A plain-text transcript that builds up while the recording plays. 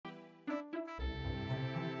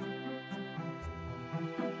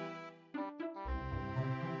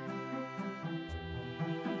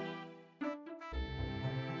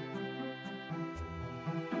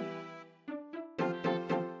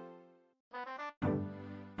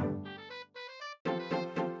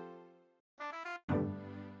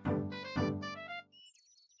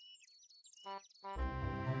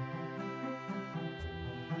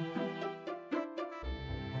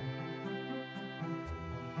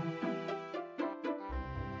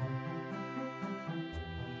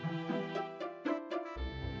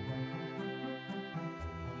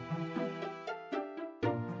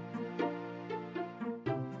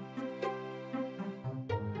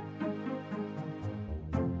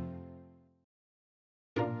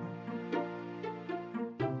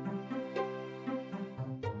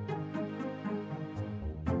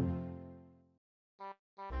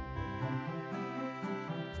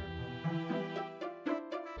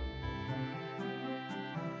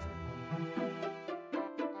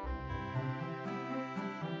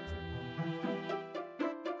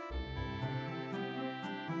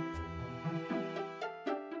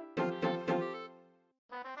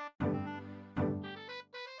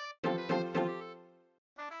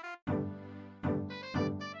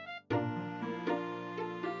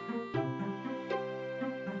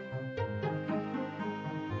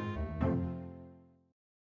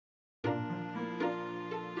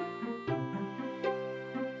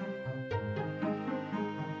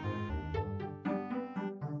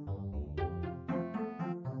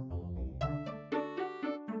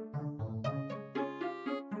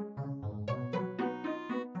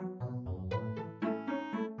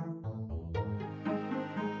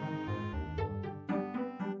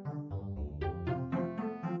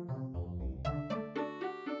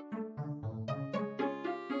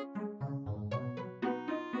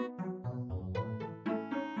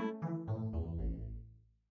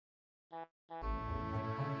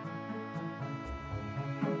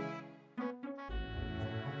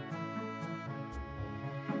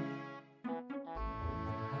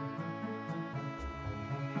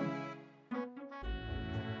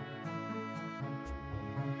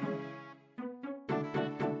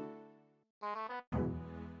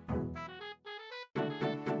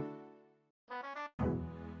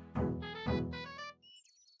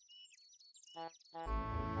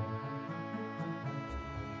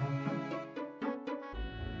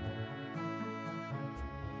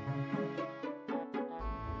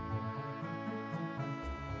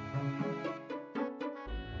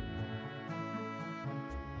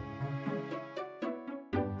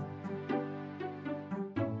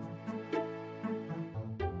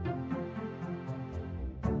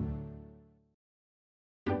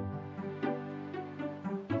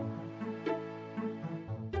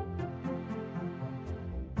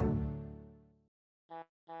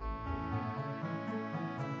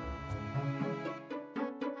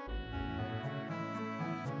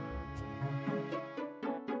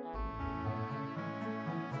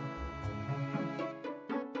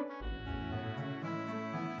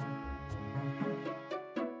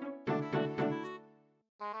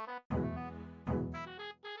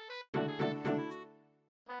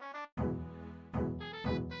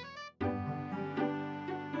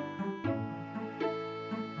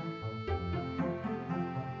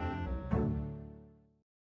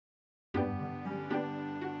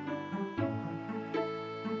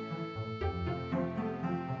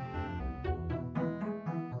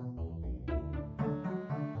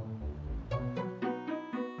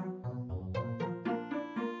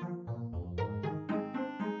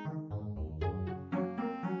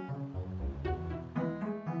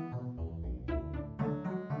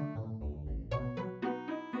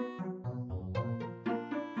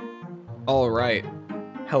All right.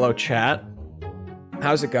 Hello, chat.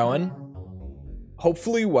 How's it going?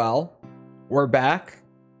 Hopefully well. We're back.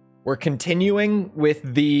 We're continuing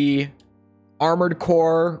with the Armored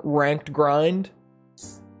Core ranked grind.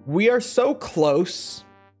 We are so close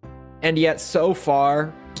and yet so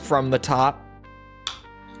far from the top.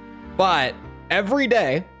 But every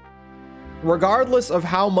day, regardless of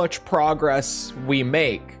how much progress we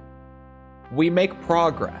make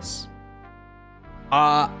progress.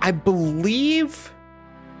 I believe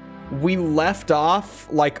we left off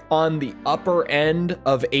like on the upper end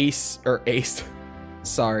of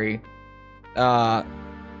sorry, of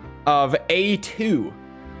A2.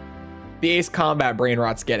 The Ace Combat brain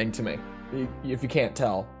rot's getting to me, if you can't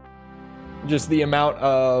tell. Just the amount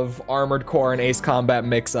of Armored Core and Ace Combat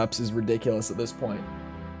mix-ups is ridiculous at this point.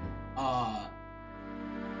 I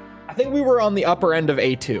think we were on the upper end of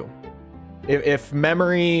A2. If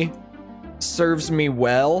memory serves me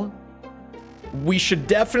well, we should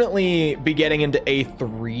definitely be getting into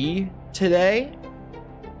A3 today.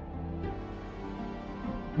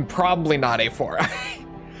 Probably not A4.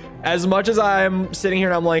 As much as I'm sitting here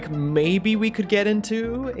and I'm like, maybe we could get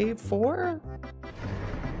into A4?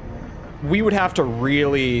 We would have to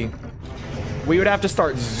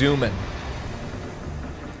start zooming.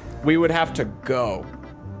 We would have to go.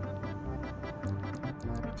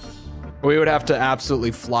 We would have to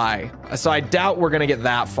absolutely fly. So I doubt we're gonna get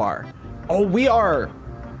that far. Oh, we're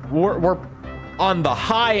on the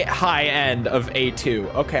high end of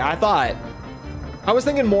A2. Okay, I was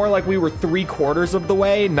thinking more like we were 3/4 of the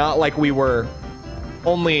way, not like we were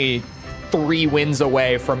only 3 wins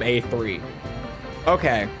away from A3.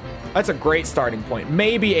 Okay, that's a great starting point.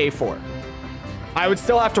 Maybe A4. I would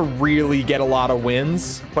still have to really get a lot of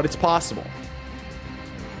wins, but it's possible.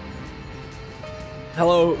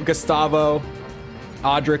 Hello, Gustavo,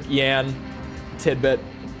 Audric, Yan, Tidbit.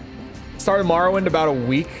 Started Morrowind about a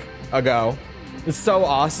week ago. It's so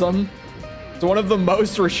awesome. It's one of the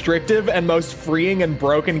most restrictive and most freeing and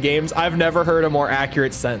broken games. I've never heard a more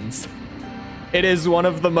accurate sentence. It is one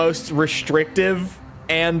of the most restrictive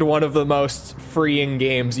and one of the most freeing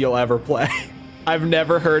games you'll ever play. I've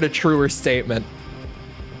never heard a truer statement.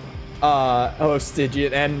 Hello,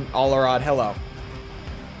 Stygian and Alarad, hello.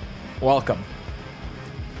 Welcome.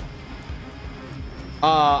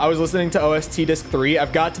 I was listening to OST Disc 3.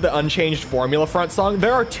 I've got to the Unchanged Formula Front song.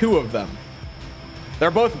 There are 2 of them. They're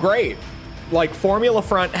both great. Like, Formula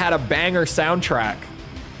Front had a banger soundtrack.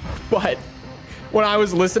 But when I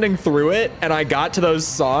was listening through it and I got to those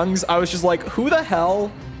songs, I was just like, who the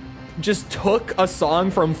hell just took a song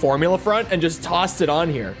from Formula Front and just tossed it on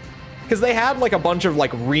here? Because they had like a bunch of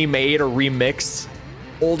like remade or remixed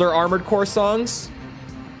older Armored Core songs.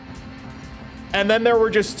 And then there were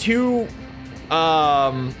just two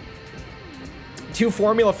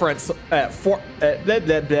Formula Front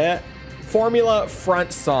Formula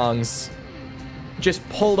Front songs just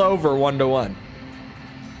pulled over 1-to-1.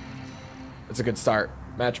 That's a good start.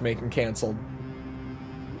 Matchmaking canceled.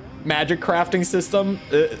 Magic crafting system,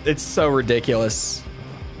 it's so ridiculous.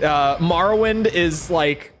 Morrowind is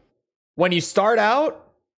like, when you start out,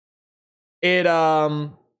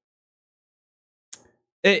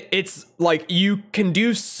 it's like you can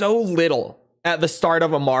do so little at the start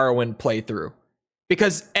of a Morrowind playthrough,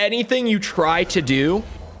 because anything you try to do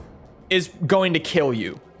is going to kill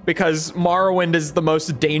you, because Morrowind is the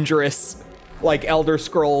most dangerous, like, Elder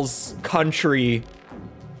Scrolls country,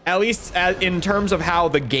 at least in terms of how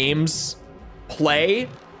the games play.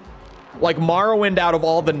 Like, Morrowind, out of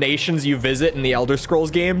all the nations you visit in the Elder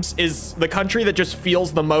Scrolls games, is the country that just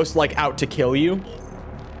feels the most like out to kill you.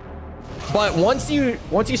 But once you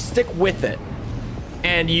stick with it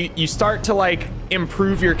and you start to like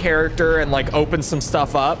improve your character and like open some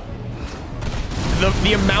stuff up,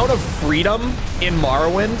 the amount of freedom in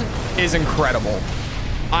Morrowind is incredible.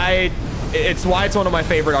 It's why it's one of my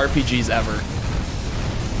favorite RPGs ever.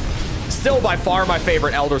 Still by far my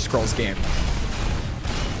favorite Elder Scrolls game.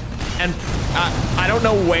 And I don't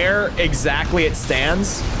know where exactly it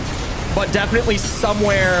stands, but definitely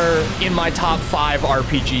somewhere in my top 5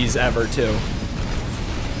 RPGs ever too.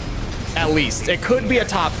 At least. It could be a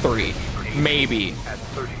top 3. Maybe.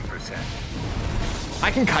 I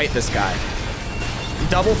can kite this guy.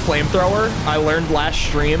 Double flamethrower, I learned last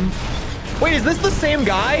stream. Wait, is this the same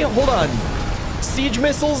guy? Hold on. Siege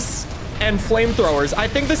missiles and flamethrowers. I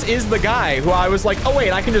think this is the guy who I was like, oh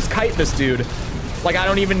wait, I can just kite this dude. Like, I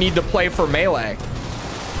don't even need to play for melee.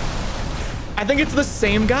 I think it's the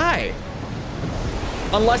same guy.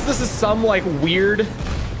 Unless this is some, like, weird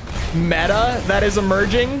meta that is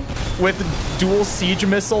emerging with dual siege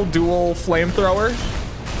missile, dual flamethrower.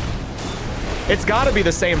 It's gotta be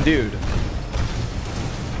the same dude.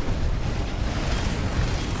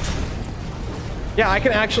 Yeah, I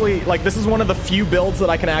can actually, like, this is one of the few builds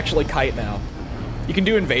that I can actually kite now. You can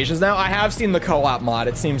do invasions now. I have seen the co-op mod.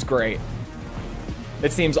 It seems great.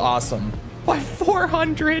 It seems awesome. By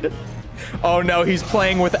 400. Oh no, he's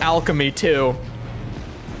playing with alchemy too.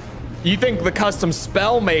 You think the custom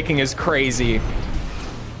spell making is crazy.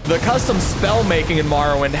 The custom spell making in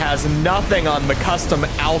Morrowind has nothing on the custom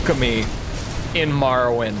alchemy in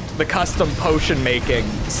Morrowind. The custom potion making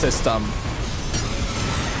system.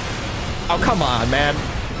 Oh, come on, man.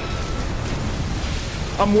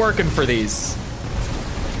 I'm working for these.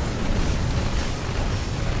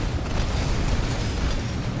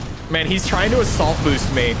 Man, he's trying to assault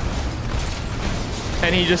boost me.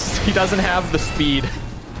 And he doesn't have the speed.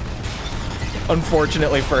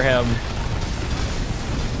 Unfortunately for him.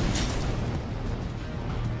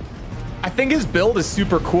 I think his build is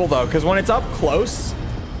super cool though, because when it's up close,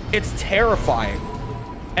 it's terrifying.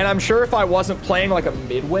 And I'm sure if I wasn't playing like a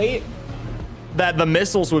midweight, that the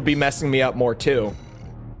missiles would be messing me up more too.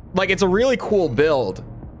 Like, it's a really cool build.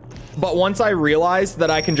 But once I realized that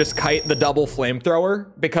I can just kite the double flamethrower,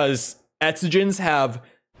 because Etzogens have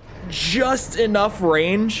just enough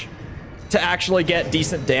range to actually get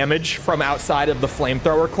decent damage from outside of the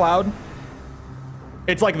flamethrower cloud.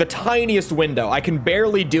 It's like the tiniest window. I can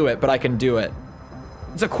barely do it, but I can do it.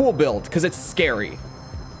 It's a cool build because it's scary.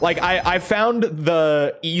 Like, I found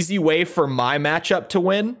the easy way for my matchup to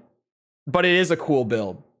win, but it is a cool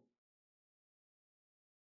build.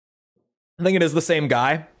 I think it is the same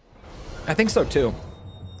guy. I think so too.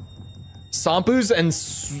 Sampus and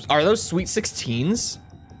are those Sweet 16s?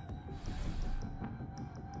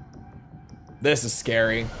 This is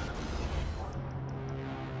scary.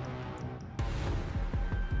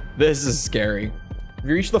 This is scary. Have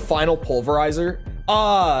you reached the final pulverizer?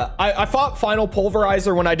 I fought final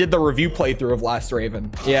pulverizer when I did the review playthrough of Last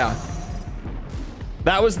Raven. Yeah.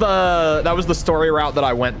 That was the story route that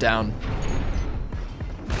I went down.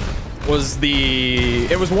 It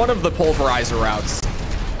was one of the pulverizer routes.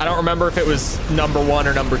 I don't remember if it was number 1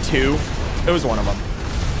 or number 2. It was one of them.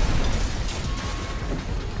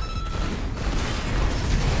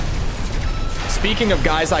 Speaking of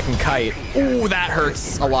guys I can kite. Ooh, that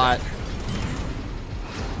hurts a lot.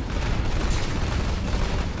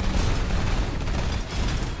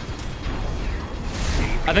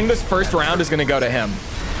 I think this first round is going to go to him.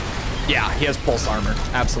 Yeah, he has pulse armor.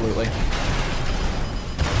 Absolutely.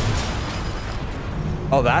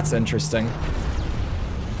 Oh, that's interesting.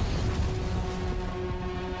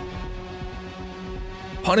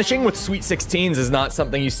 Punishing with Sweet 16s is not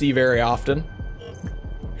something you see very often.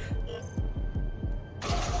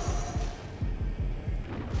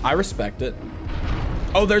 I respect it.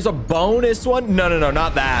 Oh, there's a bonus one? No,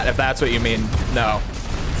 not that, if that's what you mean. No.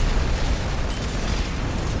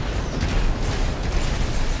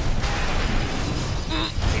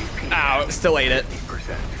 Ow, still ate it.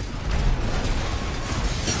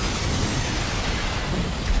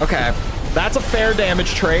 Okay, that's a fair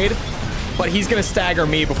damage trade, but he's gonna stagger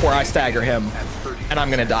me before I stagger him, and I'm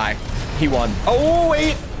gonna die. He won. Oh,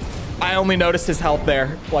 wait. I only noticed his health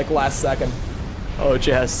there, like last second. Oh,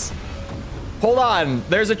 Jess. Hold on,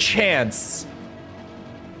 there's a chance.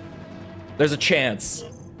 There's a chance.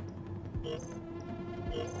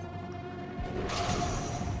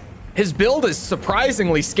 His build is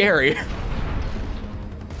surprisingly scary.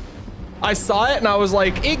 I saw it and I was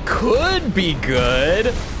like, it could be good.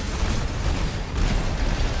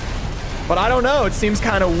 But I don't know, it seems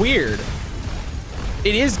kind of weird.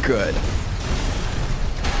 It is good.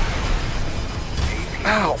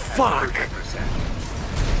 Ow, fuck.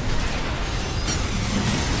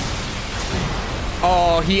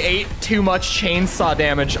 Oh, he ate too much chainsaw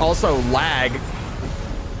damage. Also, lag.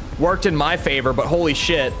 Worked in my favor, but holy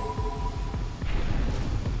shit.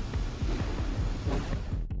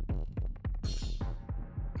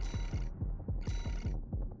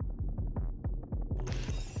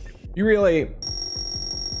 You really...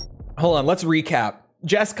 Hold on, let's recap.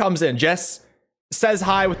 Jess comes in. Jess says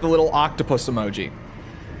hi with the little octopus emoji.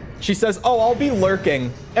 She says, oh, I'll be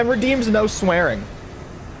lurking, and redeems no swearing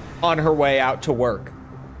on her way out to work.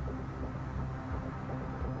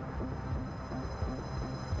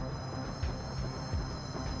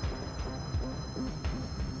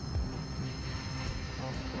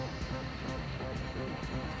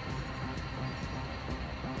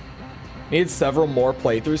 Need several more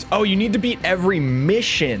playthroughs. Oh, you need to beat every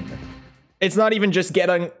mission. It's not even just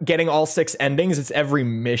getting all 6 endings, it's every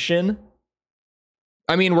mission.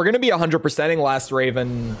 I mean, we're gonna be 100%ing Last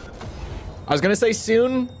Raven. I was gonna say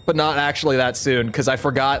soon, but not actually that soon, because I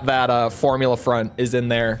forgot that Formula Front is in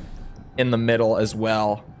there in the middle as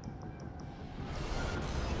well.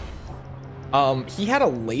 He had a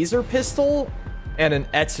laser pistol and an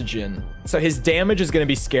Etsugen, so his damage is gonna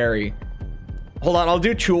be scary. Hold on, I'll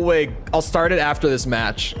do Chole. I'll start it after this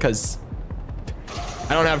match, because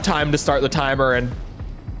I don't have time to start the timer and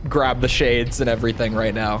grab the shades and everything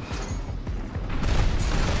right now.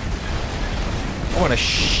 Oh, and a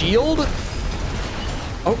shield?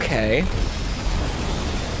 Okay.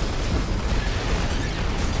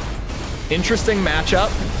 Interesting matchup.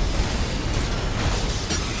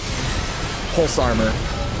 Pulse armor.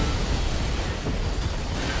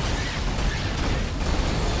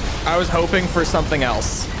 I was hoping for something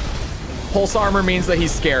else. Pulse armor means that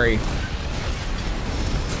he's scary.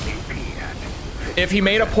 If he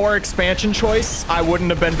made a poor expansion choice, I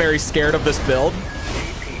wouldn't have been very scared of this build.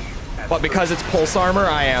 But because it's pulse armor,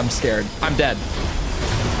 I am scared. I'm dead.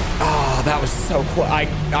 Oh, that was so cool.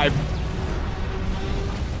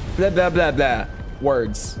 Blah, blah, blah, blah.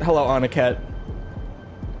 Words. Hello, Aniket.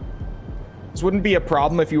 This wouldn't be a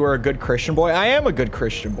problem if you were a good Christian boy. I am a good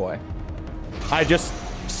Christian boy. I just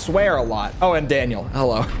swear a lot. Oh, and Daniel.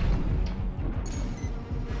 Hello.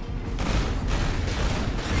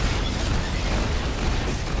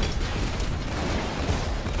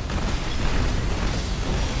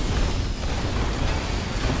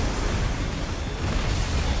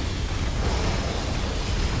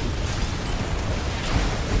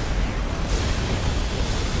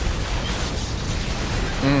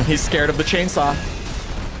 He's scared of the chainsaw.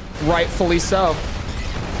 Rightfully so.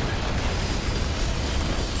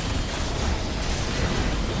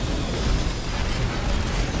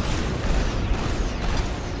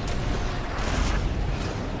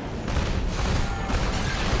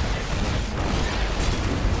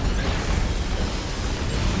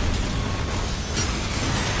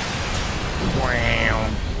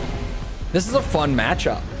 Wow. This is a fun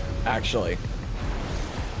matchup, actually.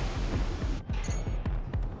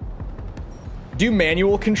 Do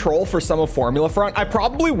manual control for some of Formula Front? I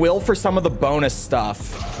probably will for some of the bonus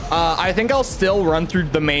stuff. I think I'll still run through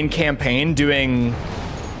the main campaign doing...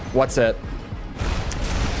 What's it?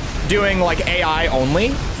 Doing, like, AI only.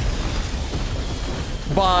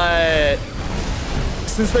 But...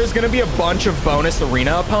 since there's gonna be a bunch of bonus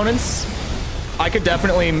arena opponents, I could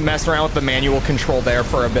definitely mess around with the manual control there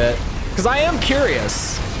for a bit. Because I am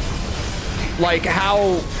curious. Like,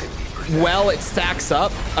 how well it stacks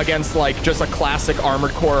up against like just a classic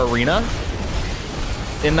Armored Core arena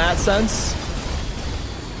in that sense.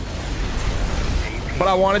 But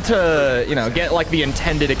I wanted to, you know, get like the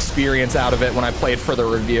intended experience out of it when I played for the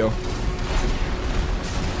review.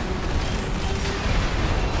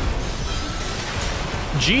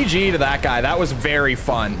 GG to that guy. That was very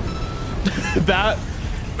fun.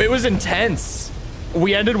 It was intense.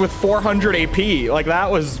 We ended with 400 AP. Like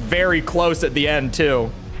that was very close at the end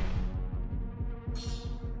too.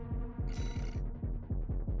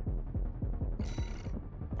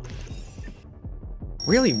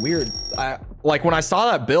 Really weird. Like when I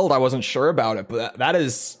saw that build, I wasn't sure about it, but that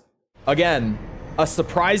is, again, a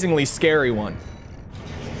surprisingly scary one.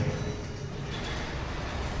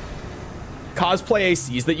 Cosplay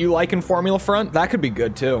ACs that you like in Formula Front, that could be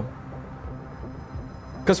good too.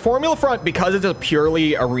 Because Formula Front, because it's a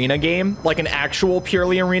purely arena game, like an actual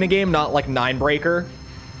purely arena game, not like Ninebreaker,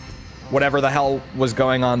 whatever the hell was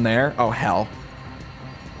going on there. Oh, hell.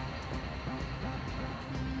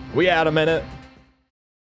 We had a minute.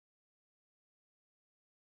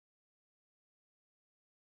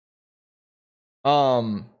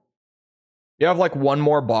 You have like one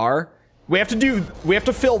more bar. We have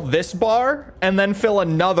to fill this bar and then fill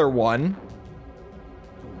another one.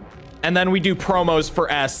 And then we do promos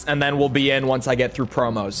for S, and then we'll be in once I get through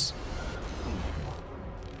promos.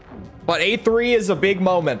 But A3 is a big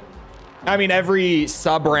moment. I mean, every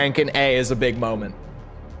sub rank in A is a big moment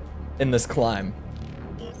in this climb.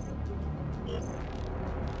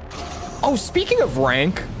 Oh, speaking of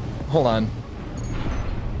rank, hold on.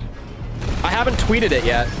 I haven't tweeted it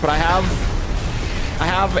yet, but I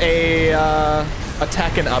have a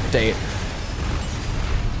Tekken update.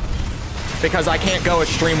 Because I can't go a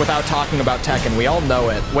stream without talking about Tekken. We all know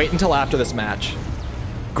it. Wait until after this match.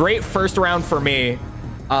 Great first round for me.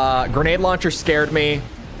 Grenade launcher scared me.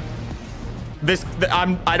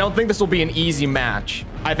 I don't think this will be an easy match.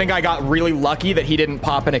 I think I got really lucky that he didn't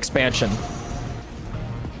pop an expansion.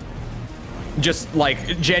 Just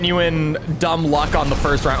like genuine dumb luck on the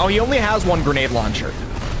first round. Oh, he only has one grenade launcher.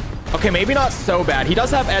 Okay, maybe not so bad. He does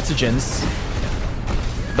have Etsugens.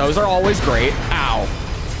 Those are always great. Ow.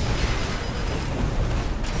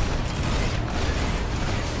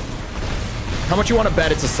 How much you want to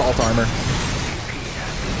bet it's assault armor?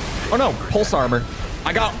 Oh no, pulse armor.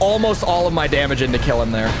 I got almost all of my damage in to kill him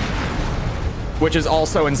there, which is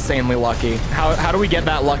also insanely lucky. How do we get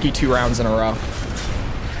that lucky 2 rounds in a row?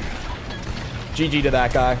 GG to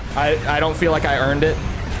that guy. I don't feel like I earned it.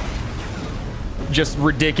 Just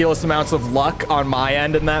ridiculous amounts of luck on my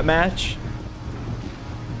end in that match.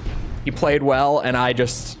 He played well, and I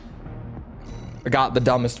just got the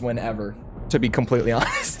dumbest win ever, to be completely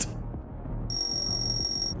honest.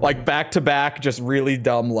 Like back-to-back, just really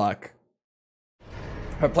dumb luck.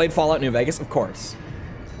 I played Fallout New Vegas, of course.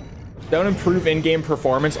 Don't improve in-game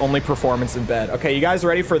performance, only performance in bed. Okay, you guys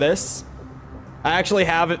ready for this? I actually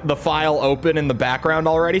have the file open in the background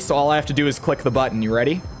already, so all I have to do is click the button. You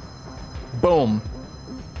ready? Boom.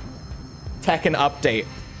 Tekken update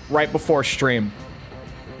right before stream.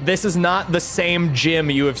 This is not the same gym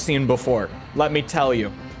you have seen before. Let me tell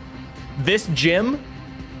you. This gym,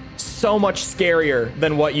 so much scarier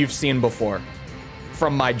than what you've seen before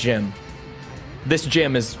from my gym. This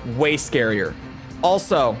gym is way scarier.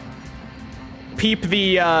 Also, peep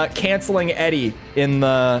the canceling Eddie in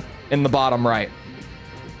the bottom right.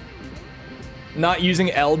 Not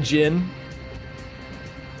using El Jin.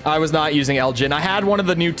 I was not using El Jin. I had one of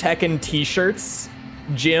the new Tekken t-shirts.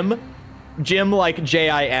 Jim like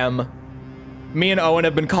J-I-M. Me and Owen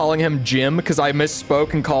have been calling him Jim because I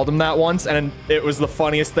misspoke and called him that once, and it was the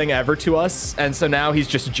funniest thing ever to us, and so now he's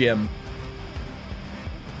just Jim.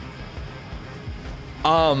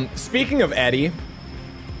 Speaking of Eddie,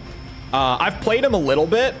 I've played him a little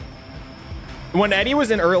bit. When Eddie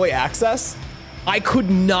was in early access, I could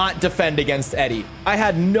not defend against Eddie. I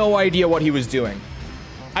had no idea what he was doing.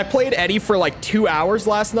 I played Eddie for like 2 hours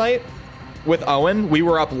last night with Owen. We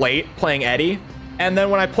were up late playing Eddie. And then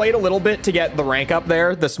when I played a little bit to get the rank up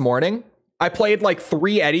there this morning, I played like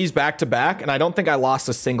 3 Eddies back to back, and I don't think I lost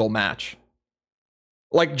a single match.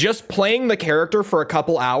 Like, just playing the character for a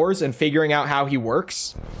couple hours and figuring out how he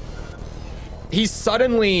works, he's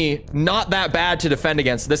suddenly not that bad to defend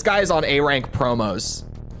against. This guy is on A rank promos.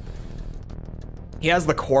 He has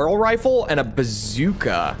the coral rifle and a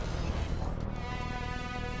bazooka.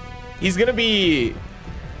 He's gonna be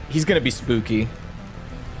spooky.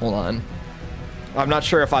 Hold on. I'm not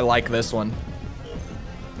sure if I like this one.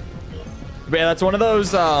 But yeah, that's one of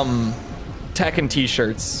those Tekken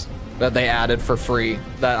t-shirts that they added for free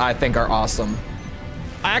that I think are awesome.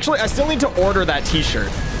 I still need to order that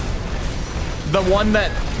t-shirt. The one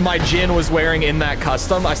that my Jin was wearing in that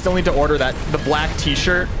custom, I still need to order that, the black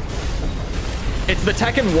t-shirt. It's the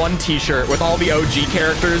Tekken 1 t-shirt with all the OG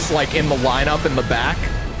characters like in the lineup in the back.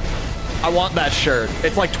 I want that shirt.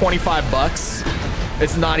 It's like 25 bucks.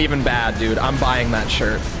 It's not even bad, dude. I'm buying that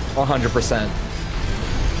shirt 100%.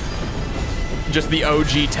 Just the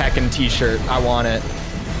OG Tekken t-shirt. I want it.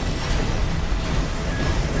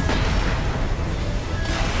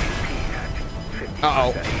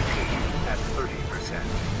 Uh-oh.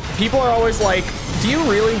 People are always like, do you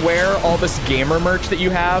really wear all this gamer merch that you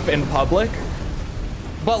have in public?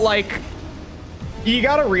 But like, you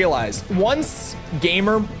gotta realize, once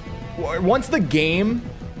the game,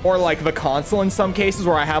 or like the console in some cases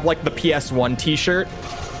where I have like the PS1 t-shirt,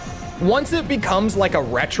 once it becomes like a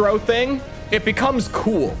retro thing, it becomes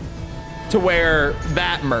cool. to wear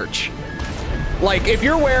that merch. Like, if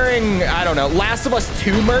you're wearing, I don't know, Last of Us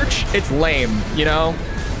 2 merch, it's lame, you know?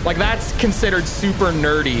 Like, that's considered super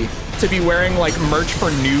nerdy to be wearing, like, merch for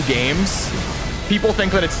new games. People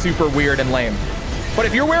think that it's super weird and lame. But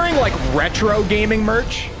if you're wearing, like, retro gaming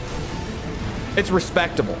merch, it's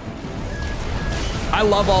respectable. I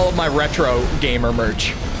love all of my retro gamer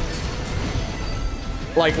merch.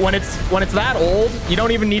 Like, when it's that old, you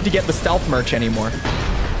don't even need to get the stealth merch anymore.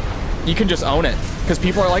 You can just own it. Because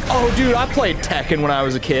people are like, oh, dude, I played Tekken when I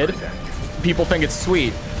was a kid. People think it's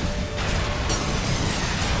sweet.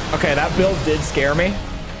 Okay, that build did scare me.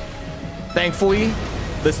 Thankfully,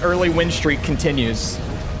 this early win streak continues.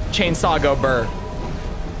 Chainsaw go burr.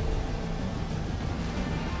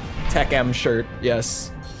 Tech M shirt,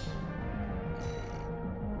 yes.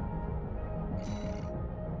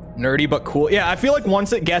 Nerdy but cool. Yeah, I feel like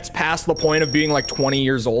once it gets past the point of being like 20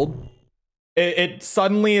 years old, it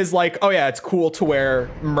suddenly is like, oh yeah, it's cool to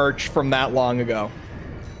wear merch from that long ago.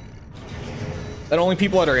 That only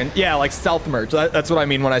people that are in, yeah, like stealth merch. That's what I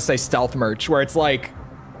mean when I say stealth merch, where it's like,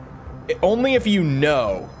 only if you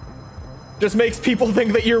know. Just makes people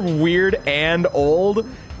think that you're weird and old.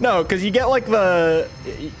 No, because you get like the,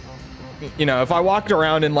 you know, if I walked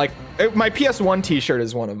around in like, my PS1 t-shirt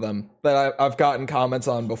is one of them that I've gotten comments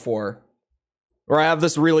on before. Where I have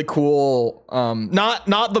this really cool,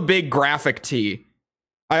 not the big graphic tee.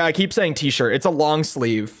 I keep saying t-shirt. It's a long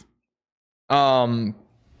sleeve.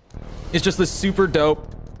 It's just this super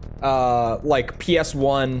dope, like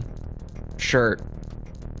PS1 shirt.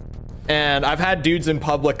 And I've had dudes in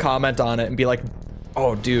public comment on it and be like,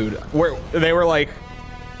 oh, dude, they were like,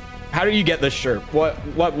 how do you get this shirt? What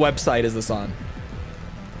website is this on?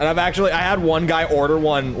 And I had one guy order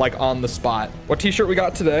one like on the spot. What t-shirt we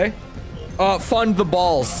got today? Fund the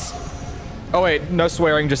balls. Oh wait, no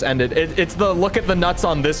swearing just ended. It's the look at the nuts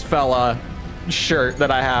on this fella shirt that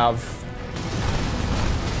I have.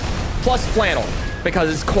 Plus flannel,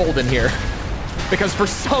 because it's cold in here. Because for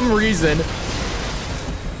some reason,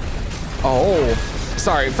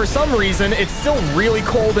 for some reason, it's still really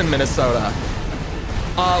cold in Minnesota.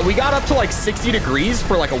 We got up to like 60 degrees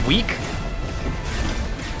for like a week.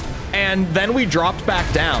 And then we dropped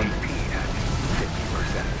back down.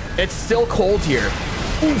 It's still cold here.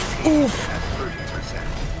 Oof, oof.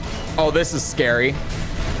 Oh, this is scary.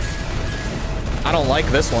 I don't like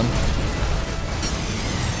this one.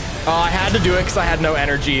 I had to do it because I had no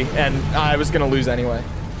energy and I was gonna lose anyway.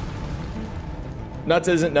 Nuts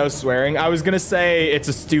isn't no swearing. I was gonna say it's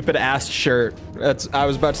a stupid ass shirt. I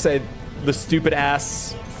was about to say the stupid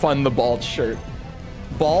ass fund the bald shirt.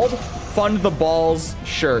 Bald? Fund the balls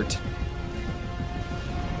shirt.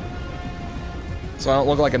 So I don't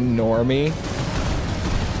look like a normie.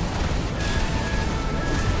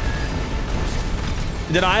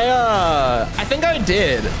 Did I think I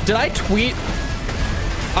did. Did I tweet?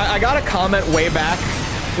 I got a comment way back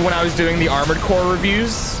when I was doing the Armored Core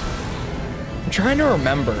reviews. I'm trying to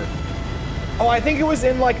remember. Oh, I think it was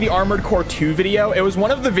in like the Armored Core 2 video. It was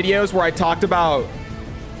one of the videos where I talked about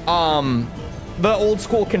the old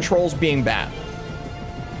school controls being bad.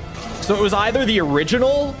 So it was either the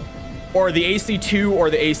original or the AC2 or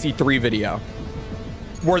the AC3 video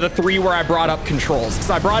were the three where I brought up controls.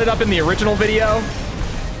 So I brought it up in the original video,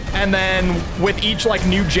 and then with each like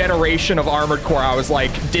new generation of Armored Core, I was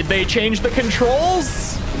like, did they change the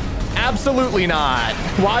controls? Absolutely not.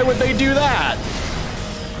 Why would they do that?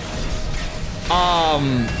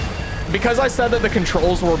 Because I said that the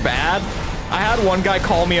controls were bad, I had one guy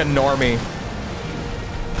call me a normie.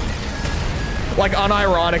 Like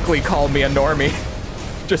unironically called me a normie.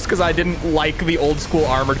 Just because I didn't like the old school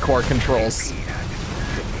Armored Core controls.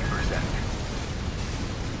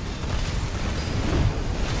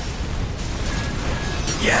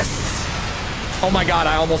 Yes! Oh my god,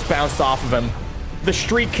 I almost bounced off of him. The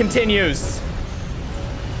streak continues.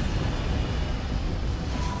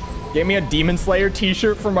 Gave me a Demon Slayer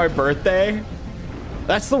t-shirt for my birthday.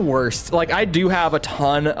 That's the worst. Like, I do have a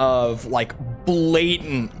ton of, like,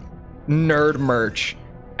 blatant nerd merch.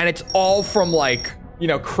 And it's all from, like, you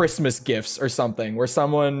know, Christmas gifts or something, where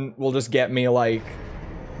someone will just get me like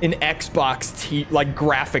an Xbox tee, like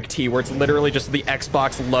graphic tee, where it's literally just the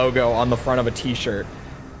Xbox logo on the front of a t-shirt.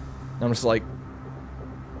 And I'm just like,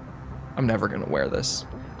 I'm never gonna wear this.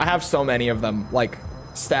 I have so many of them, like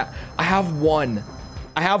I have one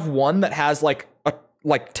that has like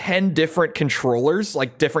 10 different controllers,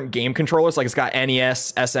 like different game controllers. Like it's got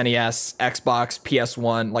NES, SNES, Xbox,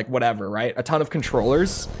 PS1, like whatever, right? A ton of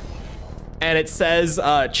controllers. And it says,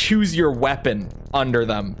 choose your weapon under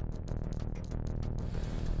them.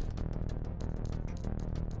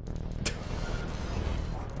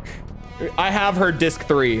 I have heard disc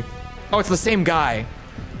 3. Oh, it's the same guy,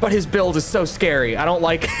 but his build is so scary. I don't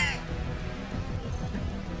like.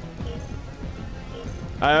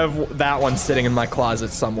 I have that one sitting in my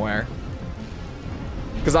closet somewhere.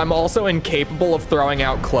 Because I'm also incapable of throwing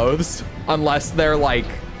out clothes unless they're like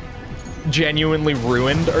genuinely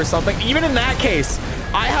ruined or something. Even in that case,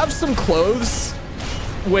 I have some clothes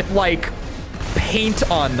with like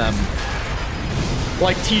paint on them.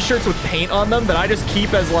 Like t-shirts with paint on them that I just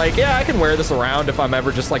keep as like, yeah, I can wear this around if I'm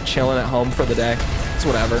ever just like chilling at home for the day. It's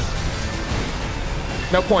whatever.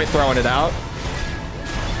 No point throwing it out.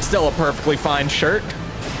 Still a perfectly fine shirt.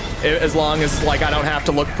 As long as like I don't have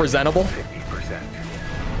to look presentable.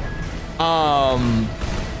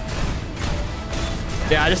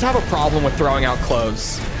 Yeah, I just have a problem with throwing out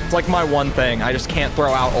clothes. It's like my one thing. I just can't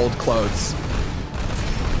throw out old clothes.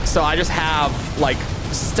 So I just have like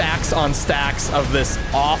stacks on stacks of this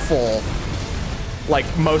awful, like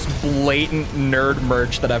most blatant nerd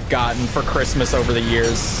merch that I've gotten for Christmas over the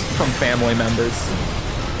years from family members.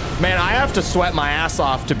 Man, I have to sweat my ass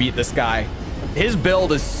off to beat this guy. His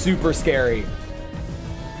build is super scary.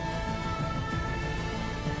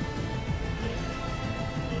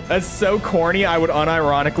 That's so corny, I would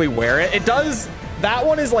unironically wear it. It does, that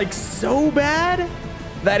one is like so bad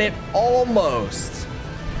that it almost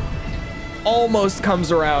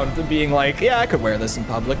comes around to being like, yeah, I could wear this in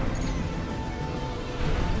public.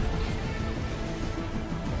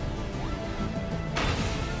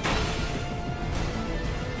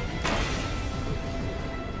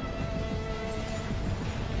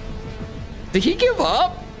 Did he give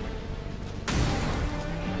up?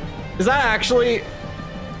 Is that actually...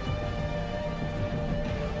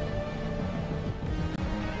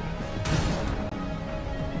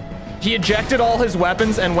 He ejected all his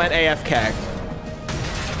weapons and went AFK.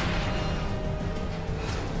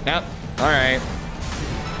 Yep, all right.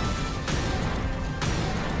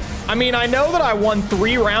 I mean, I know that I won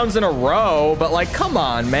 3 rounds in a row, but like, come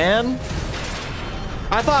on, man.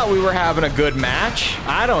 I thought we were having a good match.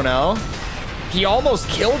 I don't know. He almost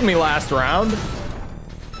killed me last round.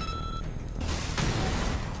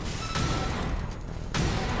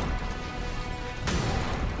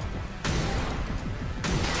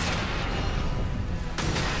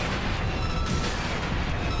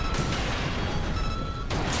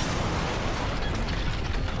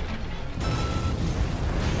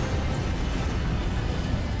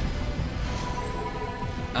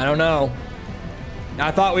 I don't know.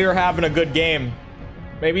 I thought we were having a good game.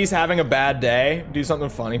 Maybe he's having a bad day. Do something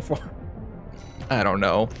funny for him. I don't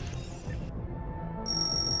know.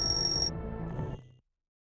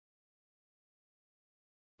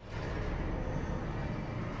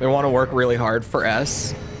 They want to work really hard for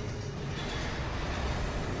S.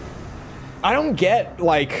 I don't get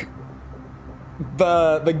like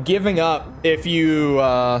the giving up if you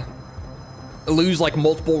lose like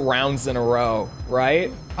multiple rounds in a row,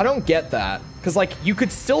 right? I don't get that. Because, like, you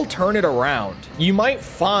could still turn it around. You might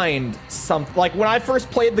find something. Like, when I first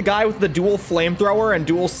played the guy with the dual flamethrower and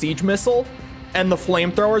dual siege missile, and the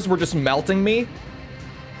flamethrowers were just melting me,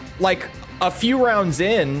 like, a few rounds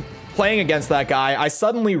in, playing against that guy, I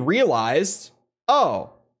suddenly realized,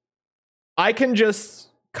 oh, I can just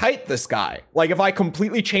kite this guy. Like, if I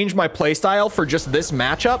completely change my playstyle for just this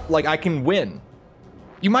matchup, like, I can win.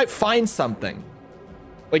 You might find something.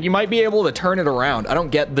 Like, you might be able to turn it around. I don't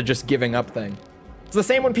get the just giving up thing. It's the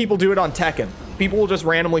same when people do it on Tekken. People will just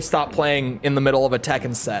randomly stop playing in the middle of a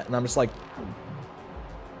Tekken set. And I'm just like,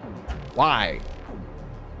 why?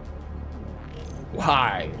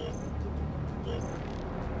 Why?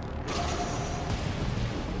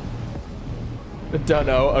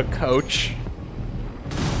 Dunno, a coach.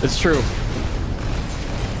 It's true.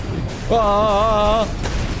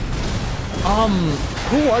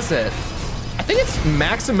 Who was it? I think it's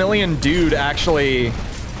Maximilian Dude actually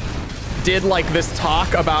did like this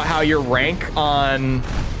talk about how your rank on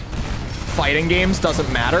fighting games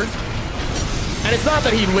doesn't matter. And it's not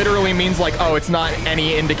that he literally means like, oh, it's not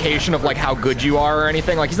any indication of like how good you are or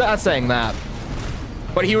anything. Like, he's not saying that.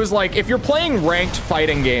 But he was like, if you're playing ranked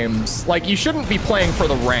fighting games, like, you shouldn't be playing for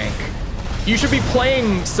the rank. You should be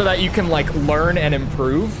playing so that you can like learn and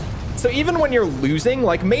improve. So even when you're losing,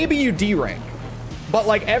 like, maybe you D-rank. But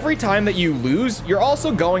like every time that you lose, you're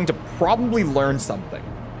also going to probably learn something.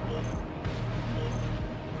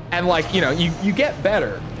 And like, you know, you get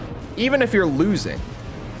better, even if you're losing.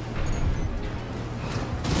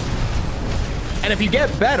 And if you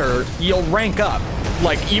get better, you'll rank up.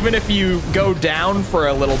 Like, even if you go down for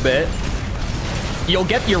a little bit, you'll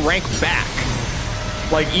get your rank back.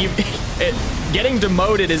 Like, getting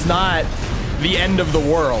demoted is not the end of the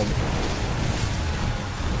world.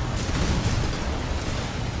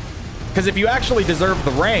 Because if you actually deserve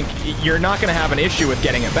the rank, you're not going to have an issue with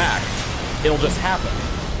getting it back. It'll just happen.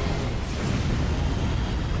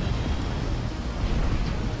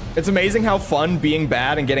 It's amazing how fun being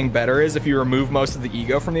bad and getting better is if you remove most of the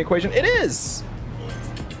ego from the equation. It is.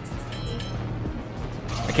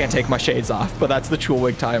 I can't take my shades off, but that's the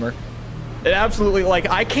Chole timer. It absolutely, like,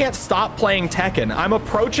 I can't stop playing Tekken. I'm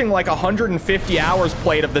approaching like 150 hours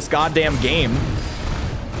played of this goddamn game,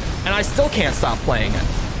 and I still can't stop playing it.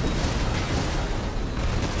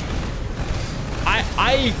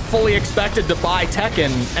 I fully expected to buy Tekken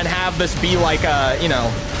and have this be like a, you know,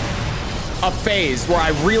 a phase where I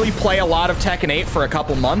really play a lot of Tekken 8 for a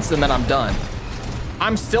couple months and then I'm done.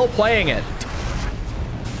 I'm still playing it.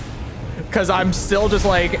 Because I'm still just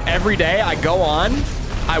like, every day I go on,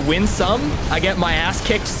 I win some, I get my ass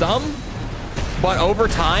kicked some, but over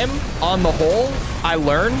time, on the whole, I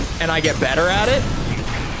learn and I get better at it.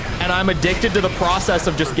 And I'm addicted to the process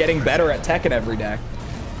of just getting better at Tekken every day.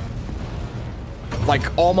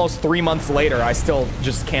 Like almost 3 months later, I still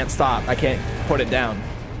just can't stop. I can't put it down.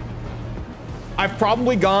 I've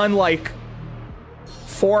probably gone like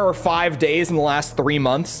 4 or 5 days in the last 3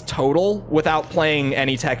 months total without playing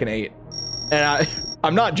any Tekken 8. And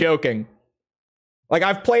I'm not joking. Like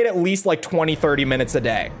I've played at least like 20, 30 minutes a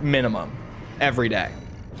day, minimum, every day.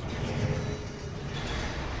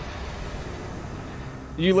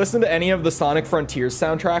 Did you listen to any of the Sonic Frontiers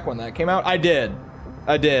soundtrack when that came out? I did.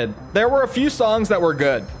 I did. There were a few songs that were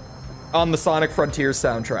good on the Sonic Frontiers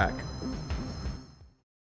soundtrack.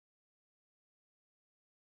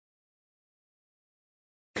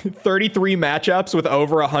 "33 matchups with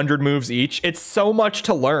over 100 moves each. It's so much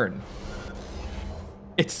to learn.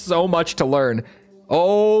 It's so much to learn.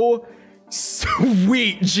 Oh,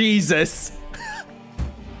 sweet Jesus.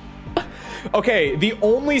 Okay, the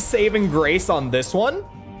only saving grace on this one,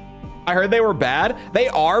 I heard they were bad. They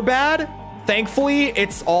are bad. Thankfully,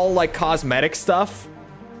 it's all like cosmetic stuff.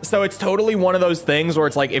 So it's totally one of those things where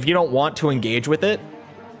it's like, if you don't want to engage with it,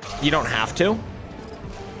 you don't have to.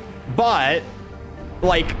 But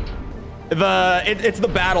like it's the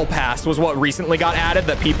battle pass was what recently got added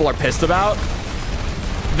that people are pissed about.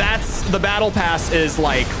 That's the battle pass is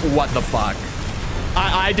like, what the fuck?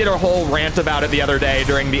 I did a whole rant about it the other day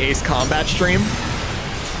during the Ace Combat stream.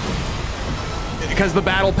 Because the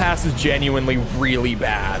battle pass is genuinely really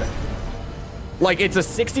bad. Like, it's a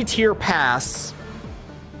 60 tier pass.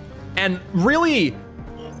 And really,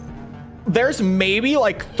 there's maybe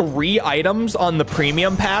like 3 items on the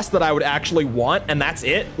premium pass that I would actually want. And that's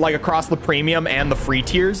it. Like across the premium and the free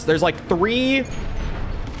tiers. There's like 3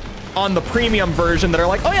 on the premium version that are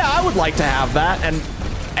like, oh yeah, I would like to have that. And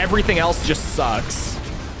everything else just sucks.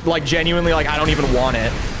 Like genuinely, like I don't even want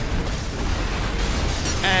it.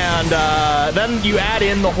 And then you add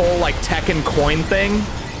in the whole like Tekken coin thing,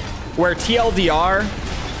 where TLDR,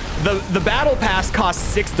 the battle pass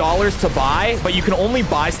costs $6 to buy, but you can only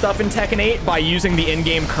buy stuff in Tekken 8 by using the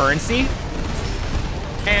in-game currency.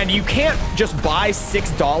 And you can't just buy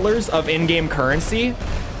 $6 of in-game currency.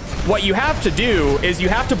 What you have to do is you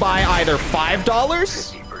have to buy either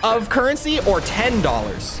 $5 of currency or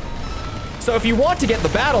 $10. So if you want to get the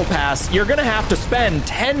battle pass, you're gonna have to spend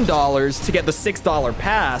 $10 to get the $6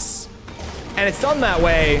 pass. And it's done that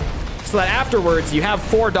way so that afterwards you have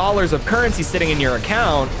 $4 of currency sitting in your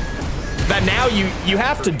account that now you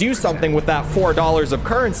have to do something with that $4 of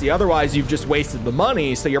currency. Otherwise, you've just wasted the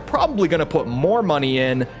money. So you're probably gonna put more money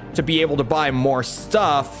in to be able to buy more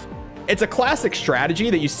stuff. It's a classic strategy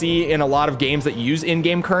that you see in a lot of games that use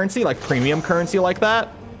in-game currency, like premium currency like that.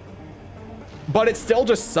 But it still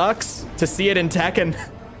just sucks to see it in Tekken,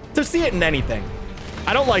 to see it in anything.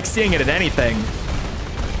 I don't like seeing it in anything,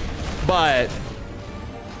 but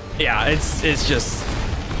yeah, it's just,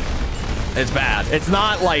 it's bad. It's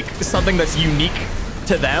not like something that's unique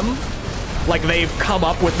to them. Like they've come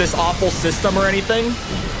up with this awful system or anything,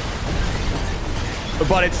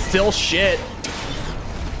 but it's still shit.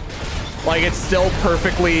 Like it's still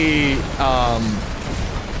perfectly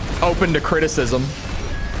open to criticism.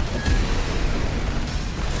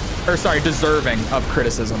 Or sorry, deserving of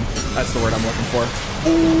criticism. That's the word I'm looking for.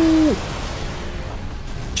 Ooh!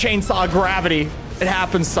 Chainsaw gravity. It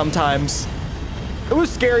happens sometimes. It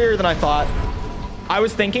was scarier than I thought. I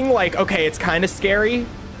was thinking like, okay, it's kind of scary,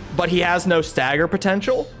 but he has no stagger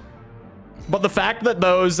potential. But the fact that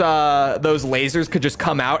those lasers could just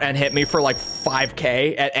come out and hit me for like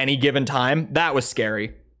 5K at any given time, that was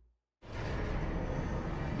scary.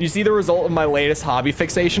 You see the result of my latest hobby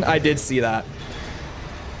fixation? I did see that.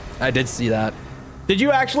 I did see that. Did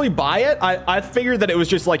you actually buy it? I figured that it was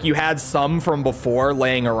just like you had some from before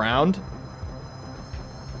laying around.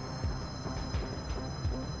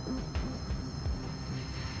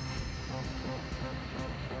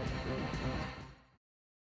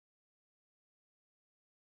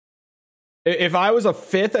 If I was a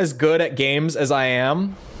fifth as good at games as I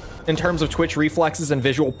am, in terms of twitch reflexes and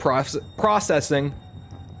visual processing,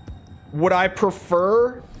 would I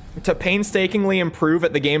prefer to painstakingly improve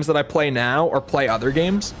at the games that I play now or play other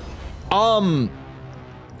games? I'd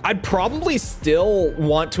probably still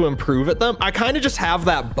want to improve at them. I kind of just have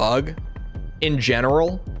that bug in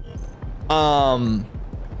general.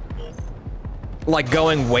 Like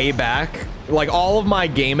going way back, like all of my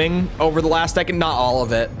gaming over the last decade, not all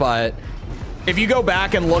of it, but if you go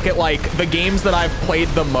back and look at like the games that I've played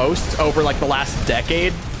the most over like the last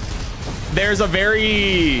decade, there's a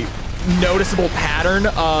very noticeable pattern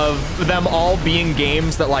of them all being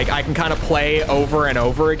games that like I can kind of play over and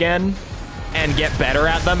over again and get better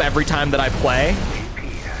at them every time that I play.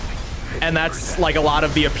 And that's like a lot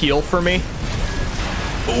of the appeal for me.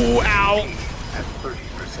 Ooh, ow.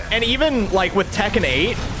 And even like with Tekken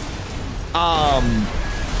 8,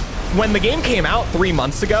 when the game came out 3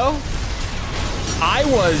 months ago, I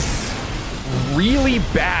was really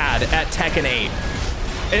bad at Tekken 8.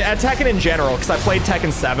 At Tekken in general, because I played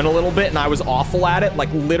Tekken 7 a little bit and I was awful at it,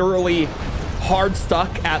 like literally hard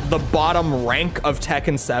stuck at the bottom rank of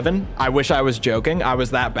Tekken 7. I wish I was joking. I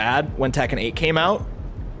was that bad when Tekken 8 came out.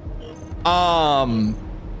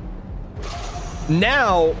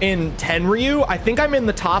 Now in Tenryu, I think I'm in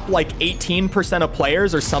the top like 18% of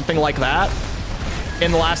players or something like that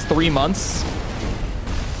in the last 3 months.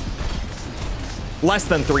 Less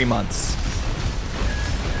than 3 months.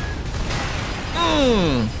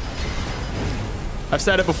 I've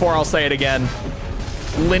said it before, I'll say it again.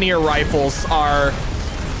 Linear rifles are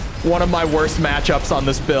one of my worst matchups on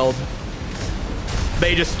this build.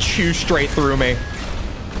 They just chew straight through me.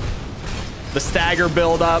 The stagger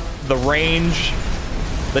buildup, the range,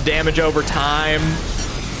 the damage over time.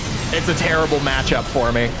 It's a terrible matchup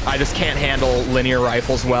for me. I just can't handle linear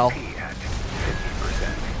rifles well.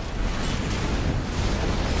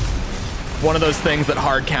 One of those things that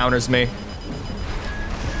hard counters me.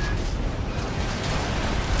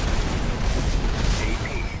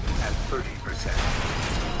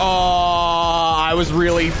 Oh, I was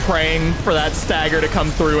really praying for that stagger to come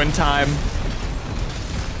through in time.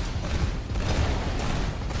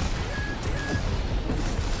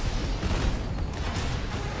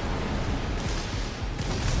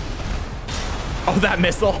 Oh, that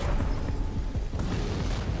missile.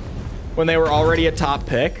 When they were already a top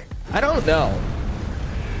pick? I don't know.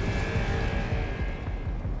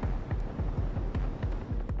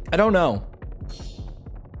 I don't know.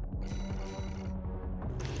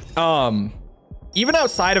 Even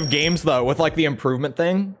outside of games though, with like the improvement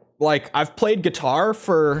thing, like I've played guitar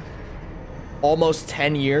for almost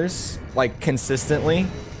 10 years, like consistently.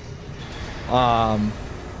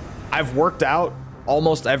 I've worked out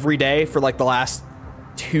almost every day for like the last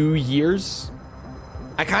 2 years.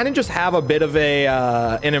 I kind of just have a bit of a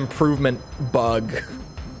an improvement bug,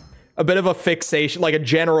 a bit of a fixation, like a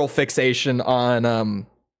general fixation on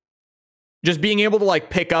just being able to like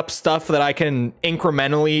pick up stuff that I can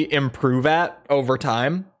incrementally improve at over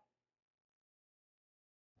time.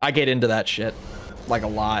 I get into that shit like a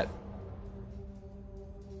lot.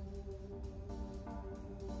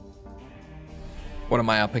 What am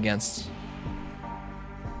I up against?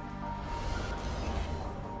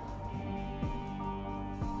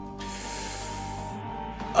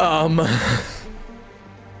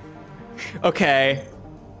 Okay.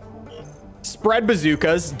 Spread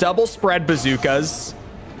bazookas, double spread bazookas,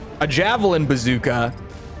 a javelin bazooka,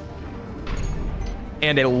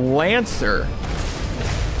 and a lancer.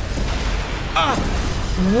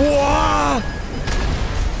 Whoa!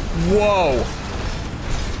 Whoa.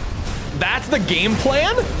 That's the game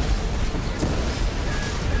plan?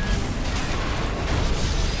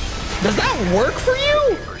 Does that work for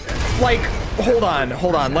you? Like, hold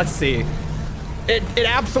on, let's see. It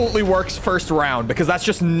absolutely works first round because that's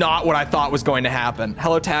just not what I thought was going to happen.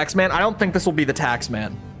 Hello, Taxman. I don't think this will be the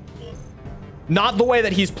Taxman. Not the way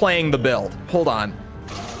that he's playing the build. Hold on.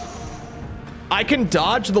 I can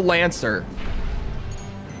dodge the Lancer.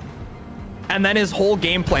 And then his whole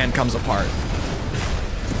game plan comes apart.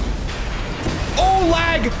 Oh,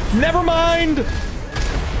 lag! Never mind!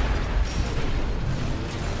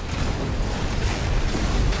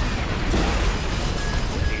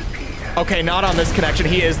 Okay, not on this connection.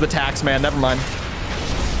 He is the Taxman. Never mind.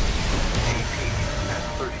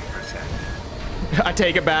 I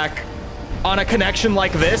take it back. On a connection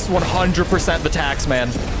like this, 100% the Taxman.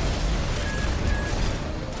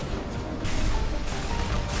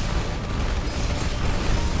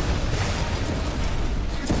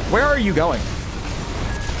 Where are you going?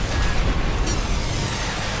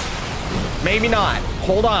 Maybe not.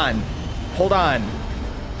 Hold on. Hold on.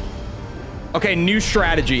 Okay, new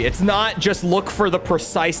strategy. It's not just look for the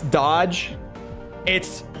precise dodge.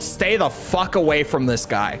 It's stay the fuck away from this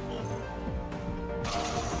guy.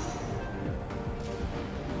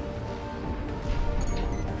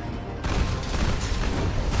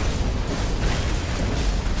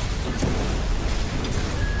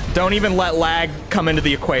 Don't even let lag come into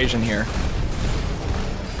the equation here.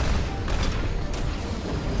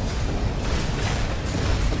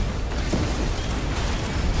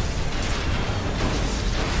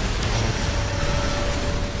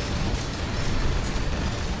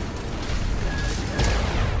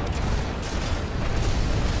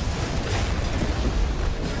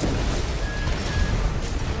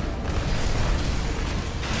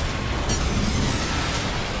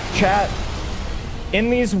 Chat,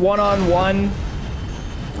 in these one-on-one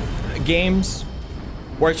games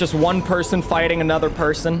where it's just one person fighting another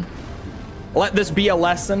person, let this be a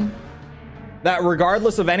lesson that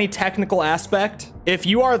regardless of any technical aspect, if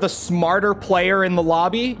you are the smarter player in the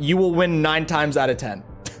lobby, you will win 9 times out of 10.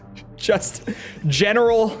 Just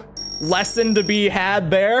general lesson to be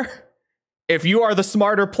had there. If you are the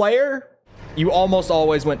smarter player, you almost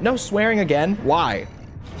always win. No swearing again. Why?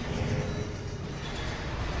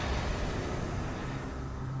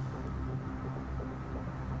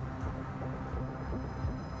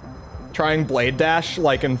 Trying blade dash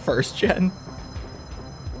like in first gen.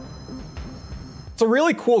 It's a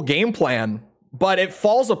really cool game plan, but it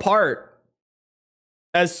falls apart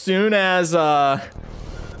as soon as I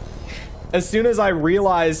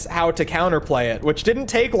realize how to counterplay it, which didn't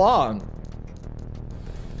take long.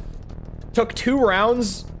 Took 2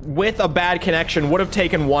 rounds with a bad connection, would have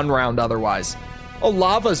taken 1 round otherwise. Oh,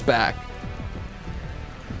 Lava's back.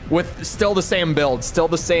 With still the same build, still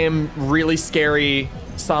the same really scary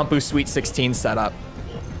Sampu Sweet 16 setup.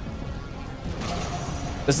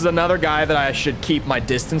 This is another guy that I should keep my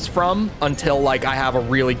distance from until like I have a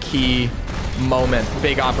really key moment,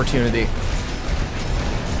 big opportunity.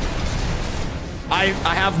 I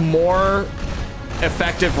have more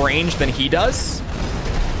effective range than he does.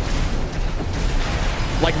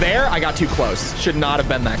 Like there, I got too close. Should not have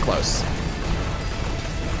been that close.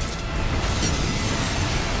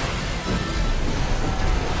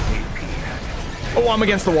 Oh, I'm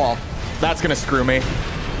against the wall. That's gonna screw me.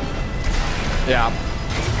 Yeah.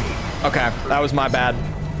 Okay, that was my bad.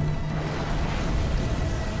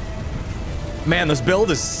 Man, this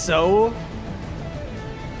build is so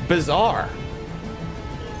bizarre.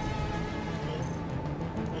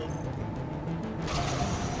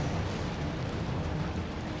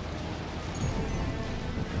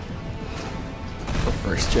 For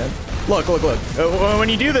first gen. Look. When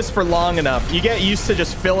you do this for long enough, you get used to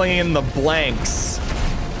just filling in the blanks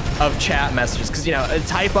of chat messages. Because, you know,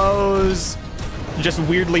 typos, just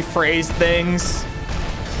weirdly phrased things.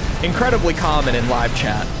 Incredibly common in live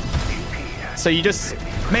chat. So you just,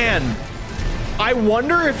 man, I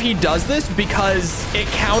wonder if he does this because it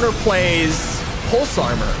counterplays pulse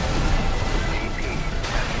armor.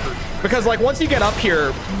 Because like once you get up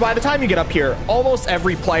here, by the time you get up here, almost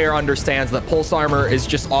every player understands that pulse armor is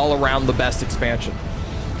just all around the best expansion.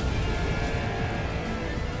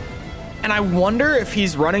 And I wonder if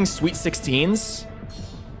he's running Sweet 16s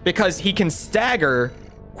because he can stagger,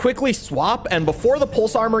 quickly swap, and before the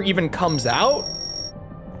pulse armor even comes out,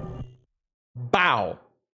 bow.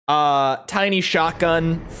 Tiny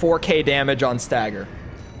shotgun, 4K damage on stagger.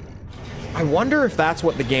 I wonder if that's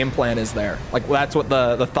what the game plan is there. Like, that's what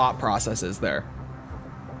the thought process is there.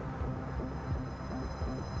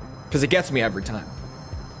 Because it gets me every time.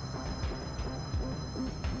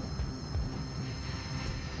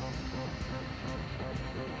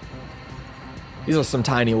 These are some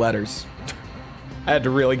tiny letters. I had to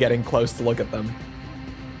really get in close to look at them.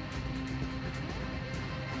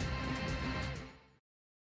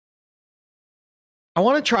 I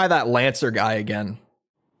want to try that Lancer guy again.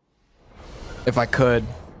 If I could.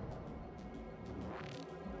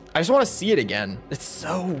 I just want to see it again. It's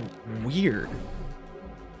so weird.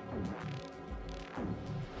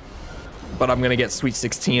 But I'm gonna get Sweet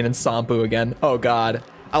 16 and Sampu again. Oh god.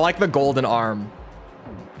 I like the golden arm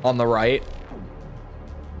on the right.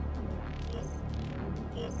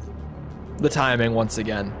 The timing once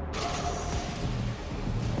again.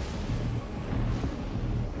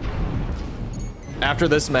 After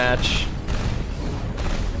this match,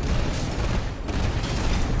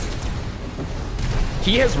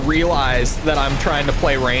 he has realized that I'm trying to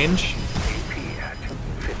play range.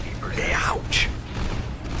 Ouch.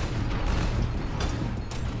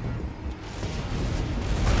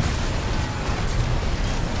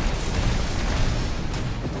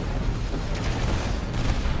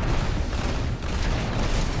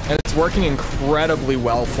 And It's working incredibly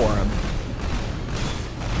well for him.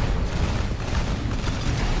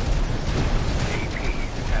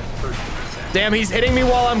 Damn, he's hitting me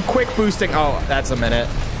while I'm quick boosting. Oh, that's a minute.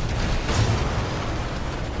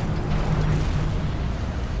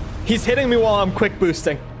 He's hitting me while I'm quick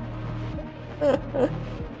boosting.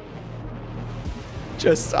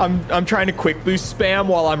 Just, I'm trying to quick boost spam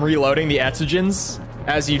while I'm reloading the Etsugens,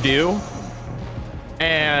 as you do.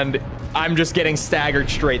 And I'm just getting staggered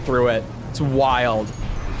straight through it. It's wild.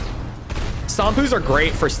 Stompus are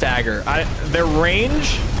great for stagger. Their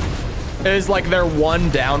range is like their one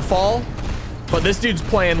downfall, but this dude's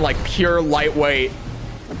playing like pure lightweight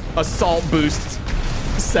assault boost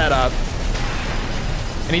setup.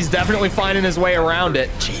 And he's definitely finding his way around it.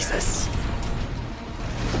 Jesus.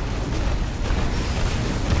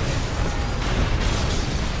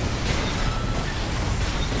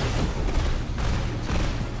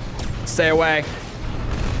 Stay away.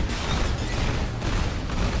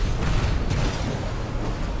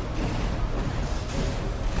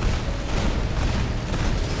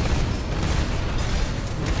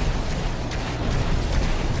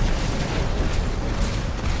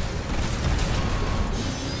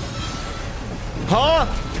 Huh?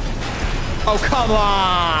 Oh, come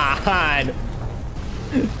on.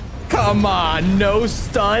 Come on, no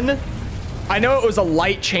stun. I know it was a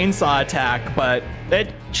light chainsaw attack, but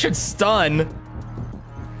it should stun.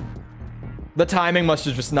 The timing must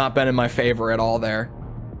have just not been in my favor at all there.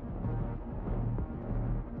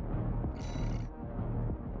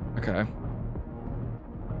 Okay.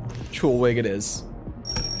 Chole wig it is.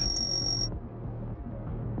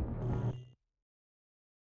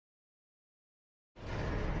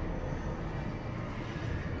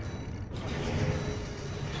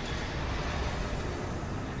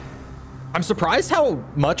 I'm surprised how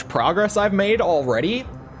much progress I've made already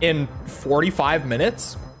in 45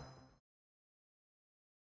 minutes.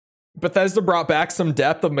 Bethesda brought back some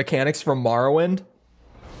depth of mechanics from Morrowind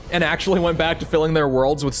and actually went back to filling their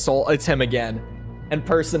worlds with soul. It's him again. And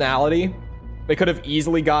personality. They could have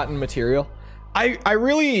easily gotten material. I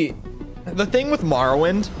really, the thing with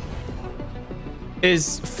Morrowind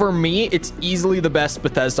is, for me, it's easily the best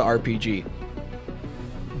Bethesda RPG.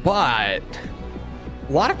 But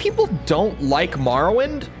a lot of people don't like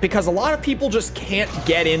Morrowind because a lot of people just can't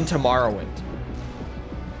get into Morrowind.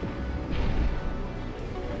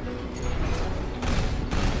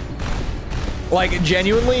 Like,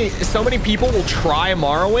 genuinely, so many people will try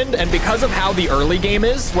Morrowind, and because of how the early game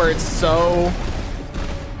is, where it's so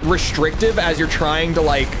restrictive as you're trying to,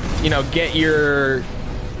 like, you know, get your...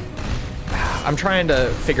 I'm trying to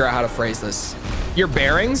figure out how to phrase this. Your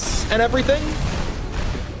bearings and everything.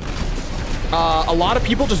 A lot of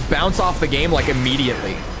people just bounce off the game like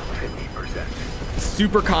immediately. 50%. It's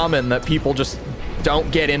super common that people just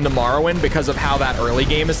don't get into Morrowind because of how that early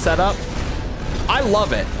game is set up. I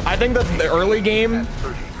love it. I think that the early game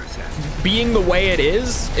being the way it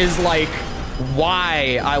is like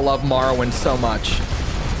why I love Morrowind so much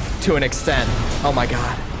to an extent. Oh my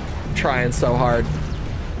God, I'm trying so hard.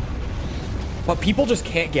 But people just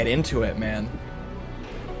can't get into it, man.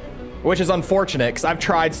 Which is unfortunate, because I've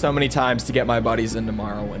tried so many times to get my buddies into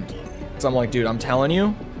Morrowind. So I'm like, dude, I'm telling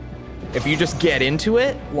you, if you just get into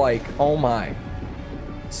it, like, oh my.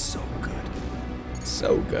 So good.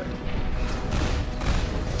 So good.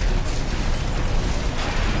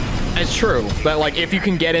 It's true, but like, if you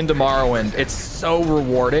can get into Morrowind, it's so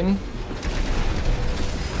rewarding.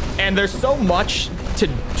 And there's so much to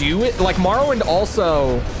do it. Like, Morrowind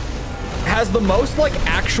also has the most, like,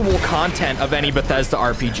 actual content of any Bethesda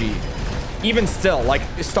RPG. Even still, like,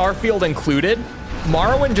 Starfield included,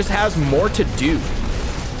 Morrowind just has more to do.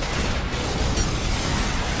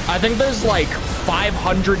 I think there's, like,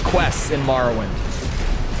 500 quests in Morrowind.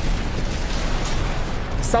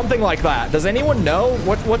 Something like that. Does anyone know?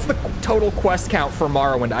 What's the total quest count for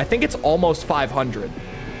Morrowind? I think it's almost 500.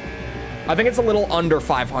 I think it's a little under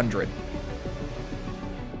 500.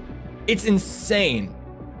 It's insane.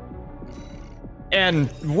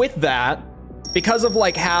 And with that, because of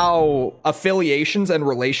like how affiliations and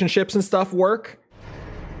relationships and stuff work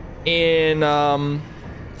in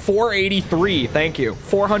 483, thank you,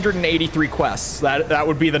 483 quests. That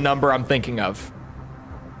would be the number I'm thinking of.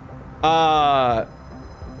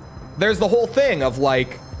 There's the whole thing of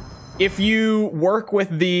like, if you work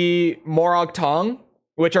with the Morag Tong,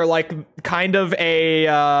 which are like kind of a,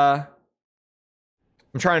 I'm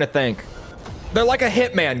trying to think. They're like a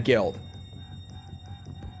hitman guild.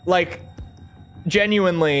 Like,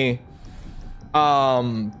 genuinely, they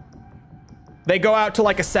go out to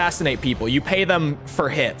like assassinate people. You pay them for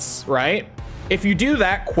hits, right? if you do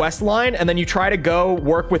that quest line and then you try to go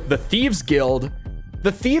work with the Thieves Guild,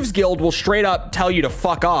 the Thieves Guild will straight up tell you to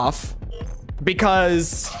fuck off,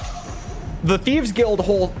 because the Thieves Guild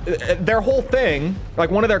their whole thing,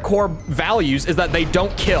 like one of their core values is that they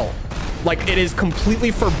don't kill. Like, it is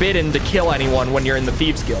completely forbidden to kill anyone when you're in the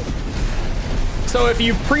Thieves Guild. So if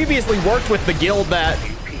you've previously worked with the guild that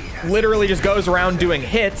literally just goes around doing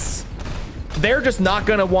hits, they're just not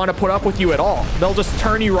gonna want to put up with you at all. They'll just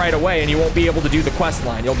turn you right away and you won't be able to do the quest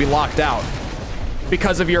line. You'll be locked out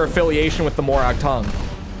because of your affiliation with the Morag Tong.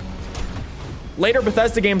 Later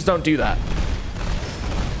Bethesda games don't do that.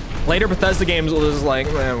 Later Bethesda games will just like,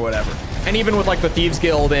 whatever. And even with like the Thieves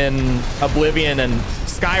Guild in Oblivion and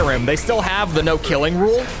Skyrim, they still have the no killing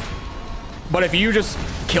rule. But if you just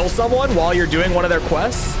kill someone while you're doing one of their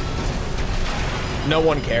quests, no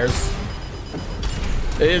one cares.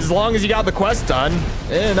 As long as you got the quest done,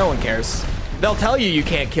 no one cares. They'll tell you you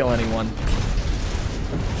can't kill anyone,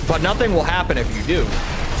 but nothing will happen if you do.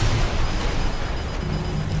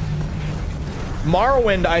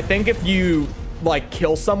 Morrowind, I think if you like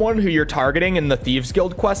kill someone who you're targeting in the Thieves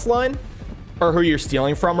Guild quest line, or who you're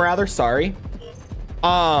stealing from rather, sorry,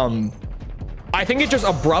 I think it just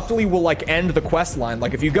abruptly will like end the quest line.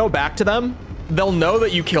 Like if you go back to them, they'll know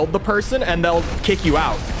that you killed the person and they'll kick you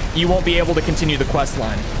out. You won't be able to continue the quest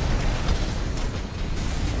line.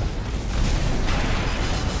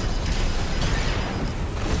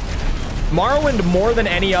 Morrowind, more than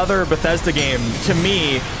any other Bethesda game, to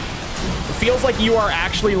me, feels like you are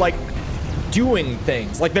actually like doing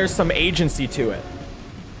things. Like there's some agency to it.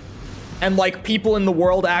 And like people in the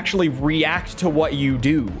world actually react to what you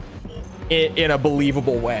do in a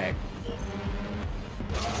believable way.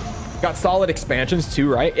 Got solid expansions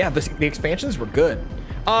too, right? Yeah, the expansions were good.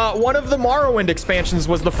 One of the Morrowind expansions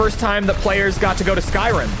was the first time that players got to go to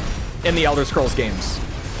Skyrim in the Elder Scrolls games.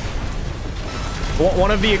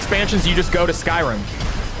 One of the expansions, you just go to Skyrim.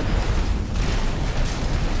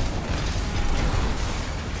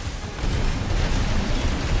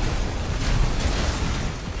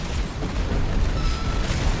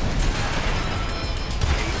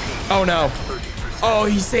 Oh no. Oh,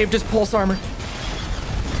 he saved his pulse armor.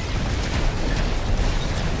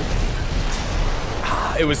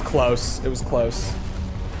 It was close. It was close.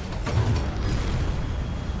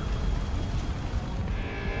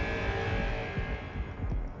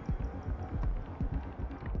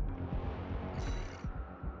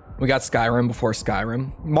 We got Skyrim before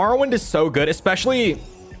Skyrim. Morrowind is so good, especially...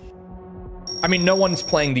 I mean, no one's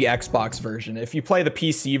playing the Xbox version. If you play the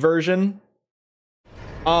PC version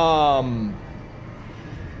of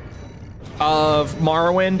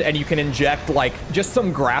Morrowind, and you can inject like just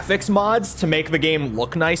some graphics mods to make the game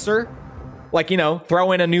look nicer, like, you know,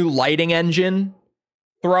 throw in a new lighting engine,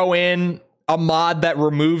 throw in a mod that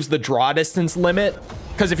removes the draw distance limit,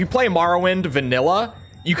 because if you play Morrowind vanilla,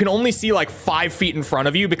 you can only see like 5 feet in front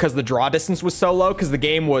of you because the draw distance was so low, because the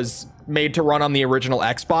game was made to run on the original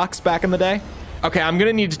Xbox back in the day. Okay, I'm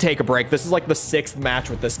gonna need to take a break. This is like the 6th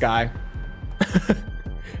match with this guy.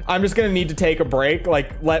 I'm just gonna need to take a break,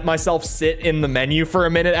 like let myself sit in the menu for a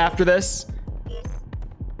minute after this.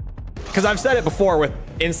 Because I've said it before with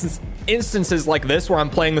instances like this where I'm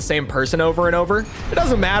playing the same person over and over. It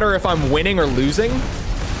doesn't matter if I'm winning or losing.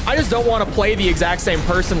 I just don't want to play the exact same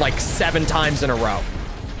person like 7 times in a row.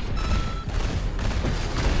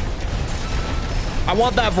 I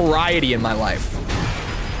want that variety in my life.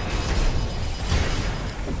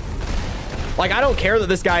 Like, I don't care that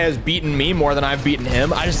this guy has beaten me more than I've beaten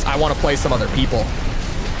him. I want to play some other people.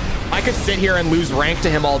 I could sit here and lose rank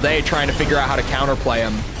to him all day trying to figure out how to counterplay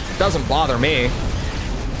him. It doesn't bother me.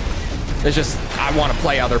 It's just, I want to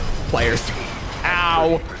play other players.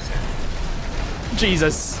 Ow.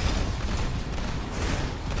 Jesus.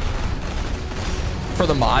 For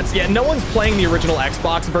the mods. Yeah, no one's playing the original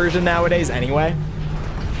Xbox version nowadays anyway.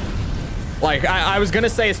 Like, I was gonna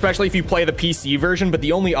say, especially if you play the PC version, but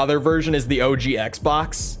the only other version is the OG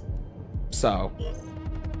Xbox. So,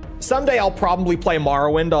 someday I'll probably play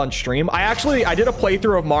Morrowind on stream. I did a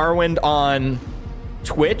playthrough of Morrowind on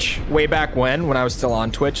Twitch way back when I was still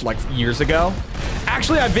on Twitch, like years ago.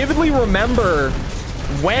 Actually, I vividly remember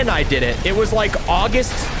when I did it. It was like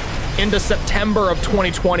August into September of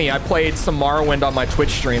 2020. I played some Morrowind on my Twitch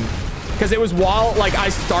stream. Because it was while, like, I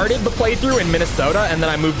started the playthrough in Minnesota and then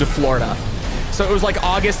I moved to Florida. So it was like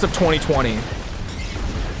August of 2020.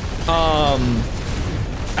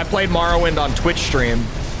 I played Morrowind on Twitch stream.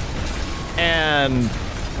 And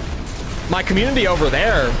my community over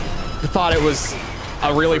there thought it was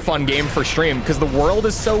a really fun game for stream because the world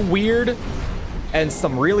is so weird and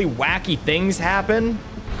some really wacky things happen.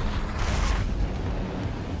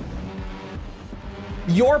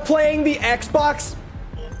 You're playing the Xbox?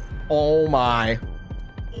 Oh my.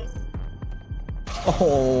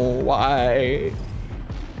 Oh, why?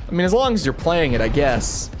 I mean, as long as you're playing it, I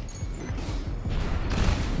guess.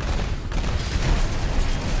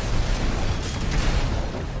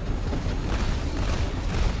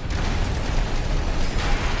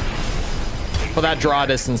 But that draw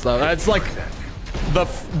distance, though, that's like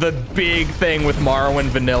the big thing with Morrowind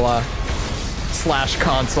Vanilla /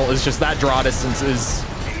 console is just that draw distance is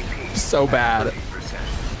so bad.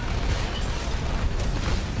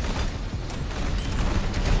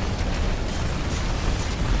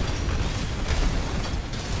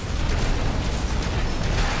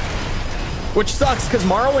 Which sucks because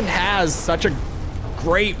Morrowind has such a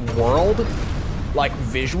great world, like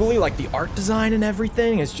visually, like the art design and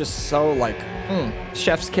everything is just so like,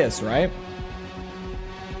 chef's kiss, right?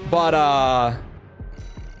 But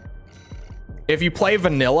if you play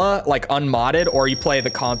vanilla, like unmodded, or you play the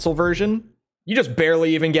console version, you just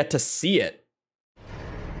barely even get to see it.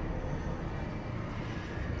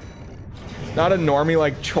 Not a normie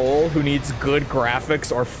like Chole who needs good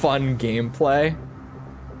graphics or fun gameplay.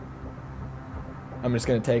 I'm just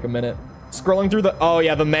gonna take a minute. Scrolling through the, oh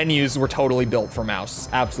yeah, the menus were totally built for mouse.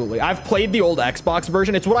 Absolutely. I've played the old Xbox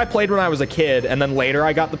version. It's what I played when I was a kid, and then later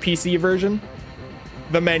I got the PC version.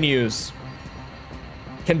 The menus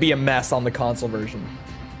can be a mess on the console version.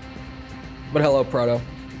 But hello, Proto.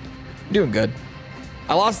 Doing good.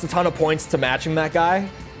 I lost a ton of points to matching that guy,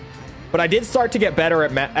 but I did start to get better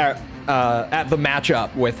at the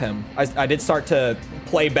matchup with him. I did start to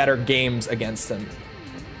play better games against him.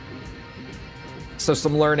 So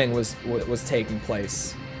some learning was taking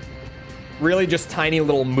place. Really just tiny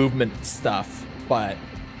little movement stuff, but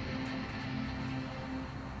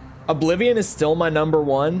Oblivion is still my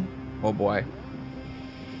 #1. Oh boy.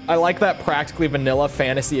 I like that practically vanilla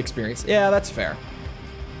fantasy experience. Yeah, that's fair.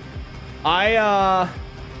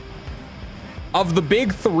 Of the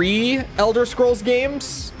big 3 Elder Scrolls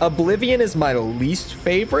games, Oblivion is my least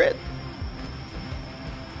favorite.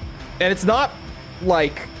 And it's not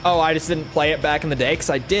like, oh, I just didn't play it back in the day,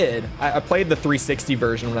 because I did. I played the 360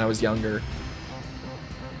 version when I was younger.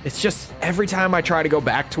 It's just every time I try to go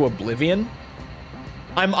back to Oblivion,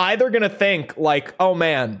 I'm either gonna think like, oh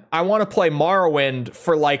man, I want to play Morrowind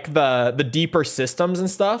for like the deeper systems and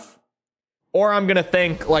stuff, or I'm gonna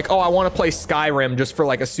think like, oh, I want to play Skyrim just for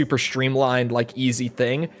like a super streamlined, like easy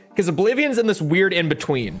thing, because Oblivion's in this weird in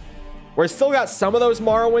between, where it's still got some of those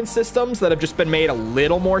Morrowind systems that have just been made a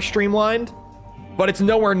little more streamlined, but it's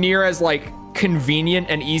nowhere near as like convenient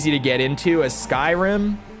and easy to get into as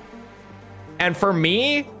Skyrim. And for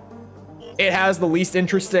me, it has the least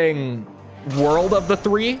interesting world of the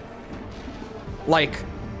 3. Like,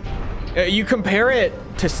 you compare it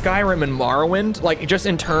to Skyrim and Morrowind, like just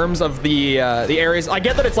in terms of the areas. I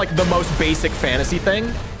get that it's like the most basic fantasy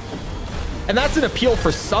thing, and that's an appeal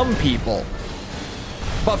for some people.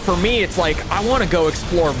 But for me, it's like, I want to go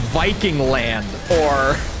explore Viking land,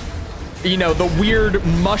 or, you know, the weird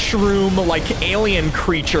mushroom, like alien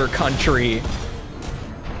creature country.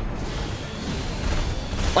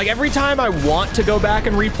 Like every time I want to go back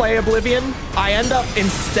and replay Oblivion, I end up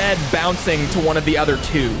instead bouncing to one of the other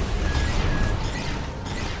 2.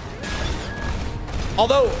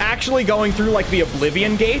 Although actually going through like the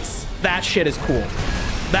Oblivion gates, that shit is cool.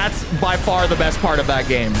 That's by far the best part of that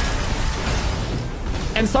game.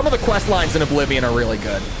 And some of the quest lines in Oblivion are really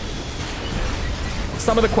good.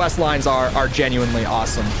 Some of the quest lines are genuinely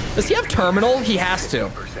awesome. Does he have Terminal? He has to.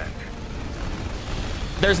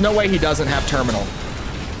 There's no way he doesn't have Terminal.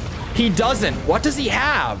 He doesn't. What does he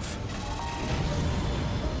have?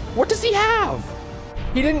 What does he have?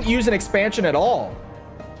 He didn't use an expansion at all.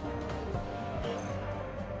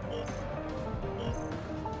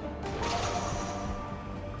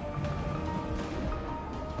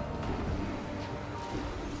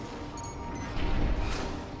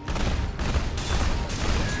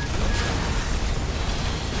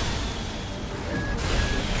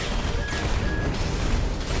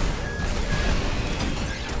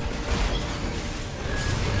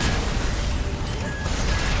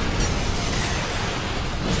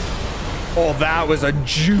 Oh, that was a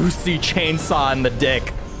juicy chainsaw in the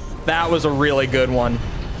dick. That was a really good one.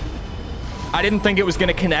 I didn't think it was going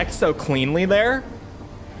to connect so cleanly there,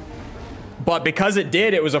 but because it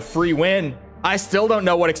did, it was a free win. I still don't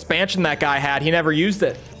know what expansion that guy had. He never used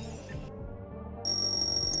it.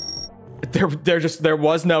 There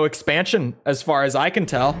was no expansion as far as I can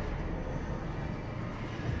tell.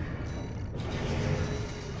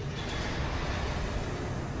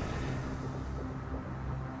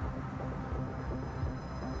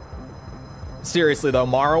 Seriously though,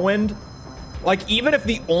 Morrowind, Like, even if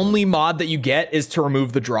the only mod that you get is to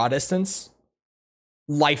remove the draw distance,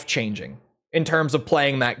 life-changing in terms of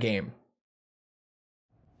playing that game.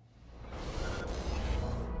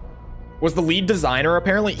 Was the lead designer,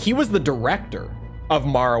 apparently? He was the director of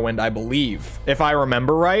Morrowind, I believe, if I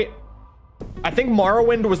remember right. I think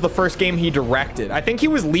Morrowind was the first game he directed. I think he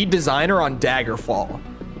was lead designer on Daggerfall.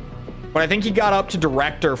 But I think he got up to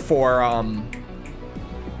director for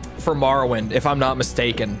Morrowind, if I'm not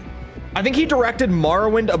mistaken. I think he directed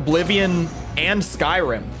Morrowind, Oblivion, and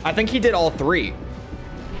Skyrim. I think he did all three.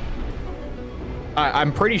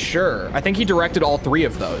 I'm pretty sure. I think he directed all three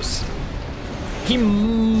of those. He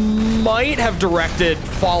might have directed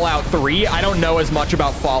Fallout 3. I don't know as much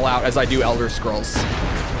about Fallout as I do Elder Scrolls.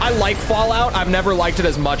 I like Fallout. I've never liked it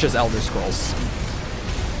as much as Elder Scrolls.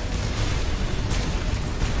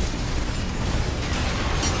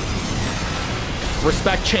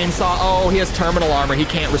 Respect Chainsaw. Oh, he has terminal armor. He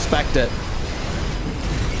can't respect it.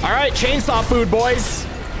 All right, Chainsaw food, boys.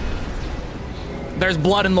 There's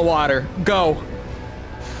blood in the water. Go.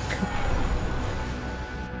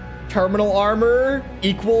 Terminal armor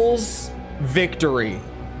equals victory.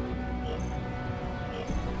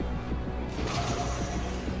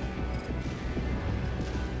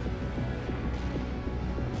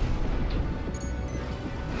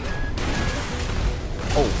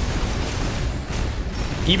 Oh.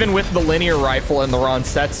 Even with the linear rifle and the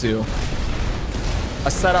Ronsetsu,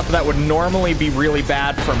 a setup that would normally be really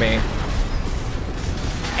bad for me.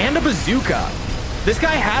 And a bazooka. This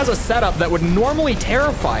guy has a setup that would normally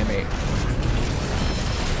terrify me.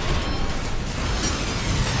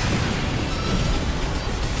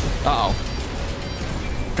 Uh-oh.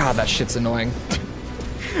 God, that shit's annoying.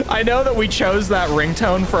 I know that we chose that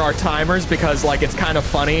ringtone for our timers because, like, it's kind of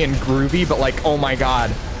funny and groovy, but, like, oh my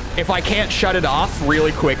God. If I can't shut it off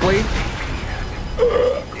really quickly...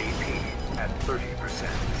 at 30%.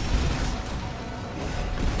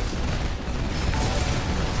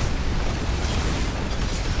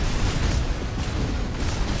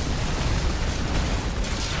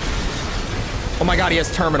 Oh my God, he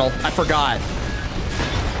has terminal. I forgot.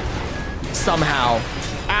 Somehow.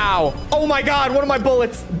 Ow. Oh my God, one of my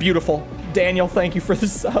bullets. Beautiful. Daniel, thank you for the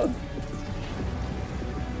sub.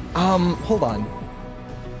 Hold on.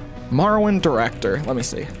 Morrowind director. Let me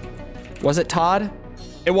see. Was it Todd?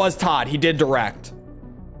 It was Todd. He did direct.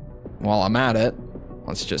 While I'm at it,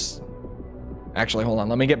 let's just... Actually, hold on.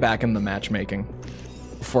 Let me get back in the matchmaking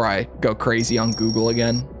before I go crazy on Google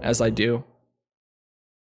again, as I do.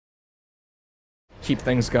 Keep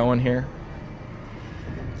things going here.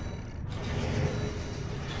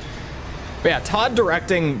 But yeah, Todd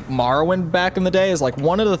directing Morrowind back in the day is like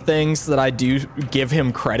one of the things that I do give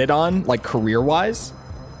him credit on, like career-wise.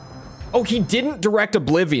 Oh, he didn't direct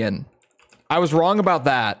Oblivion. I was wrong about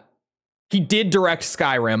that. He did direct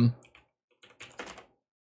Skyrim.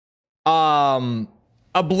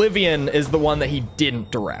 Oblivion is the one that he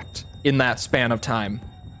didn't direct in that span of time.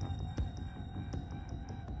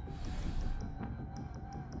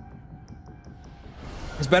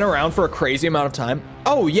 It's been around for a crazy amount of time.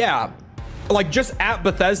 Oh yeah, like just at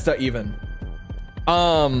Bethesda even.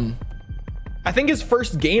 I think his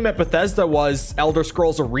first game at Bethesda was Elder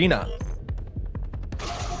Scrolls Arena.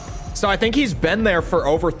 So I think he's been there for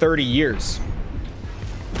over 30 years.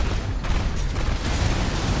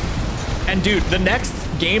 And dude, the next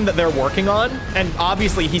game that they're working on, and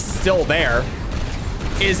obviously he's still there,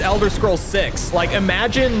 is Elder Scrolls 6. Like,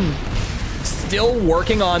 imagine still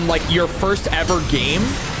working on like your first ever game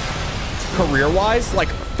career-wise, like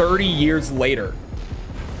 30 years later.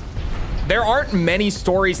 There aren't many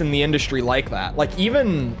stories in the industry like that. Like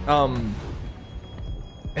even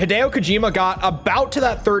Hideo Kojima got about to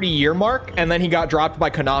that 30-year mark, and then he got dropped by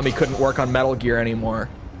Konami, couldn't work on Metal Gear anymore.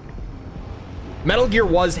 Metal Gear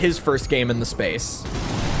was his first game in the space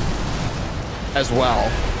as well.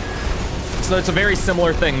 So it's a very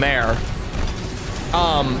similar thing there.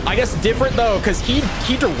 I guess different though, because he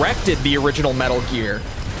directed the original Metal Gear.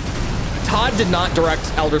 Todd did not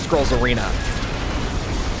direct Elder Scrolls Arena.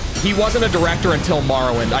 He wasn't a director until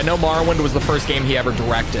Morrowind. I know Morrowind was the first game he ever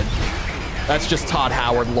directed. That's just Todd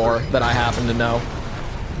Howard lore that I happen to know.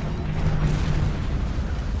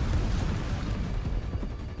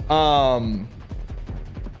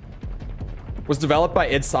 Was developed by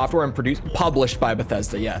id Software and published by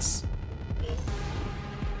Bethesda, yes.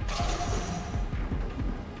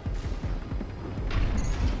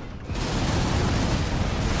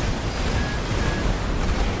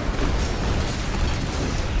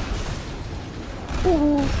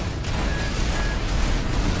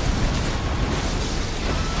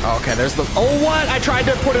 Okay, there's the... Oh, what? I tried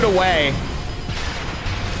to put it away.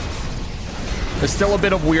 There's still a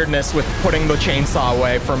bit of weirdness with putting the chainsaw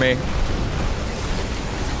away for me.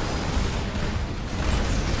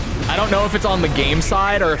 I don't know if it's on the game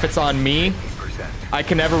side or if it's on me. I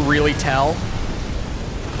can never really tell.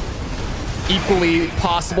 Equally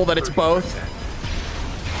possible that it's both.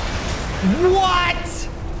 What?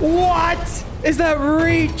 What is that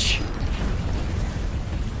reach?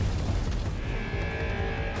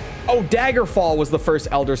 Oh, Daggerfall was the first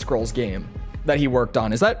Elder Scrolls game that he worked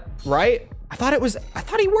on. Is that right? I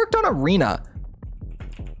thought he worked on Arena.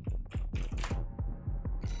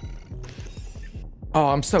 Oh,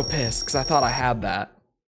 I'm so pissed because I thought I had that.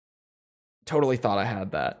 Totally thought I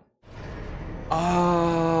had that.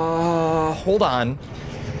 Hold on.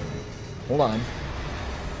 Hold on.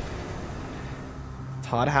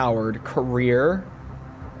 Todd Howard, career.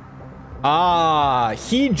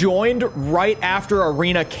 He joined right after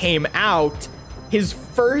Arena came out. His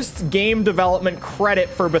first game development credit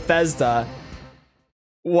for Bethesda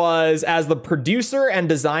was as the producer and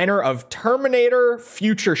designer of Terminator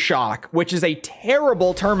Future Shock, which is a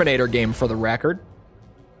terrible Terminator game for the record.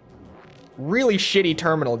 Really shitty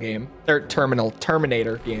Terminator game.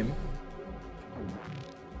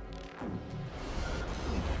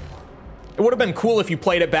 It would have been cool if you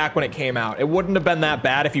played it back when it came out. It wouldn't have been that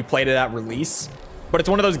bad if you played it at release. But it's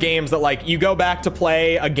one of those games that, like, you go back to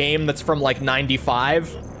play a game that's from, like,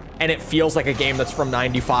 95, and it feels like a game that's from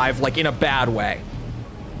 95, like, in a bad way.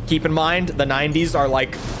 Keep in mind, the 90s are,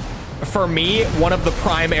 like, for me, one of the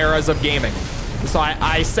prime eras of gaming. So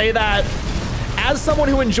I say that as someone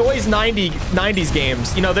who enjoys 90s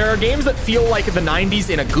games. You know, there are games that feel like the 90s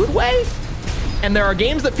in a good way, and there are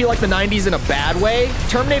games that feel like the 90s in a bad way.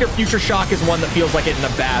 Terminator Future Shock is one that feels like it in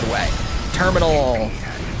a bad way. Terminal.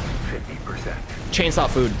 50%. Chainsaw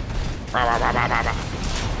food.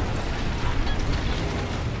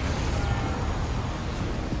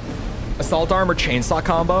 Assault armor chainsaw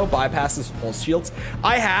combo bypasses pulse shields.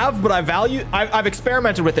 I have, but I've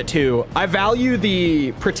experimented with it too. I value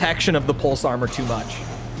the protection of the pulse armor too much.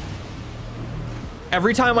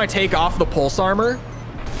 Every time I take off the pulse armor,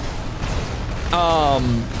 I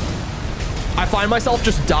find myself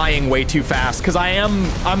just dying way too fast because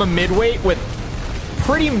I'm a midweight with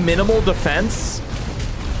pretty minimal defense.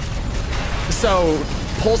 So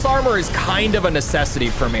pulse armor is kind of a necessity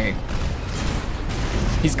for me.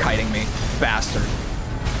 He's kiting me, bastard.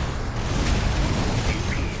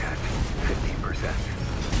 AP at 50%.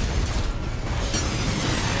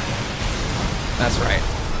 That's right.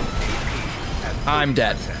 I'm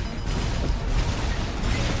dead.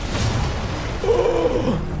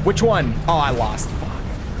 Which one? Oh, I lost. Fuck.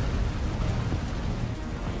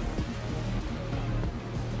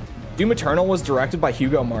 Doom Eternal was directed by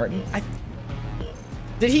Hugo Martin.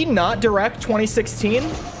 Did he not direct 2016?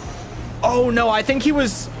 Oh no, I think he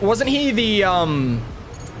was, wasn't he the, oh,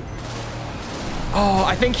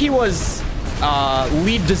 I think he was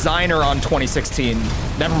lead designer on 2016.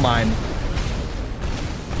 Never mind.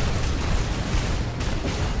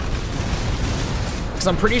 Because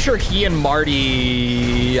I'm pretty sure he and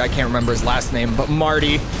Marty, I can't remember his last name, but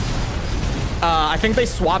Marty, I think they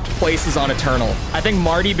swapped places on Eternal. I think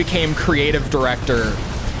Marty became creative director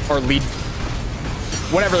or lead,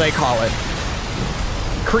 whatever they call it.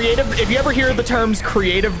 Creative, if you ever hear the terms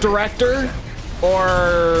creative director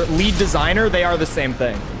or lead designer, they are the same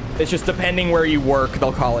thing. It's just depending where you work,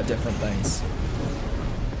 they'll call it different things.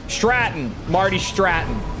 Stratton, Marty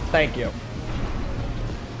Stratton, thank you.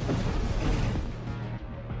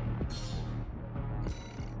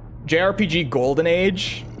 JRPG Golden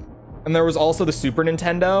Age, and there was also the Super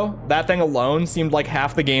Nintendo. That thing alone seemed like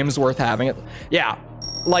half the games worth having it. Yeah.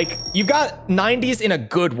 Like, you've got 90s in a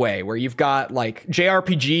good way, where you've got, like,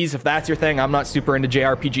 JRPGs, if that's your thing. I'm not super into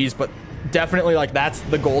JRPGs, but definitely, like, that's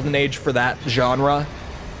the golden age for that genre.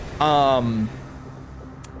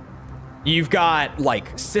 You've got,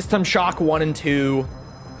 like, System Shock 1 and 2.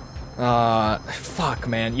 Fuck,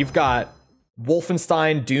 man. You've got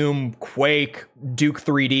Wolfenstein, Doom, Quake, Duke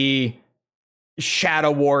 3D,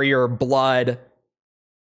 Shadow Warrior, Blood.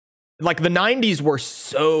 Like, the 90s were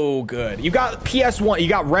so good. You got PS1, you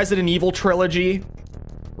got Resident Evil trilogy,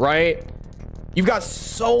 right? You've got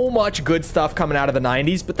so much good stuff coming out of the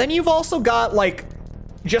 90s, but then you've also got, like,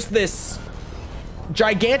 just this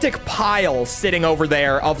gigantic pile sitting over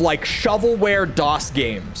there of, like, shovelware DOS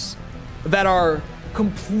games that are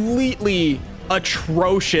completely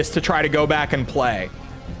atrocious to try to go back and play.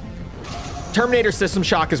 Terminator System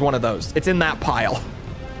Shock is one of those. It's in that pile.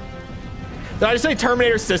 Did I just say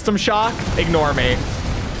Terminator System Shock? Ignore me.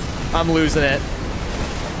 I'm losing it.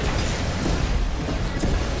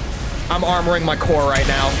 I'm armoring my core right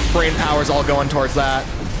now. Brain power's all going towards that.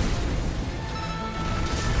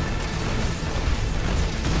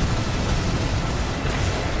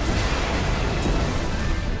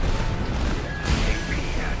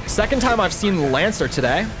 Second time I've seen the Lancer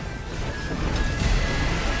today.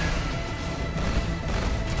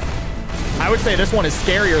 I would say this one is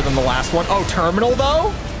scarier than the last one. Oh, Terminal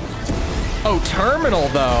though? Oh, Terminal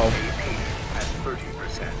though. At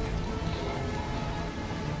 30%.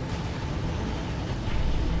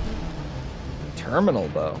 Terminal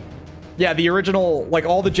though. Yeah, the original, like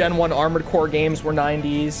all the Gen 1 Armored Core games were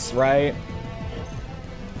 90s, right?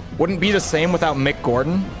 Wouldn't be the same without Mick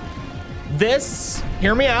Gordon. This,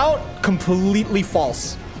 hear me out, completely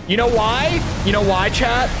false. You know why? You know why,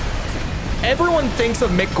 chat? Everyone thinks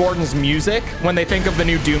of Mick Gordon's music when they think of the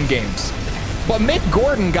new Doom games. But Mick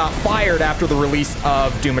Gordon got fired after the release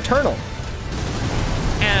of Doom Eternal.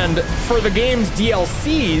 And for the game's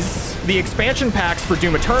DLCs, the expansion packs for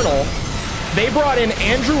Doom Eternal, they brought in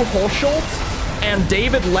Andrew Holschult and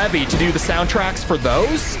David Levy to do the soundtracks for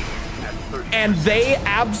those. And they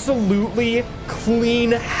absolutely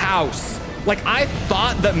clean house. Like, I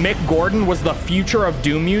thought that Mick Gordon was the future of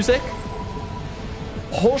Doom music.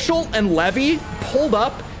 Holschult and Levy pulled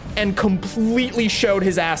up and completely showed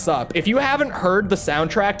his ass up. If you haven't heard the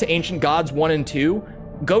soundtrack to Ancient Gods 1 and 2,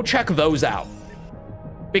 go check those out.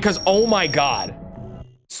 Because, oh my God,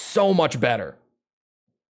 so much better.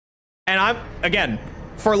 And I'm, again,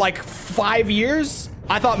 for like 5 years,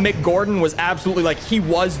 I thought Mick Gordon was absolutely like, he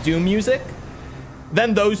was Doom music.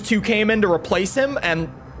 Then those two came in to replace him,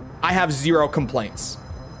 and I have zero complaints.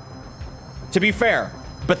 To be fair,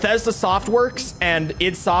 Bethesda Softworks and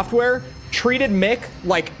id Software treated Mick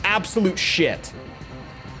like absolute shit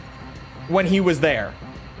when he was there.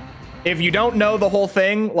 If you don't know the whole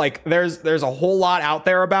thing, like there's a whole lot out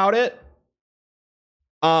there about it.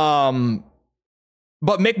 But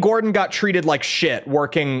Mick Gordon got treated like shit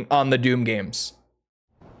working on the Doom games.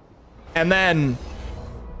 And then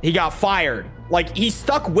he got fired. Like, he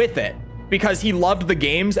stuck with it because he loved the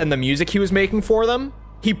games and the music he was making for them.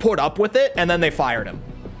 He put up with it, and then they fired him.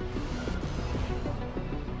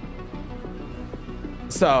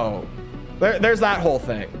 So, there's that whole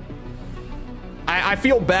thing. I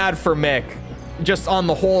feel bad for Mick just on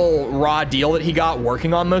the whole raw deal that he got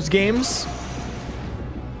working on those games.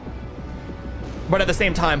 But at the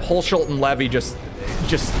same time, Holschult and Levy just,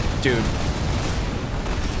 dude.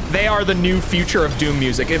 They are the new future of Doom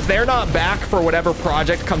music. If they're not back for whatever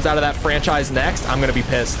project comes out of that franchise next, I'm gonna be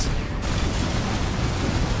pissed.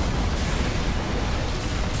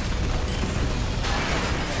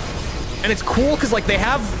 And it's cool because like they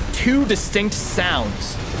have two distinct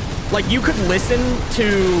sounds. Like you could listen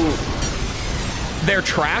to their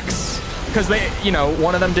tracks because they, you know,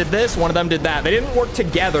 one of them did this, one of them did that. They didn't work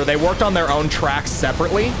together. They worked on their own tracks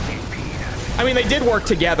separately. I mean, they did work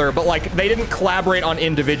together, but like they didn't collaborate on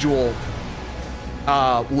individual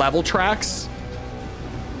level tracks.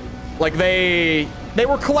 Like they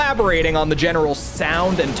were collaborating on the general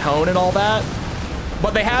sound and tone and all that,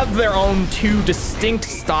 but they have their own two distinct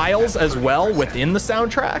styles as well within the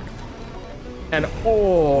soundtrack. And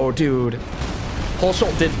oh, dude,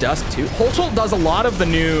 Holschult did Dusk too. Holschult does a lot of the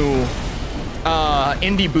new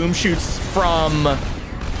indie boom shoots from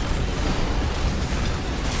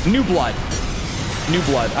New Blood. New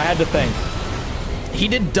Blood, I had to think. He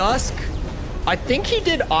did Dusk. I think he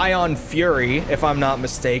did Ion Fury, if I'm not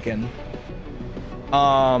mistaken.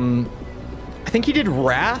 I think he did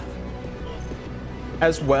Wrath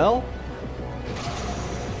as well.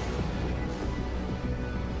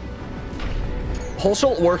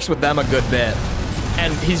 Holschult works with them a good bit,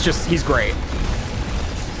 and he's great.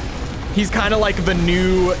 He's kind of like the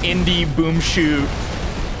new indie boom shoot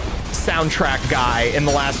soundtrack guy in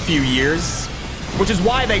the last few years, which is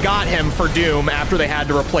why they got him for Doom after they had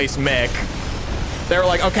to replace Mick. They were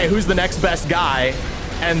like, okay, who's the next best guy?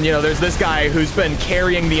 And, you know, there's this guy who's been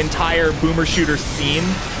carrying the entire boomer shooter scene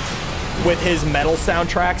with his metal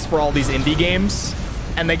soundtracks for all these indie games,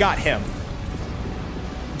 and they got him.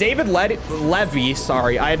 David Levy,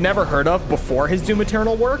 sorry, I had never heard of before his Doom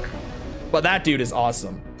Eternal work, but that dude is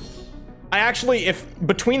awesome. I actually, if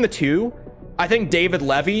between the two, I think David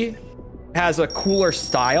Levy has a cooler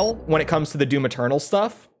style when it comes to the Doom Eternal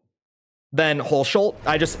stuff than Holschult.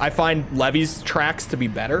 I find Levy's tracks to be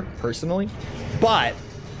better, personally. But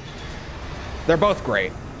they're both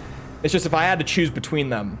great. It's just if I had to choose between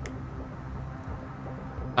them,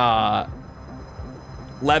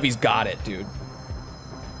 Levy's got it, dude.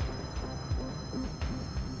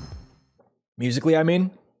 Musically, I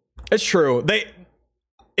mean. It's true.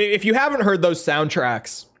 If you haven't heard those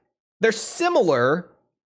soundtracks, they're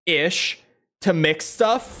similar-ish to mix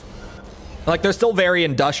stuff. Like, they're still very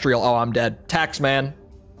industrial. Oh, I'm dead. Tax man.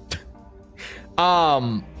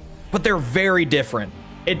 But they're very different.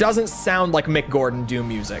 It doesn't sound like Mick Gordon Doom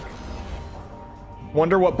music.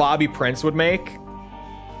 Wonder what Bobby Prince would make.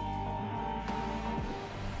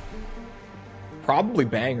 Probably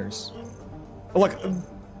bangers. Look,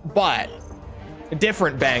 but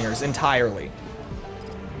different bangers entirely.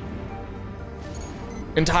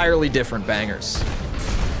 Entirely different bangers.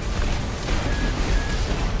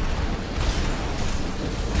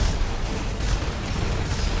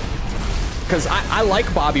 Because I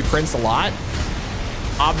like Bobby Prince a lot.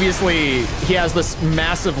 Obviously, he has this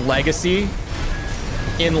massive legacy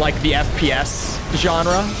in like the FPS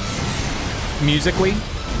genre, musically,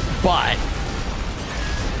 but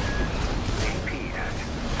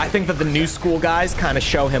I think that the new school guys kind of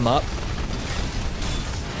show him up.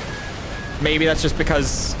 Maybe that's just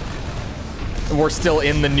because we're still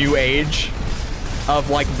in the new age of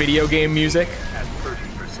like video game music. At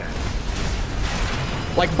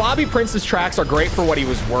 30%. Like Bobby Prince's tracks are great for what he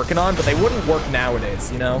was working on, but they wouldn't work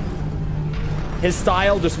nowadays, you know? His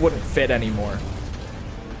style just wouldn't fit anymore.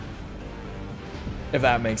 If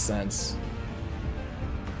that makes sense.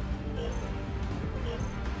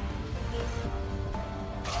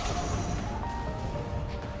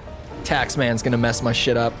 Taxman's gonna mess my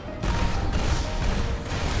shit up.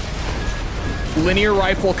 Linear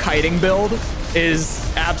rifle kiting build is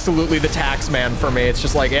absolutely the Taxman for me. It's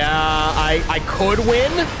just like, yeah, I could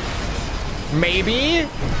win, maybe,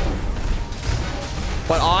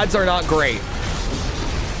 but odds are not great.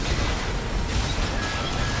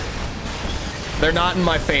 They're not in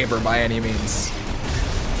my favor by any means.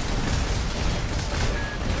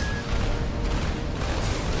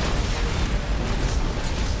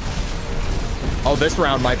 Oh, this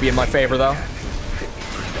round might be in my favor, though.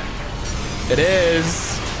 It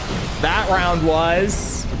is. That round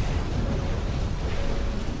was.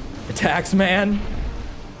 The Taxman.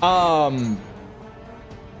 The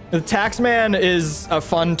Taxman is a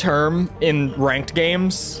fun term in ranked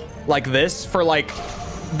games like this for like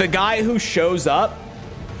the guy who shows up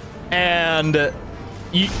and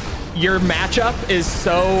your matchup is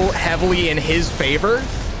so heavily in his favor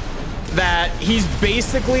that he's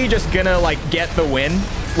basically just gonna like get the win,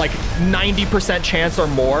 like 90% chance or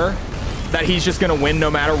more that he's just gonna win no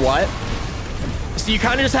matter what. So you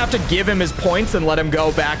kind of just have to give him his points and let him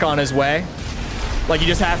go back on his way. Like you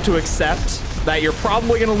just have to accept that you're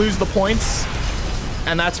probably gonna lose the points,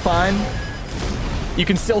 and that's fine. You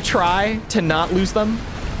can still try to not lose them,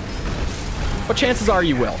 but chances are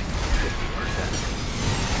you will.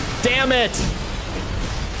 Damn it!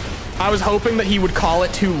 I was hoping that he would call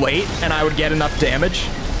it too late and I would get enough damage.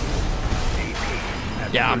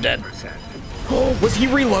 Yeah, I'm dead. Oh, was he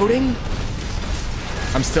reloading?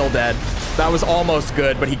 I'm still dead. That was almost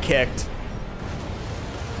good, but he kicked.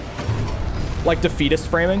 Like defeatist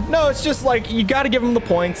framing? No, it's just like, you gotta give him the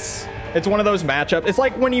points. It's one of those matchups. It's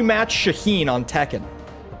like when you match Shaheen on Tekken.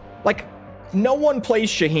 Like, no one plays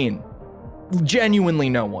Shaheen. Genuinely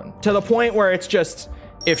no one. To the point where it's just,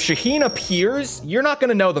 if Shaheen appears, you're not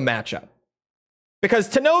gonna know the matchup. Because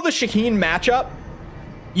to know the Shaheen matchup,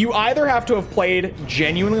 you either have to have played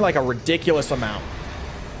genuinely like a ridiculous amount,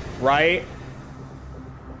 right?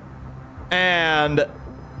 And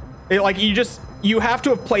you have to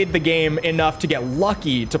have played the game enough to get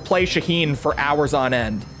lucky to play Shaheen for hours on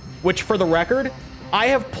end. Which, for the record, I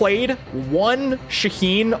have played one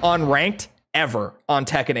Shaheen on ranked ever on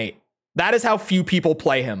Tekken 8. That is how few people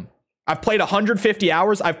play him. I've played 150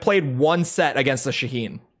 hours. I've played one set against a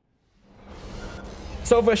Shaheen.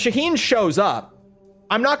 So if a Shaheen shows up,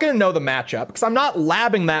 I'm not going to know the matchup because I'm not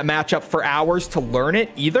labbing that matchup for hours to learn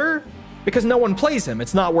it either because no one plays him.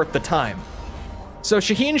 It's not worth the time. So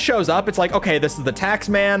Shaheen shows up. It's like, okay, this is the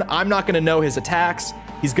Taxman. I'm not going to know his attacks.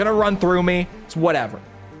 He's going to run through me. It's whatever.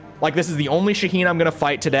 Like, this is the only Shaheen I'm going to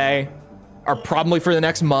fight today, or probably for the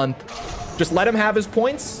next month. Just let him have his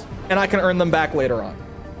points and I can earn them back later on.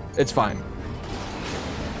 It's fine.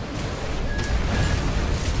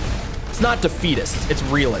 It's not defeatist, it's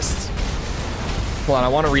realist. Hold on, I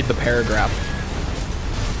want to read the paragraph.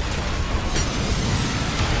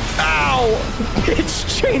 Ow!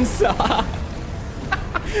 Bitch chainsaw!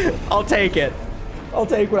 I'll take it. I'll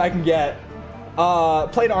take what I can get.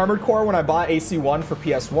 Played Armored Core when I bought AC1 for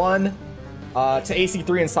PS1. To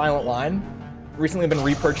AC3 and Silent Line. Recently been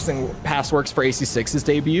repurchasing Passworks for AC6's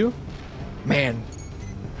debut. Man.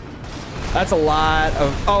 That's a lot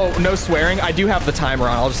of... Oh, no swearing. I do have the timer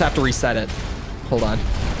on. I'll just have to reset it. Hold on.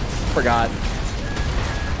 Forgot.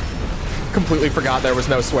 Completely forgot there was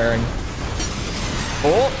no swearing.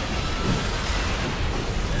 Oh.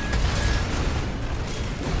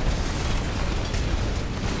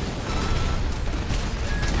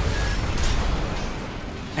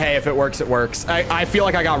 hey, if it works, it works. I feel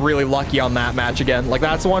like I got really lucky on that match again. Like,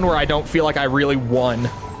 that's one where I don't feel like I really won.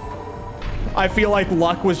 I feel like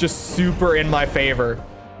luck was just super in my favor.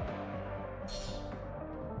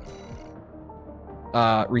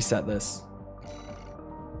 Reset this.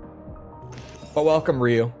 But welcome,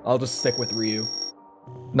 Ryu. I'll just stick with Ryu.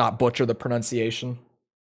 Not butcher the pronunciation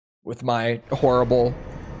with my horrible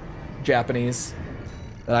Japanese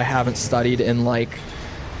that I haven't studied in like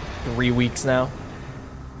 3 weeks now.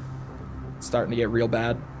 It's starting to get real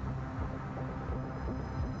bad.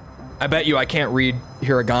 I bet you I can't read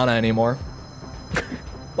hiragana anymore.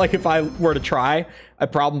 Like, if I were to try, I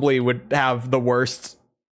probably would have the worst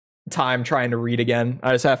time trying to read again.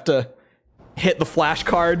 I just have to hit the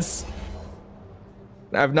flashcards.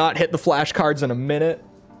 I've not hit the flashcards in a minute.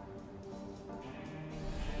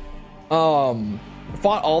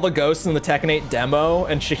 Fought all the ghosts in the Tekken 8 demo,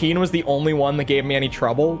 and Shaheen was the only one that gave me any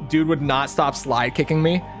trouble. Dude would not stop slide kicking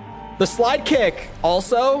me. The slide kick,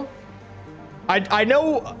 also, I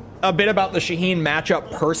know a bit about the Shaheen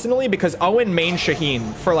matchup personally because Owen mained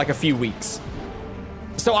Shaheen for like a few weeks.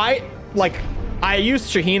 So I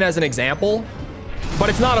used Shaheen as an example, but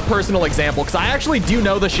it's not a personal example because I actually do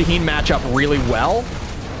know the Shaheen matchup really well,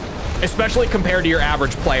 especially compared to your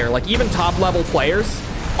average player. Like, even top level players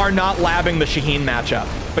are not labbing the Shaheen matchup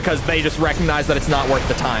because they just recognize that it's not worth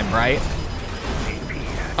the time, right?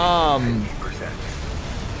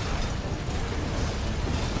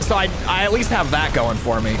 So I at least have that going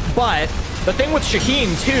for me. But the thing with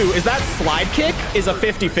Shaheen too is that slide kick is a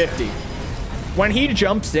 50-50. When he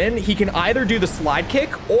jumps in, he can either do the slide kick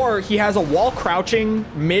or he has a wall crouching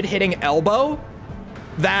mid-hitting elbow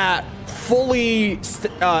that fully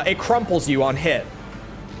it crumples you on hit.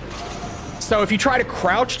 So if you try to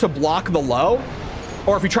crouch to block the low,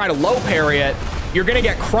 or if you try to low parry it, you're gonna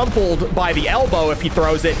get crumpled by the elbow if he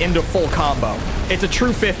throws it into full combo. It's a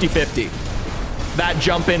true 50-50. That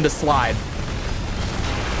jump into slide.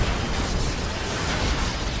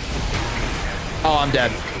 Oh, I'm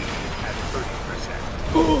dead.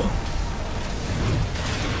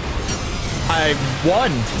 I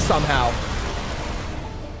won somehow.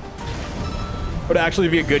 Would actually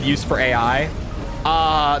be a good use for AI.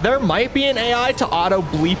 There might be an AI to auto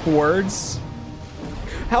bleep words.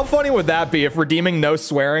 How funny would that be if redeeming no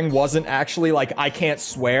swearing wasn't actually like I can't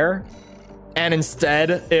swear, and instead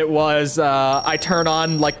it was I turn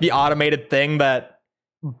on like the automated thing that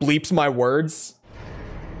bleeps my words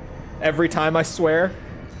every time I swear?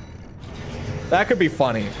 That could be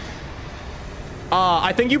funny.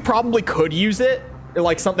 I think you probably could use it,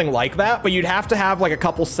 like something like that, but you'd have to have like a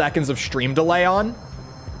couple seconds of stream delay on.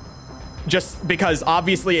 Just because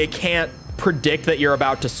obviously it can't predict that you're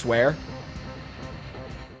about to swear.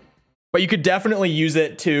 But you could definitely use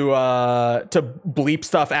it to bleep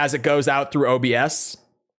stuff as it goes out through OBS.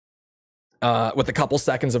 With a couple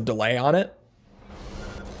seconds of delay on it.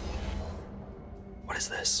 What is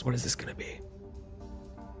this? What is this gonna be?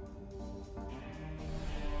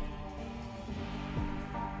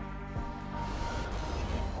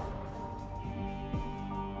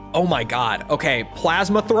 Oh my god. Okay,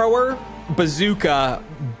 plasma thrower, bazooka,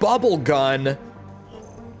 bubble gun,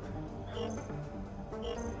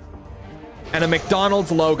 and a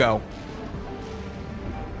McDonald's logo.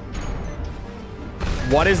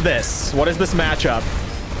 What is this? What is this matchup?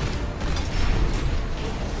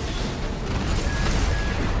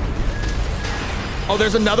 Oh,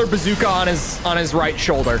 there's another bazooka on his right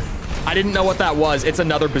shoulder. I didn't know what that was. It's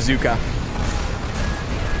another bazooka.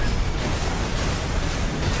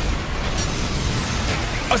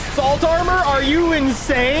 Assault armor? Are you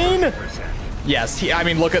insane? Yes, I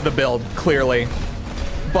mean, look at the build, clearly.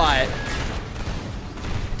 But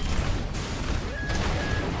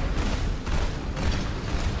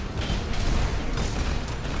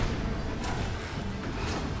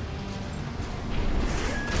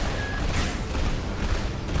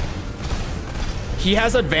he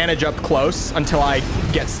has advantage up close until I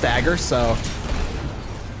get stagger, so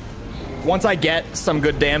once I get some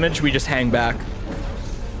good damage, we just hang back.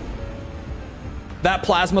 That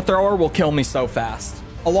plasma thrower will kill me so fast,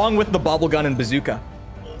 along with the bubble gun and bazooka.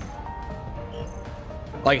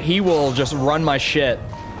 Like, he will just run my shit.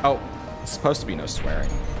 Oh, it's supposed to be no swearing.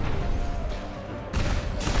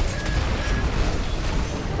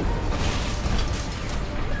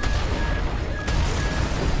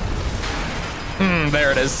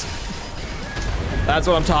 There it is. That's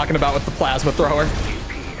what I'm talking about with the plasma thrower.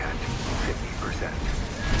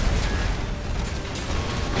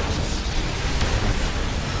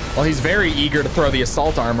 Well, he's very eager to throw the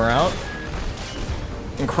assault armor out.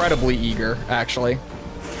 Incredibly eager, actually.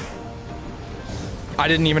 I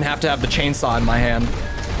didn't even have to have the chainsaw in my hand.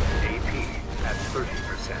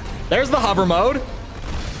 30%. There's the hover mode.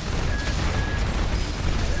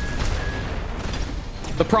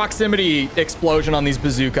 The proximity explosion on these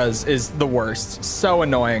bazookas is the worst. So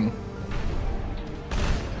annoying.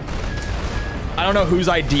 I don't know whose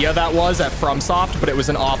idea that was at FromSoft, but it was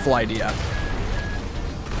an awful idea.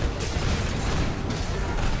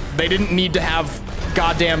 They didn't need to have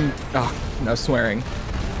goddamn... Oh, no swearing.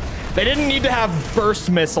 They didn't need to have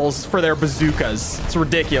burst missiles for their bazookas. It's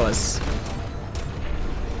ridiculous.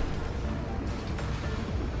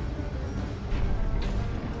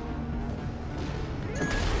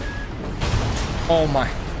 Oh my.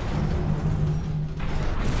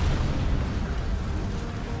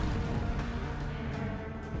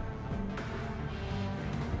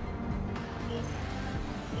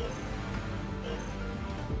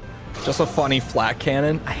 Just a funny flat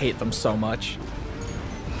cannon. I hate them so much.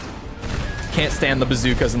 Can't stand the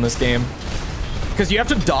bazookas in this game. Because you have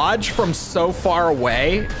to dodge from so far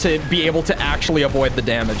away to be able to actually avoid the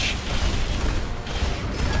damage.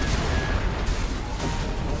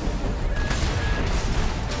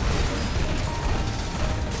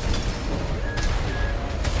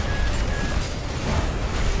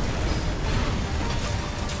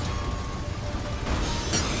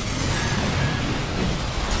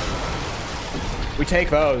 We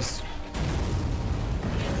take those.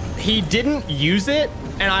 He didn't use it,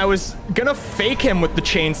 and I was gonna fake him with the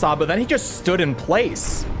chainsaw, but then he just stood in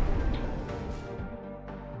place.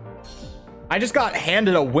 I just got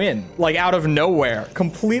handed a win, like out of nowhere,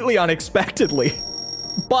 completely unexpectedly.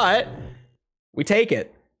 But we take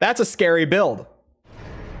it. That's a scary build.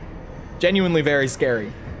 Genuinely very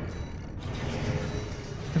scary.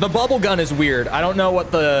 The bubble gun is weird. I don't know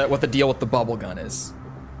what the deal with the bubble gun is.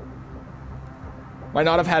 Might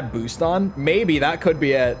not have had boost on. Maybe that could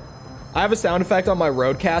be it. I have a sound effect on my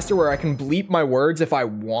Rodecaster where I can bleep my words if I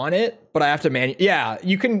want it, but I have to yeah,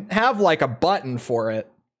 you can have like a button for it.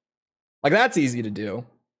 Like that's easy to do.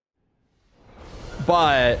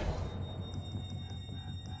 But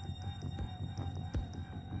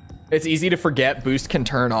it's easy to forget boost can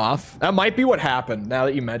turn off. That might be what happened now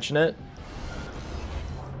that you mention it.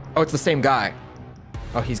 Oh, it's the same guy.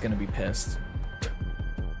 Oh, he's gonna be pissed.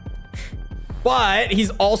 But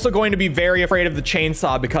he's also going to be very afraid of the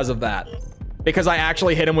chainsaw because of that. Because I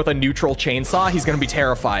actually hit him with a neutral chainsaw, he's going to be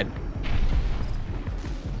terrified.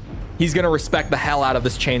 He's going to respect the hell out of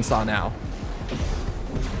this chainsaw now.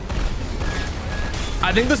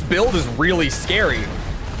 I think this build is really scary.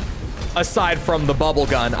 Aside from the bubble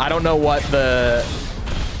gun, I don't know what the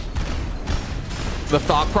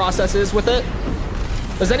thought process is with it.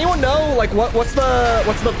 Does anyone know like what's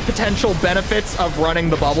the potential benefits of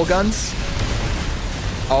running the bubble guns?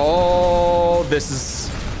 Oh, this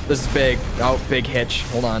is big. Oh, big hitch.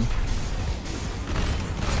 Hold on.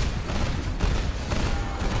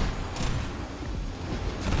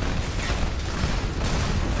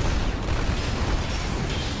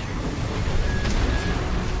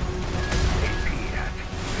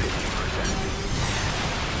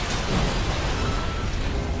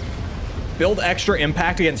 Build extra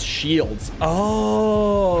impact against shields.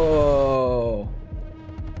 Oh.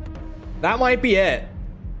 That might be it.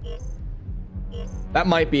 That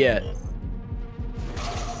might be it.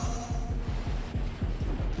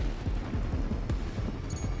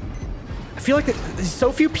 I feel like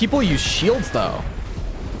so few people use shields though.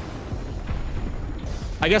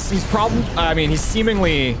 I guess he's he's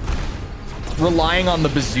seemingly relying on the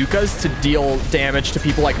bazookas to deal damage to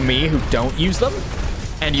people like me who don't use them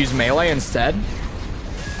and use melee instead.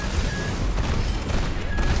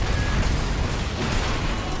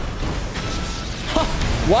 Huh,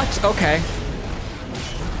 what? Okay.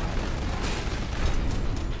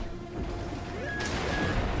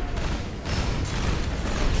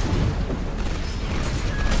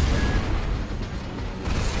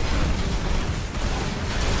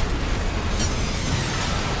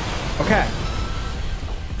 Okay.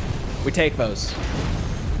 We take those.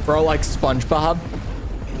 Bro, like SpongeBob.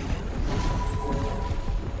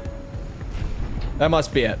 That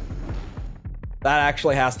must be it. That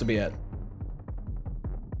actually has to be it.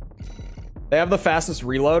 They have the fastest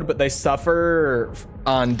reload, but they suffer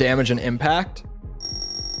on damage and impact.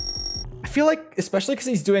 I feel like, especially because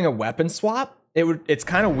he's doing a weapon swap, it's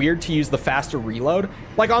kind of weird to use the faster reload.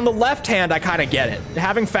 Like on the left hand, I kind of get it.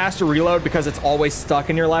 Having faster reload because it's always stuck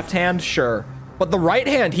in your left hand, sure. But the right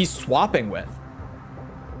hand, he's swapping with.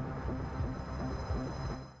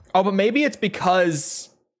 Oh, but maybe it's because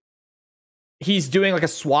he's doing like a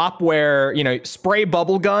swap where, you know, spray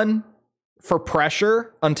bubble gun for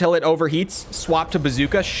pressure until it overheats, swap to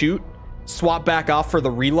bazooka, shoot, swap back off for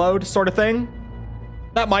the reload sort of thing.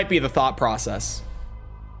 That might be the thought process.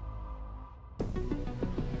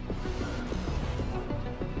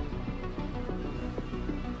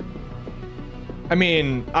 I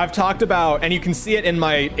mean, I've talked about, and you can see it in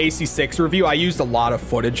my AC6 review, I used a lot of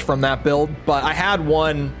footage from that build, but I had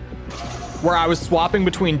one where I was swapping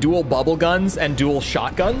between dual bubble guns and dual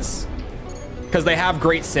shotguns, because they have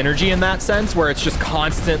great synergy in that sense, where it's just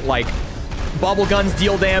constant, like, bubble guns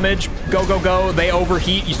deal damage, go, go, go, they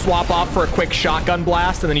overheat, you swap off for a quick shotgun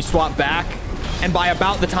blast, and then you swap back. And by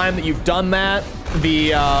about the time that you've done that, the,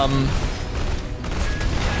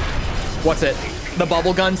 the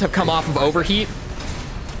bubble guns have come off of overheat.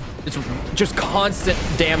 It's just constant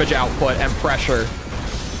damage output and pressure.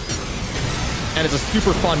 And it's a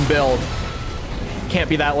super fun build. Can't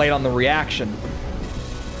be that late on the reaction.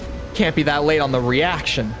 Can't be that late on the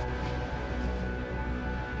reaction.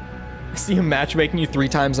 I see him matchmaking you 3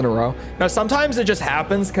 times in a row. Now, sometimes it just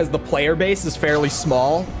happens because the player base is fairly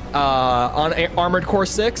small on Armored Core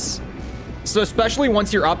 6. So especially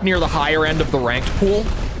once you're up near the higher end of the ranked pool,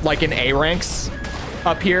 like in A ranks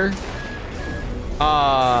up here,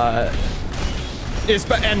 and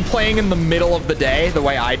playing in the middle of the day the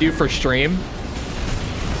way I do for stream,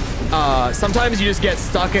 sometimes you just get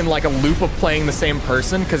stuck in like a loop of playing the same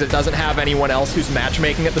person because it doesn't have anyone else who's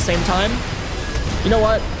matchmaking at the same time. You know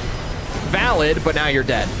what? Valid, but now you're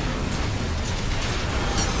dead.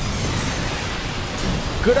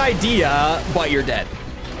 Good idea, but you're dead.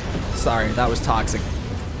 Sorry, that was toxic.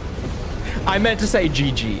 I meant to say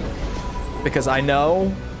GG, because I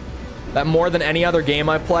know that more than any other game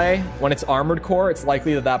I play, when it's Armored Core, it's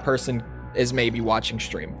likely that that person is maybe watching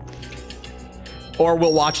stream. Or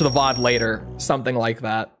will watch the VOD later, something like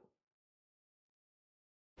that.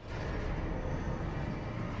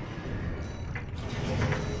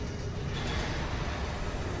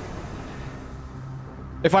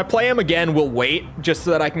 If I play him again, we'll wait, just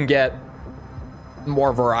so that I can get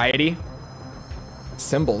more variety.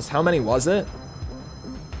 Symbols, how many was it?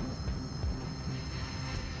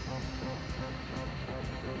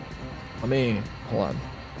 Hold on.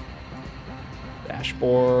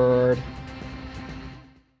 Dashboard.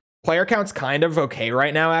 Player count's kind of okay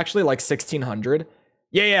right now, actually, like 1,600.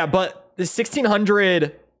 Yeah, but the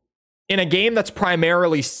 1,600 in a game that's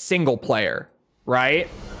primarily single player, right?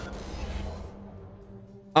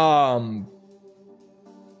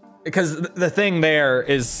 Because the thing there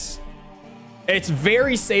is, it's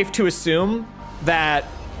very safe to assume that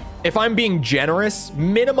if I'm being generous,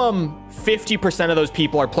 minimum 50% of those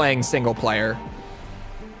people are playing single player.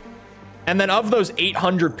 And then of those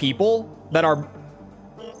 800 people that are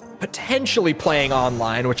potentially playing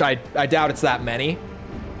online, which I doubt it's that many,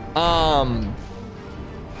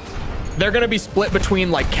 they're gonna be split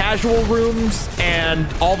between like casual rooms and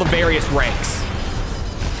all the various ranks.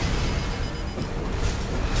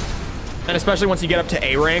 And especially once you get up to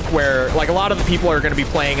A rank, where like a lot of the people are going to be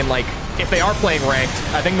playing in, like, if they are playing ranked,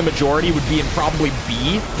 I think the majority would be in probably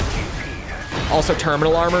B. Also,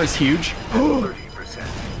 terminal armor is huge.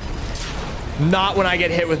 30%. Not when I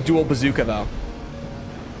get hit with dual bazooka, though.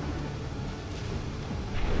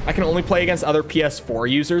 I can only play against other PS4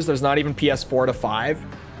 users. There's not even PS4 to 5.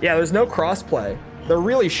 Yeah, there's no crossplay. There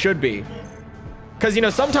really should be. Because, you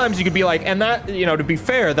know, sometimes you could be like, and that, you know, to be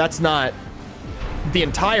fair, that's not the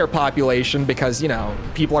entire population, because, you know,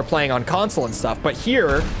 people are playing on console and stuff. But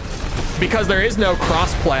here, because there is no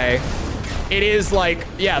crossplay, it is like,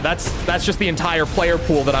 yeah, that's just the entire player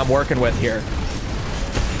pool that I'm working with here.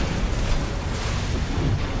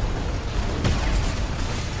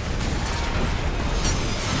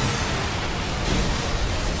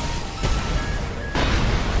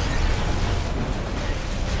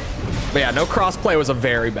 But yeah, no crossplay was a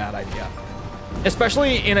very bad idea.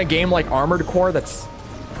 Especially in a game like Armored Core that's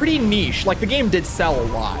pretty niche. Like, the game did sell a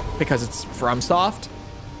lot because it's FromSoft,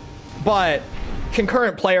 but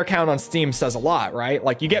concurrent player count on Steam says a lot, right?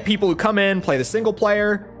 Like, you get people who come in, play the single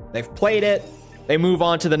player, they've played it, they move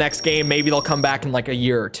on to the next game, maybe they'll come back in like a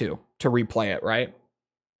year or two to replay it, right?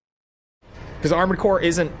 Because Armored Core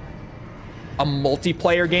isn't a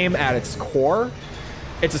multiplayer game at its core.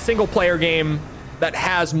 It's a single player game that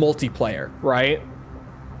has multiplayer, right?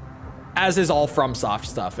 As is all FromSoft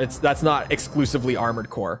stuff. That's not exclusively Armored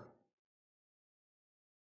Core.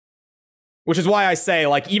 Which is why I say,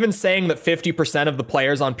 like, even saying that 50% of the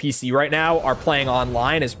players on PC right now are playing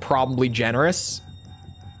online is probably generous.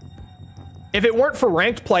 If it weren't for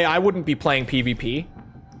ranked play, I wouldn't be playing PvP.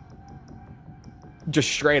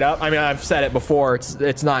 Just straight up. I mean, I've said it before.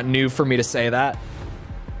 It's not new for me to say that.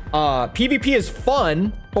 PvP is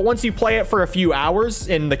fun, but once you play it for a few hours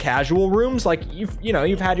in the casual rooms, like,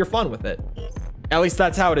 you've had your fun with it. At least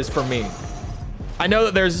that's how it is for me. I know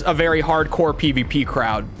that there's a very hardcore PvP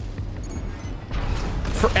crowd.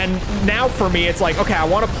 And now for me, it's like, okay, I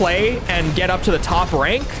want to play and get up to the top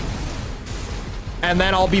rank. And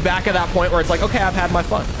then I'll be back at that point where it's like, okay, I've had my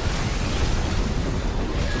fun.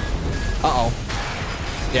 Uh-oh.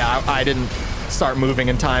 Yeah, I didn't start moving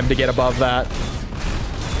in time to get above that.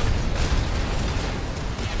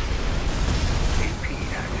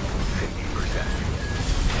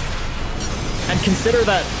 And consider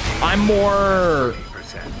that I'm more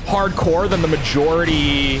hardcore than the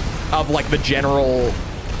majority of like the general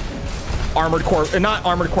Armored Core, not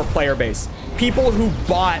Armored Core player base. People who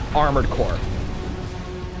bought Armored Core.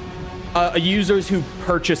 Users who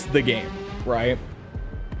purchased the game, right?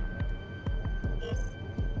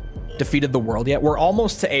 Defeated the world yet? We're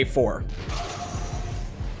almost to A4. Where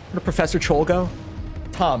did Professor Chole go?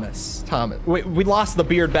 Thomas. We lost the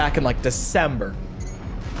beard back in like December.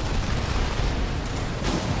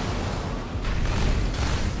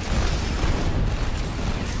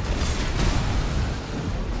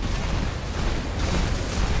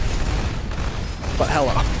 But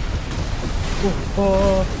hello.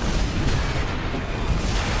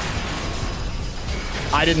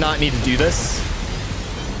 I did not need to do this.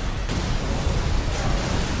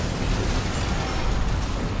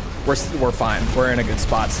 We're fine. We're in a good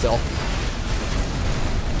spot still.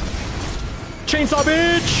 Chainsaw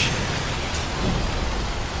bitch!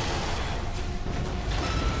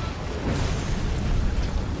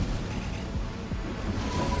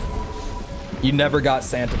 You never got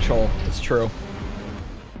Santa Chole. It's true.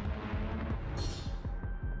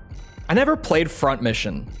 I never played Front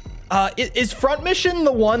Mission. Is Front Mission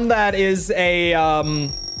the one that is a,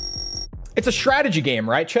 it's a strategy game,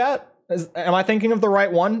 right, chat? Am I thinking of the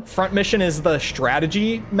right one? Front Mission is the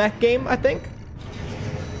strategy mech game, I think.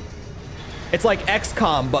 It's like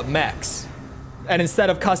XCOM, but mechs. And instead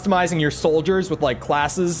of customizing your soldiers with like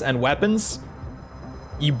classes and weapons,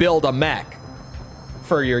 you build a mech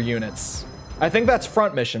for your units. I think that's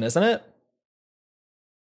Front Mission, isn't it?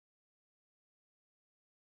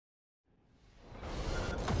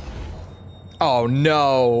 Oh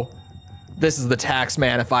no. This is the tax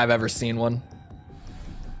man if I've ever seen one.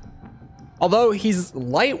 Although he's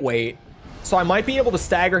lightweight, so I might be able to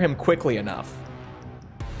stagger him quickly enough.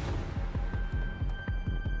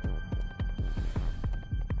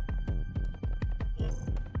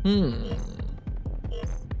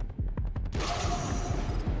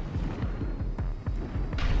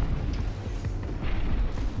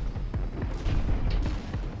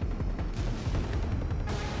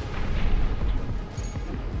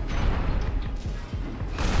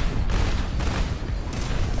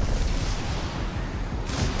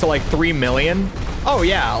 To like 3 million. Oh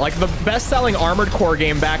yeah, like the best-selling Armored Core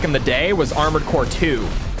game back in the day was Armored Core 2.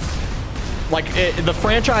 Like the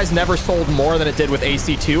franchise never sold more than it did with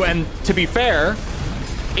AC2, and to be fair,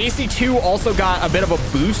 AC2 also got a bit of a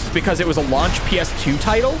boost because it was a launch PS2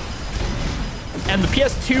 title, and the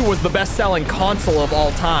PS2 was the best-selling console of all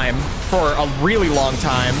time for a really long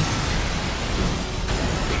time.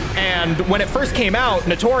 And when it first came out,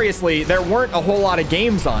 notoriously, there weren't a whole lot of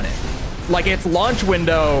games on it. Like, its launch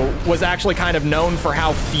window was actually kind of known for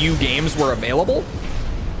how few games were available.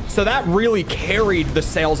 So that really carried the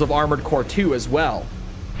sales of Armored Core 2 as well.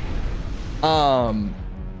 But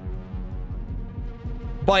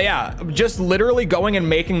yeah, just literally going and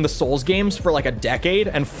making the Souls games for like a decade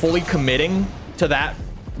and fully committing to that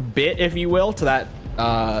bit, if you will, to that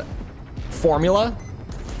formula.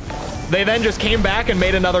 They then just came back and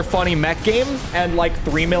made another funny mech game and like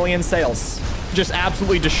 3 million sales. Just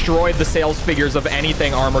absolutely destroyed the sales figures of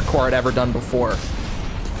anything Armored Core had ever done before.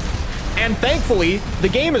 And thankfully, the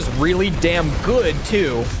game is really damn good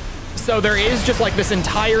too. So there is just like this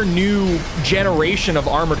entire new generation of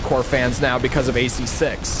Armored Core fans now because of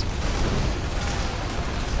AC6.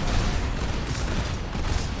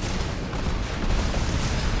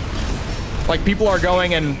 Like, people are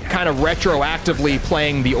going and kind of retroactively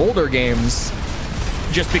playing the older games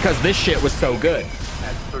just because this shit was so good.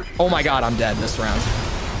 Oh my god, I'm dead this round.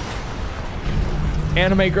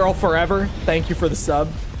 Anime Girl Forever, thank you for the sub.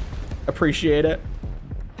 Appreciate it.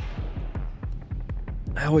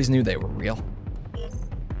 I always knew they were real.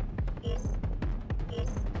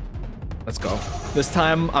 Let's go. This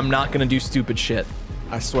time, I'm not gonna do stupid shit.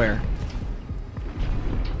 I swear.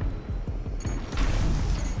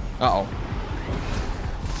 Uh-oh.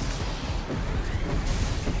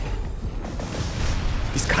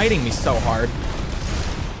 He's kiting me so hard.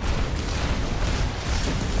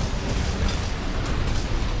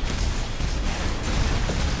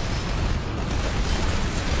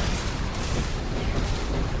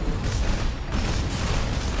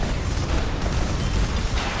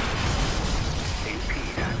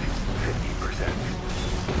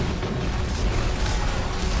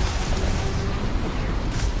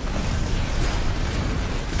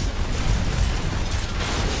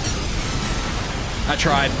 I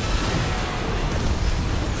tried.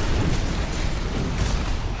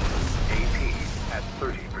 AP at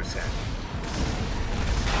 30%.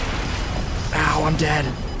 Ow, I'm dead.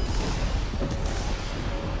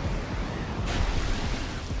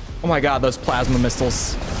 Oh my god, those plasma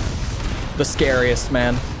missiles. The scariest,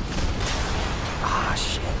 man. Ah,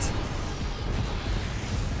 shit.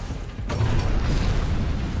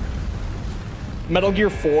 Metal Gear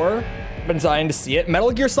 4. Been dying to see it.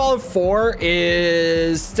 Metal Gear Solid 4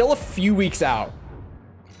 is still a few weeks out.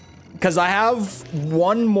 Because I have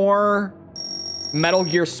one more Metal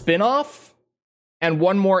Gear spin-off and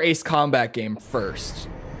one more Ace Combat game first.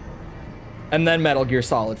 And then Metal Gear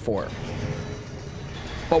Solid 4.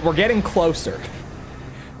 But we're getting closer.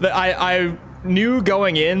 I knew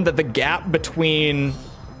going in that the gap between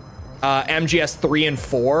MGS 3 and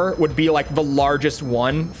 4 would be like the largest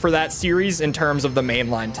one for that series in terms of the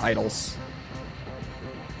mainline titles.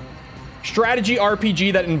 Strategy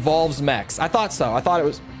RPG that involves mechs. I thought so. I thought it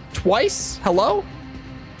was twice. Hello?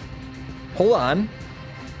 Hold on.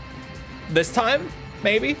 This time,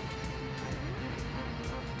 maybe?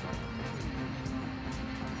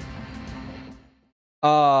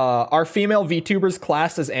 Are female VTubers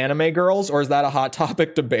classed as anime girls, or is that a hot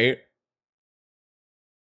topic debate?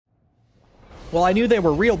 Well, I knew they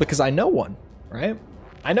were real because I know one, right?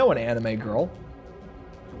 I know an anime girl.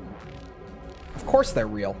 Of course they're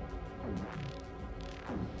real.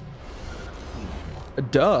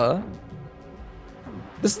 Duh.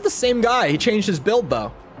 This is the same guy. He changed his build,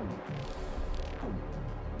 though.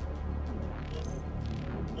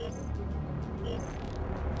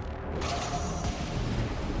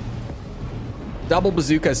 Double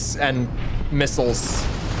bazookas and missiles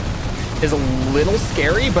is a little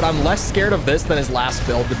scary, but I'm less scared of this than his last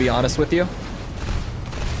build, to be honest with you.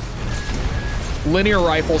 Linear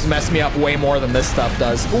rifles mess me up way more than this stuff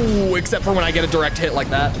does. Ooh, except for when I get a direct hit like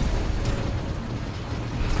that.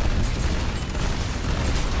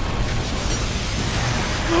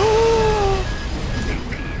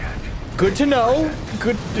 Good to know.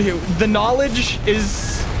 Good. The knowledge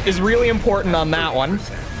is really important on that one.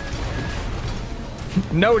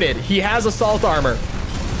 Noted. He has assault armor.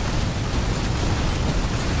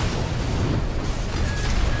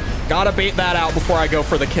 Gotta bait that out before I go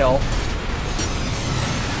for the kill.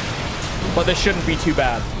 But this shouldn't be too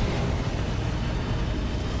bad.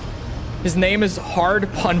 His name is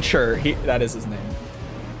Hard Puncher. That is his name.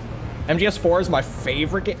 MGS4 is my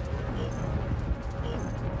favorite game.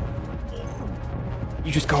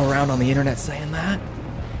 You just go around on the internet saying that?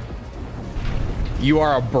 You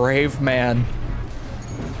are a brave man.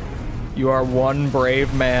 You are one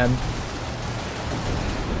brave man.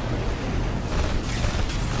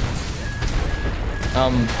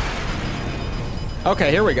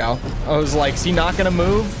 Okay, here we go. I was like, is he not gonna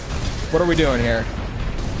move? What are we doing here?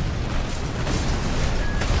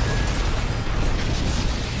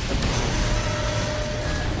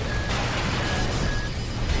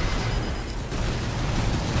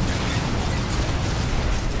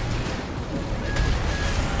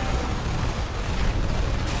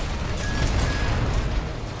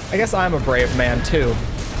 I guess I'm a brave man too,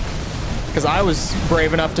 because I was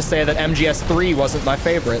brave enough to say that MGS 3 wasn't my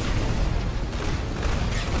favorite.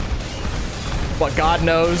 But God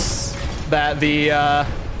knows that the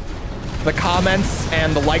comments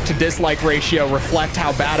and the like to dislike ratio reflect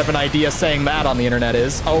how bad of an idea saying that on the internet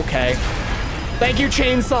is. Okay. Thank you,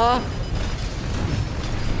 Chainsaw.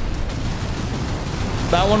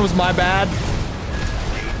 That one was my bad.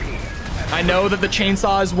 I know that the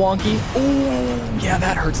chainsaw is wonky. Ooh, yeah,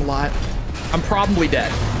 that hurts a lot. I'm probably dead.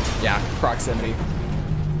 Yeah, proximity.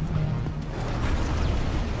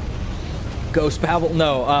 Ghost Babel?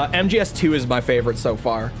 No, MGS 2 is my favorite so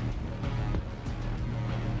far.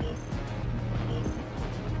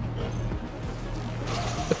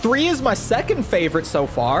 The 3 is my second favorite so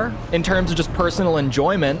far in terms of just personal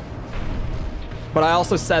enjoyment. But I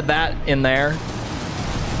also said that in there.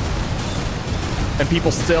 And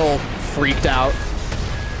people still freaked out.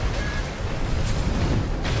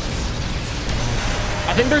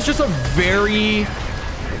 I think there's just a very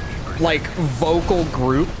like vocal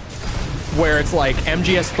group where it's like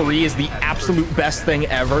MGS3 is the absolute best thing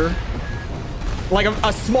ever. Like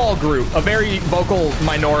a small group, a very vocal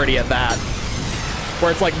minority at that,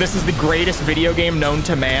 where it's like this is the greatest video game known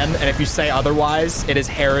to man, and if you say otherwise, it is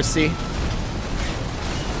heresy.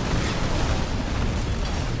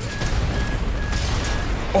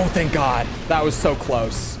 Oh, thank God. That was so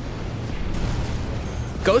close.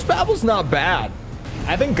 Ghost Babel's not bad.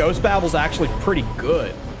 I think Ghost Babel's actually pretty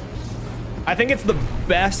good. I think it's the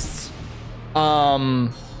best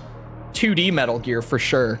 2D Metal Gear for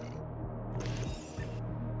sure.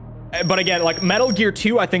 But again, like Metal Gear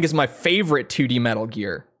 2, I think is my favorite 2D Metal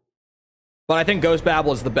Gear. But I think Ghost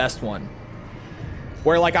Babel is the best one.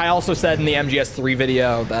 Where, like I also said in the MGS3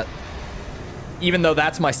 video, that even though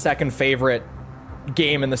that's my second favorite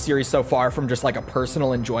game in the series so far from just like a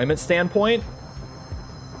personal enjoyment standpoint,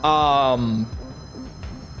 I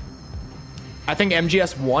think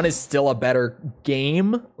MGS1 is still a better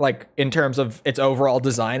game, like in terms of its overall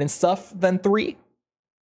design and stuff, than 3.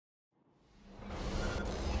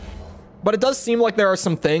 But it does seem like there are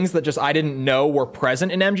some things that just I didn't know were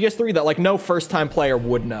present in MGS3 that like no first-time player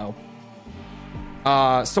would know.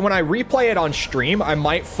 So when I replay it on stream, I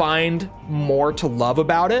might find more to love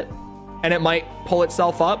about it, and it might pull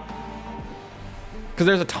itself up. Because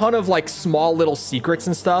there's a ton of like small little secrets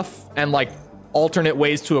and stuff, and like alternate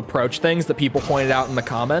ways to approach things that people pointed out in the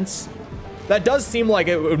comments. That does seem like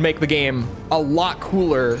it would make the game a lot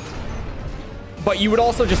cooler, but you would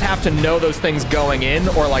also just have to know those things going in,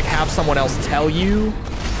 or like have someone else tell you,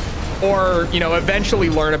 or, you know, eventually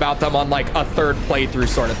learn about them on like a third playthrough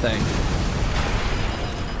sort of thing.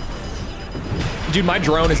 Dude, my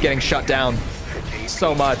drone is getting shut down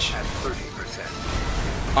so much.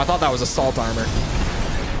 I thought that was assault armor.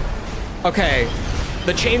 Okay,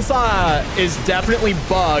 the chainsaw is definitely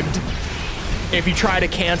bugged if you try to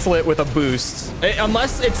cancel it with a boost.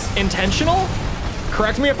 Unless it's intentional,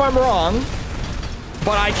 correct me if I'm wrong,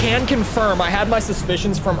 but I can confirm, I had my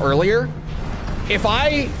suspicions from earlier. If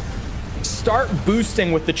I start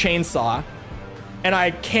boosting with the chainsaw and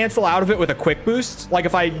I cancel out of it with a quick boost, like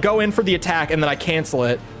if I go in for the attack and then I cancel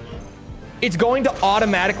it, it's going to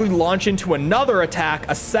automatically launch into another attack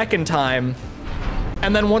a second time.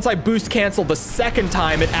 And then once I boost cancel the second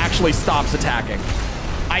time, it actually stops attacking.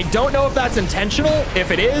 I don't know if that's intentional. If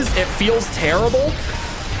it is, it feels terrible.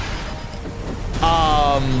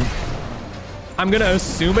 I'm gonna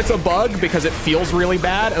assume it's a bug because it feels really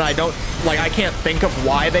bad, and I can't think of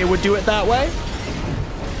why they would do it that way.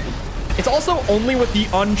 It's also only with the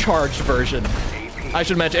uncharged version. I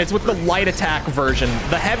should mention, it's with the light attack version.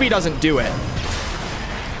 The heavy doesn't do it.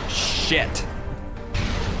 Shit.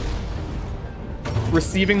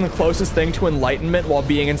 Receiving the closest thing to enlightenment while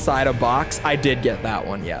being inside a box. I did get that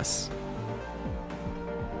one, yes.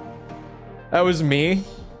 That was me.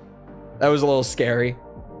 That was a little scary.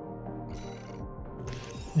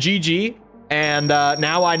 GG. And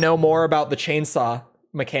now I know more about the chainsaw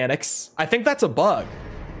mechanics. I think that's a bug.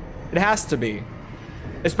 It has to be.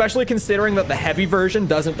 Especially considering that the heavy version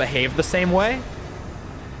doesn't behave the same way.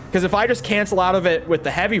 Because if I just cancel out of it with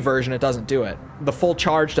the heavy version, it doesn't do it. The full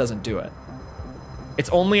charge doesn't do it. It's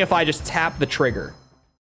only if I just tap the trigger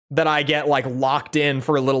that I get like locked in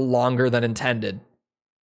for a little longer than intended.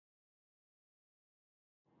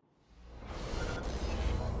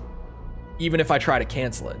 Even if I try to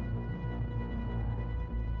cancel it.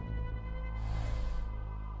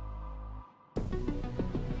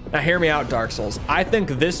 Now hear me out, Dark Souls. I think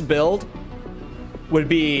this build would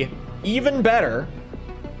be even better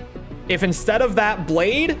if instead of that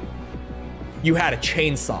blade, you had a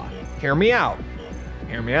chainsaw. Hear me out.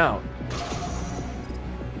 Hear me out.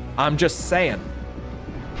 I'm just saying.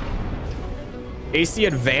 AC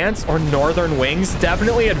Advance or Northern Wings?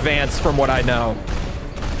 Definitely Advance from what I know.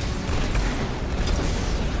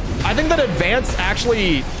 I think that Advance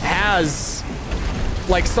actually has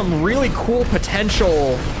like some really cool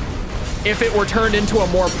potential if it were turned into a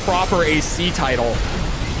more proper AC title.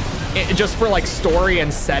 Just for like story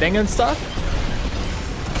and setting and stuff.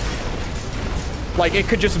 Like it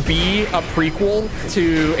could just be a prequel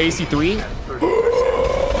to AC3.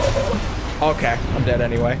 Okay, I'm dead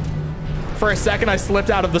anyway. For a second, I slipped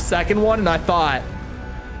out of the second one and I thought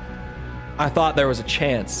there was a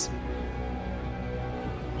chance.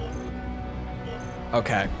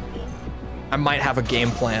 Okay. I might have a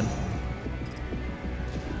game plan.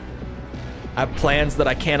 I have plans that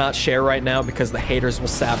I cannot share right now because the haters will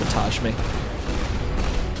sabotage me.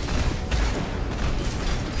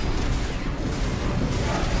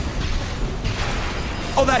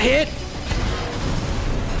 Oh, that hit!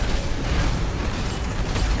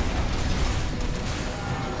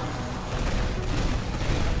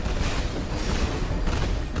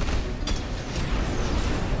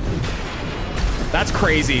 That's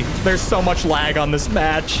crazy. There's so much lag on this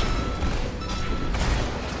match.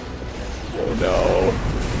 Oh no.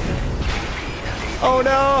 Oh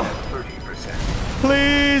no. 30%.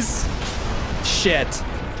 Please. Shit.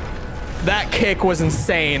 That kick was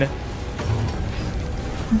insane.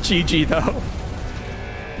 GG though.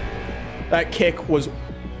 That kick was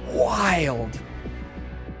wild.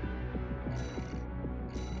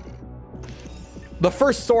 The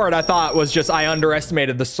first sword I thought was just I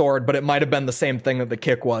underestimated the sword, but it might have been the same thing that the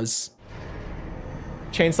kick was.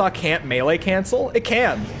 Chainsaw can't melee cancel? It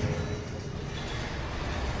can.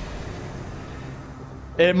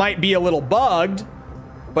 It might be a little bugged,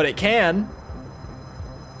 but it can.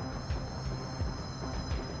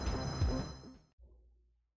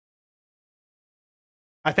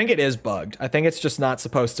 I think it is bugged. I think it's just not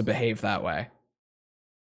supposed to behave that way.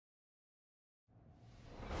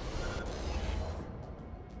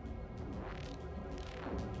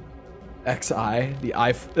 XI,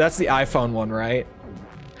 that's the iPhone one, right?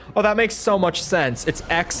 Oh, that makes so much sense. It's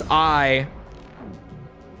XI. I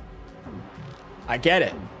get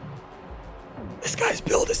it. This guy's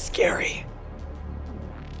build is scary.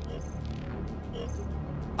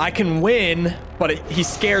 I can win, but he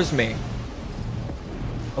scares me.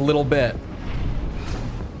 A little bit.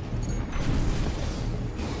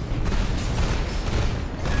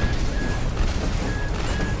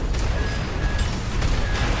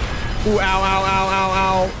 Ooh, ow, ow, ow, ow,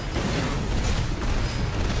 ow.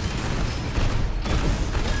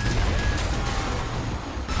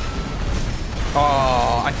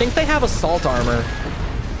 Oh, I think they have assault armor.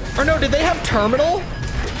 Or no, did they have terminal?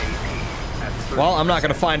 Well, I'm not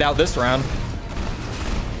gonna find out this round.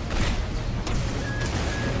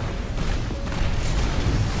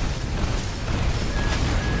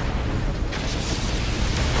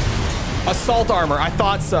 Assault armor, I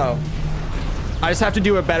thought so. I just have to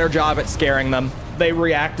do a better job at scaring them. They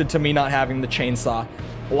reacted to me not having the chainsaw.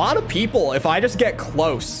 A lot of people, if I just get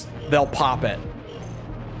close, they'll pop it.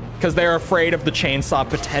 Because they're afraid of the chainsaw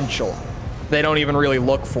potential. They don't even really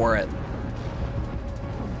look for it.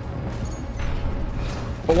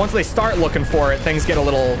 But once they start looking for it, things get a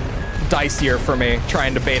little dicier for me,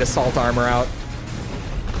 trying to bait assault armor out.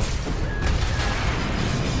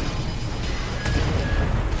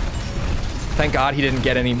 Thank God he didn't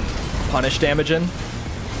get any punish damage in.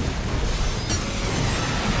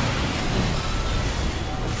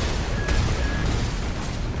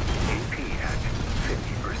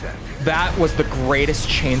 That was the greatest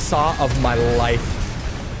chainsaw of my life.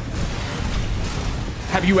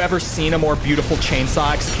 Have you ever seen a more beautiful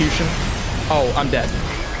chainsaw execution? Oh, I'm dead.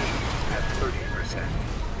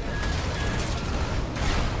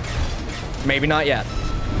 Maybe not yet,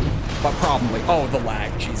 but probably. Oh, the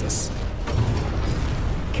lag, Jesus.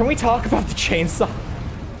 Can we talk about the chainsaw?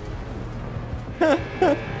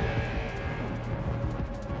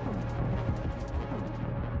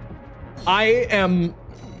 I am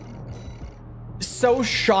so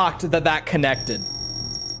shocked that that connected.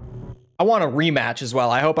 I want a rematch as well.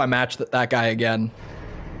 I hope I match that guy again.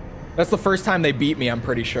 That's the first time they beat me, I'm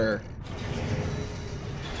pretty sure.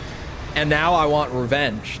 And now I want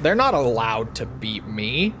revenge. They're not allowed to beat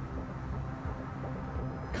me.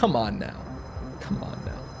 Come on now. Come on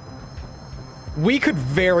now. We could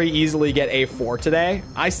very easily get A4 today.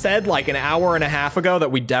 I said like an hour and a half ago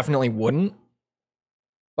that we definitely wouldn't.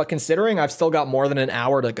 But considering I've still got more than an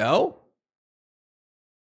hour to go,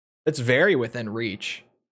 it's very within reach.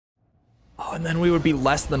 Oh, and then we would be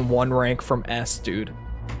less than 1 rank from S, dude.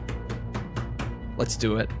 Let's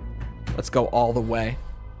do it. Let's go all the way.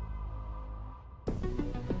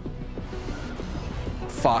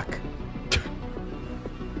 Fuck.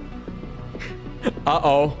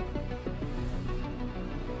 Uh-oh.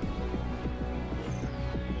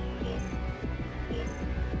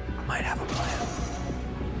 I might have a plan.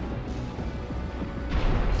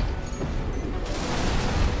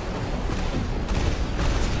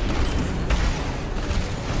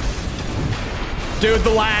 Dude,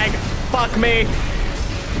 the lag. Fuck me.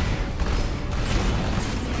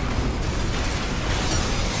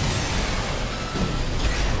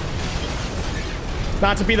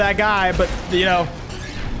 Not to be that guy, but, you know,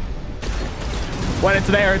 when it's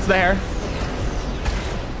there, it's there.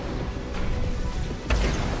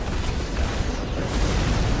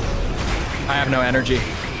 I have no energy.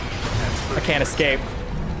 I can't escape.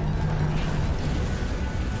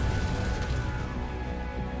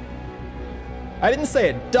 I didn't say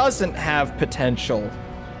it doesn't have potential,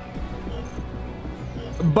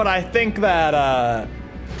 but I think that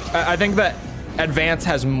Advance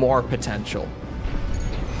has more potential.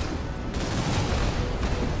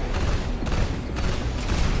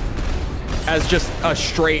 As just a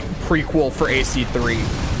straight prequel for AC3.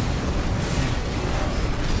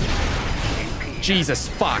 Jesus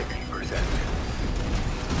fuck.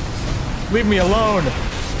 Leave me alone.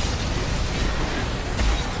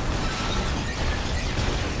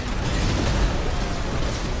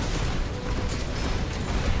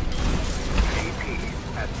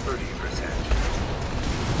 at 30%.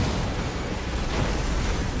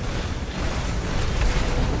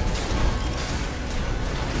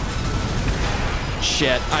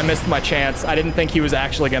 Shit, I missed my chance. I didn't think he was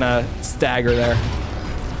actually gonna stagger there.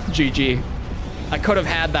 GG. I could have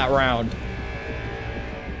had that round.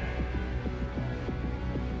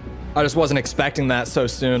 I just wasn't expecting that so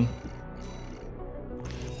soon.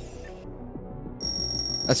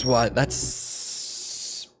 That's what?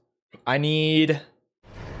 That's... I need...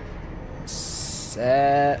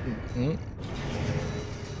 I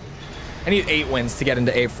need 8 wins to get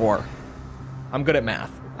into A4. I'm good at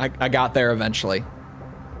math. I got there eventually.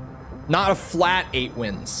 Not a flat 8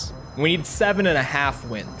 wins. We need 7.5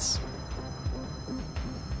 wins.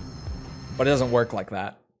 But it doesn't work like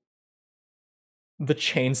that. The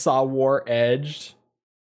Chainsaw War edged.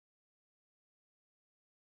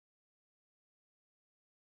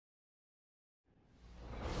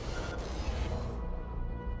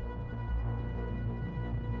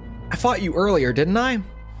 I fought you earlier, didn't I?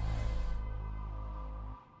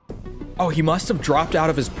 Oh, he must have dropped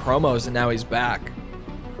out of his promos and now he's back.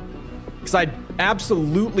 Because I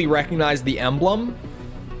absolutely recognize the emblem.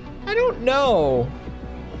 I don't know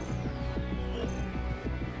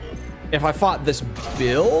if I fought this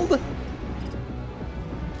build.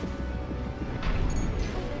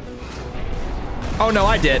 Oh no,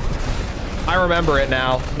 I did. I remember it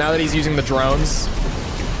now. Now that he's using the drones.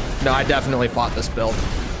 No, I definitely fought this build.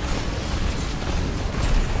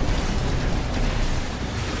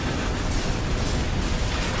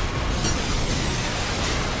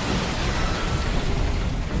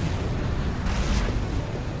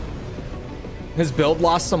 His build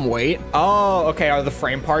lost some weight. Oh, okay. Are the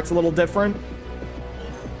frame parts a little different?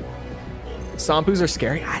 Sampus are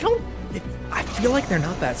scary. I feel like they're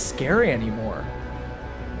not that scary anymore.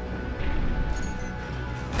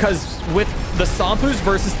 Because with the Sampus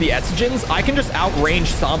versus the Etsugens, I can just outrange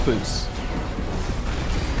Sampus.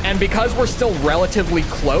 And because we're still relatively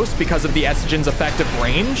close because of the Etsugen's effective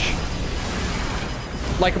range,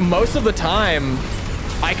 like most of the time,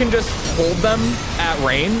 I can just hold them at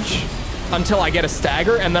range until I get a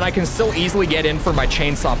stagger, and then I can still easily get in for my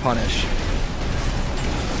chainsaw punish.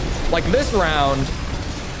 Like this round,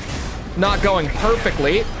 not going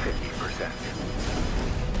perfectly. 50%.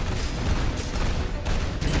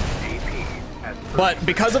 But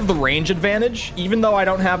because of the range advantage, even though I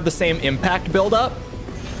don't have the same impact buildup,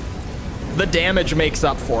 the damage makes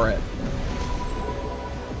up for it.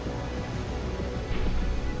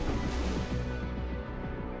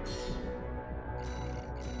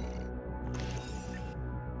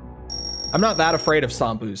 I'm not that afraid of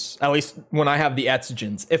Sampus, at least when I have the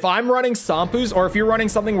Etsugens. If I'm running Sampus, or if you're running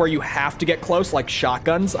something where you have to get close, like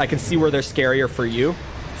shotguns, I can see where they're scarier for you,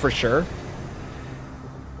 for sure.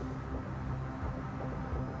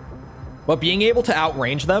 But being able to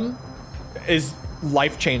outrange them is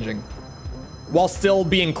life-changing, while still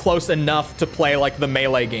being close enough to play like the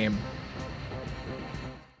melee game.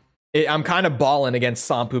 I'm kind of balling against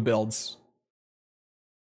Sampu builds.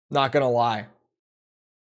 Not gonna lie.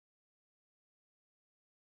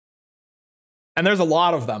 And there's a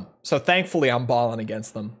lot of them, so thankfully I'm balling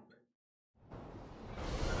against them.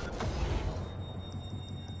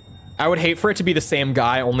 I would hate for it to be the same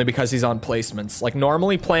guy only because he's on placements. Like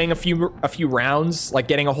normally playing a few rounds, like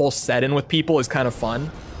getting a whole set in with people is kind of fun.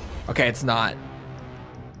 Okay, it's not.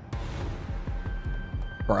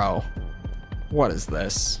 Bro, what is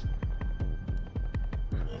this?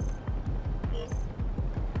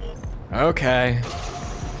 Okay.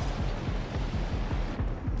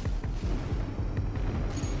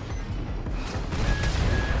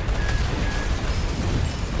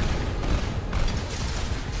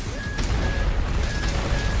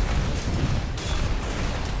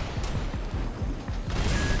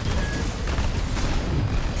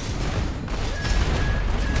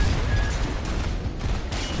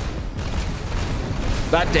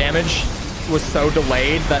 That damage was so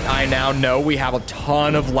delayed that I now know we have a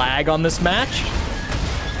ton of lag on this match.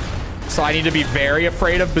 So I need to be very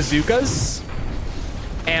afraid of bazookas.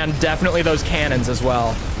 And definitely those cannons as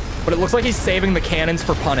well. But it looks like he's saving the cannons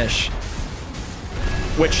for punish.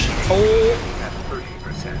 Which, oh... At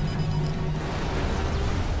 30%.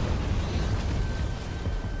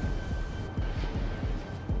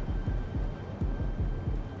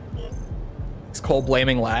 Is Cole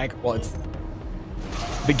blaming lag? Well, it's...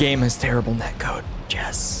 The game has terrible netcode,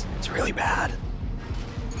 Jess. It's really bad.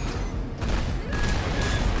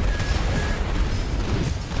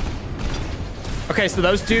 Okay, so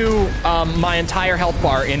those do my entire health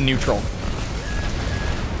bar in neutral.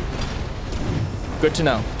 Good to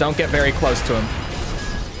know. Don't get very close to him.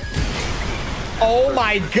 Oh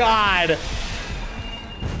my god!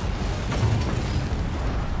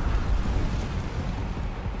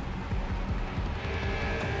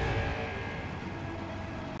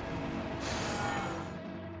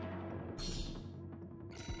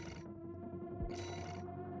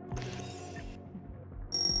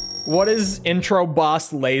 What is intro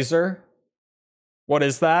boss laser? What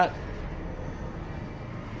is that?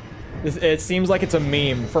 It seems like it's a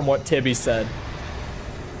meme from what Tibby said.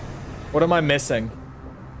 What am I missing?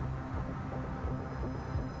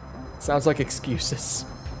 Sounds like excuses.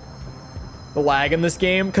 The lag in this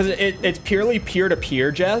game, because it's purely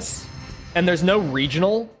peer-to-peer, Jess, and there's no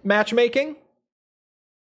regional matchmaking.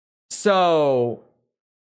 So,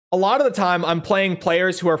 a lot of the time, I'm playing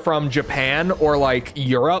players who are from Japan or, like,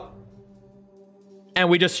 Europe, and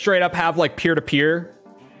we just straight up have, like, peer-to-peer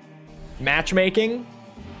matchmaking.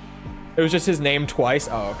 It was just his name twice.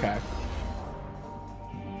 Oh, okay.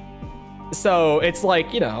 So, it's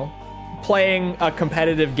like, you know, playing a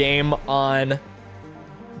competitive game on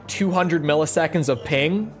 200 milliseconds of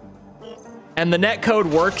ping, and the netcode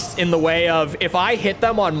works in the way of if I hit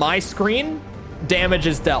them on my screen, damage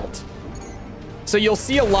is dealt. So you'll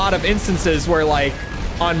see a lot of instances where, like,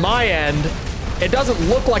 on my end, it doesn't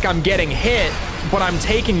look like I'm getting hit, but I'm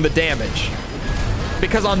taking the damage.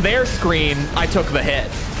 Because on their screen, I took the hit.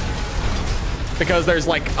 Because there's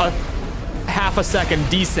like a half a second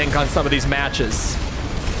desync on some of these matches.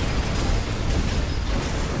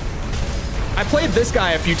 I played this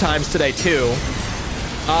guy a few times today too.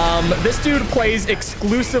 This dude plays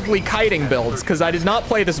exclusively kiting builds because I did not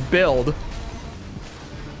play this build.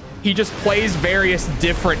 He just plays various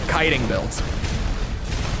different kiting builds.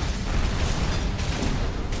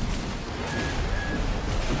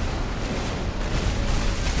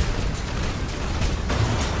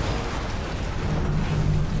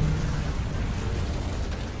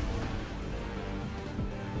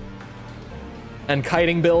 And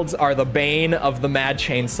kiting builds are the bane of the Mad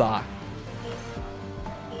Chainsaw.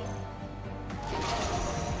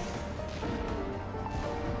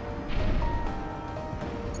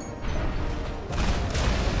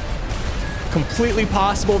 Completely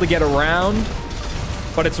possible to get around,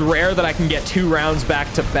 but it's rare that I can get 2 rounds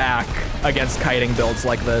back to back against kiting builds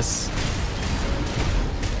like this.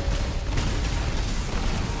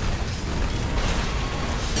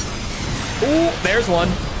 Ooh, there's one.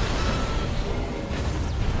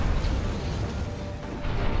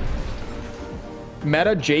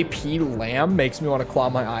 Meta JP Lamb makes me want to claw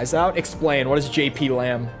my eyes out. Explain, what is JP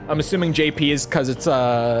Lamb? I'm assuming JP is because it's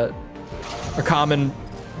a common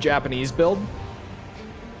Japanese build.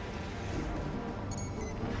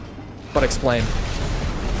 But explain.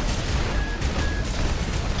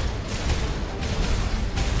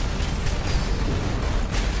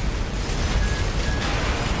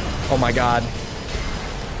 Oh my god.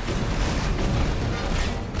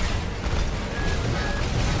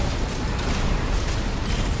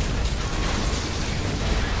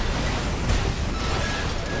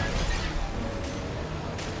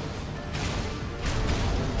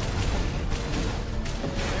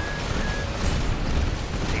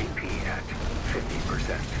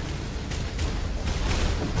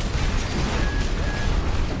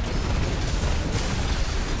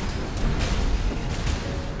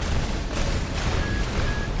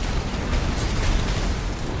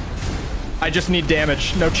 I just need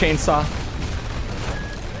damage, no chainsaw.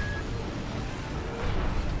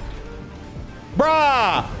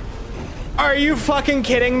 Bruh! Are you fucking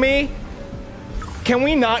kidding me? Can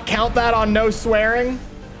we not count that on no swearing?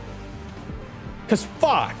 Cause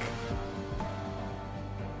fuck.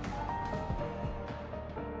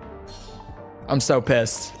 I'm so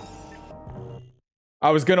pissed. I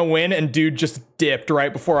was gonna win and dude just dipped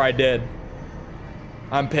right before I did.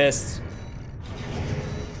 I'm pissed.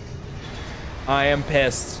 I am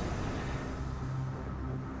pissed.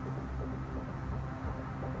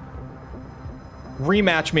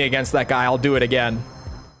 Rematch me against that guy. I'll do it again.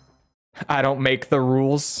 I don't make the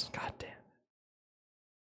rules. God damn.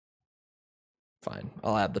 Fine.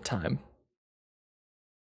 I'll add the time.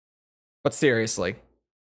 But seriously.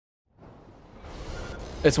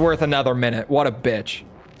 It's worth another minute. What a bitch.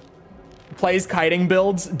 Plays kiting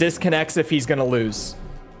builds, disconnects if he's gonna lose.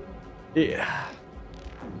 Yeah.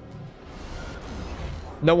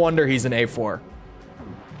 No wonder he's an A4.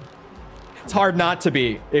 It's hard not to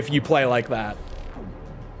be if you play like that.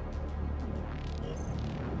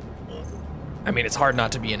 I mean, it's hard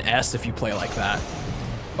not to be an S if you play like that.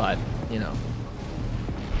 But, you know.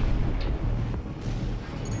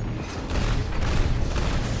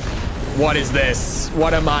 What is this?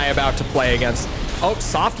 What am I about to play against? Oh,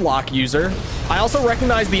 soft lock user. I also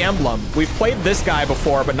recognize the emblem. We've played this guy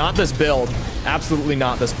before, but not this build. Absolutely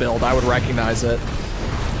not this build. I would recognize it.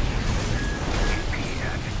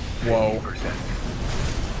 Whoa.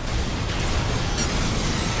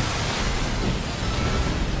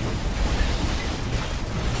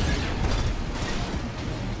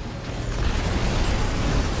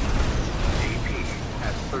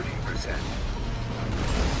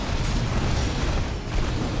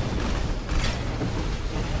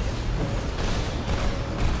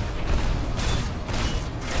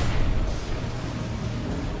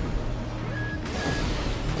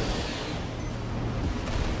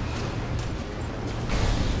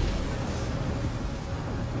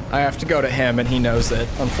 I have to go to him, and he knows it,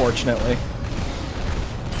 unfortunately.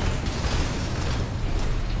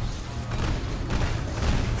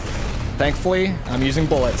 Thankfully, I'm using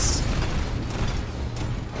bullets.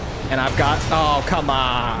 And I've got... Oh, come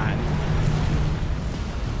on.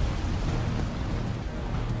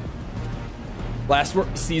 Last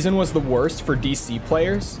season was the worst for DC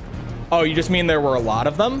players? Oh, you just mean there were a lot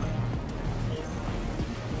of them?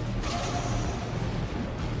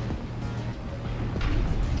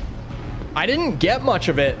 I didn't get much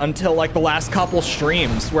of it until like the last couple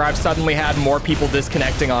streams where I've suddenly had more people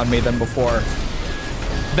disconnecting on me than before.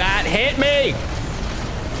 That hit me!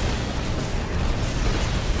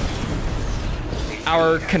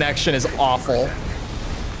 Our connection is awful.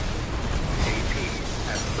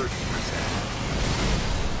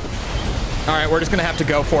 All right, we're just gonna have to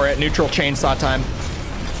go for it. Neutral chainsaw time.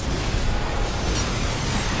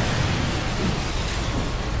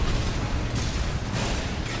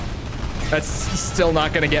 That's still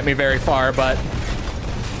not gonna get me very far, but...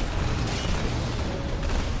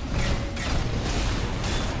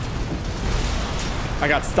 I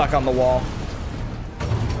got stuck on the wall.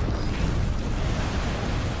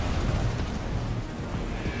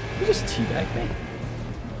 You just teabagged me?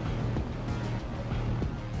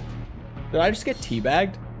 Did I just get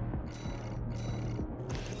teabagged?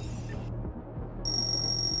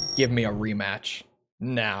 Give me a rematch.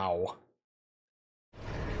 Now.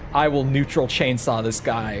 I will neutral chainsaw this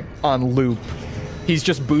guy on loop. He's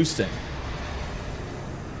just boosting.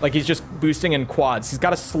 Like, he's just boosting in quads. He's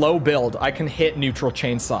got a slow build. I can hit neutral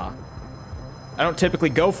chainsaw. I don't typically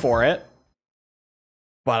go for it,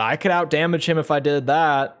 but I could outdamage him if I did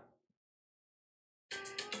that.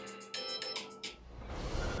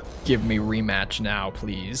 Give me rematch now,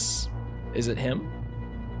 please. Is it him?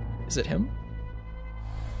 Is it him?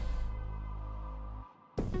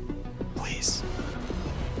 Please.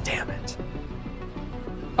 Damn it.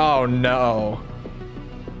 Oh no.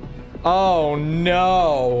 Oh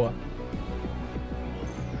no.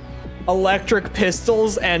 Electric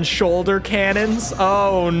pistols and shoulder cannons?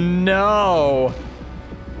 Oh no.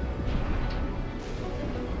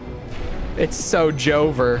 It's so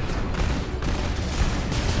Jover.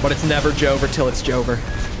 But it's never Jover till it's Jover.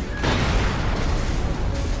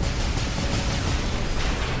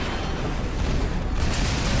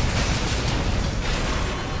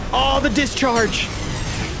 Oh, the discharge!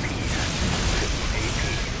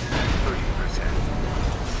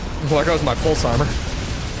 Well, there goes my pulse armor.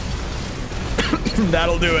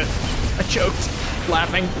 That'll do it. I choked,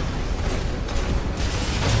 laughing.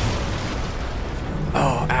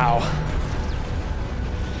 Oh, ow.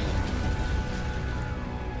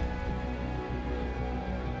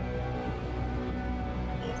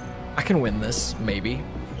 I can win this, maybe.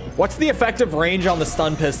 What's the effective range on the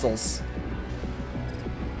stun pistols?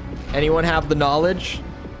 Anyone have the knowledge?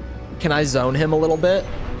 Can I zone him a little bit?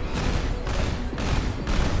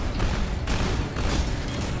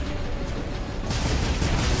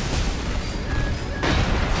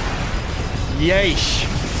 Yeesh.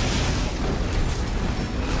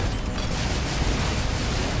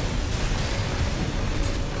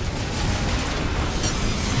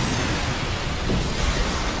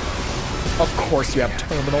 Of course you have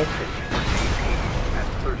terminal. At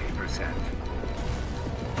 30%.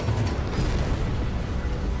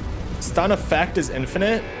 Stun effect is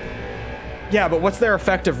infinite? Yeah, but what's their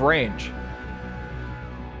effective range?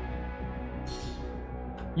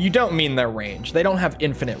 You don't mean their range. They don't have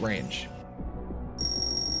infinite range.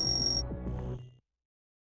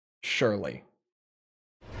 Surely.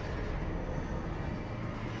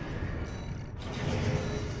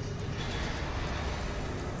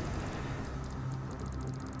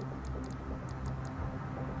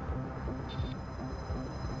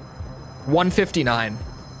 $159.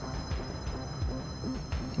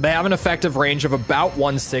 They have an effective range of about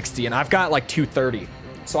 160, and I've got like 230.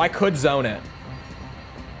 So I could zone it.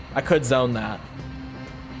 I could zone that,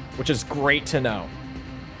 which is great to know.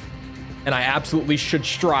 And I absolutely should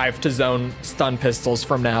strive to zone stun pistols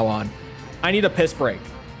from now on. I need a piss break.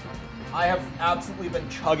 I have absolutely been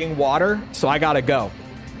chugging water, so I gotta go.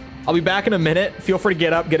 I'll be back in a minute. Feel free to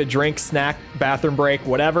get up, get a drink, snack, bathroom break,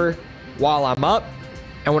 whatever, while I'm up.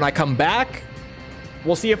 And when I come back,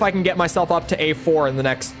 we'll see if I can get myself up to A4 in the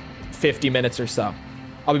next 50 minutes or so.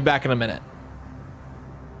 I'll be back in a minute.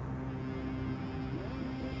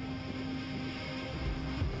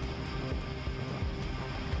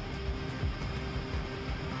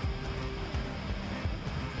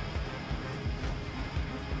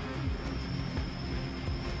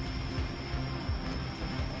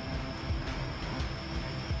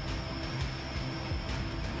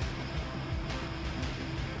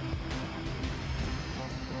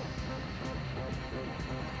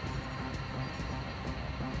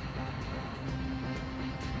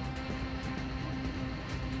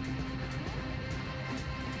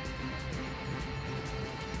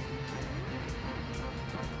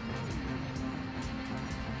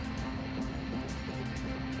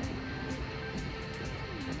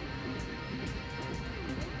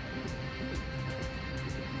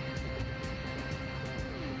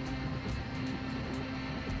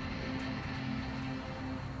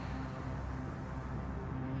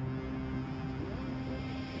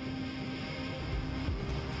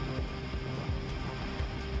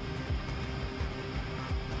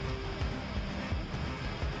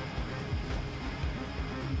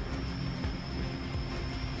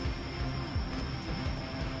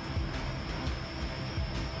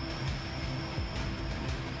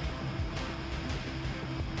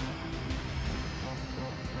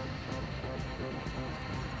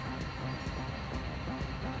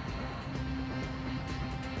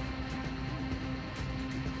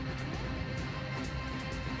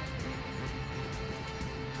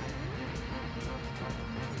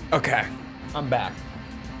 Okay, I'm back.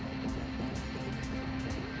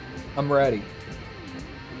 I'm ready.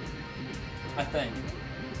 I think.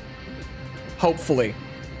 Hopefully.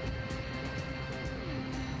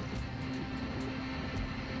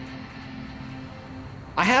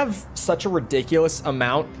 I have such a ridiculous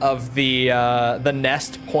amount of the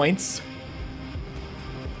nest points.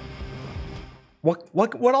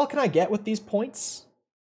 What all can I get with these points?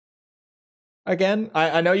 Again,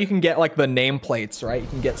 I know you can get like the nameplates, right? You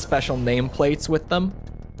can get special nameplates with them.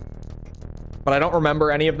 But I don't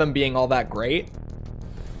remember any of them being all that great.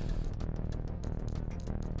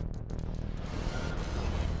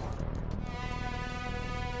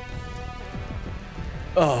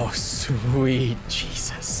 Oh, sweet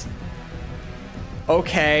Jesus.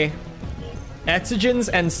 Okay.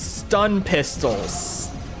 Exogens and stun pistols.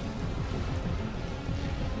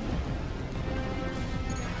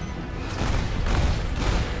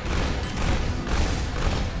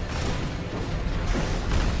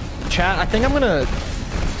 Chat, I think I'm gonna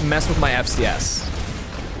mess with my FCS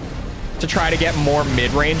to try to get more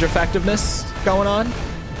mid-range effectiveness going on.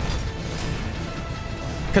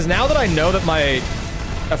 Because now that I know that my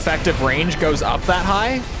effective range goes up that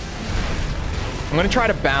high, I'm gonna try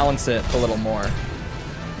to balance it a little more.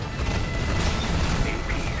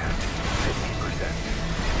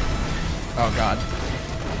 Oh god.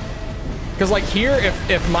 Because like here,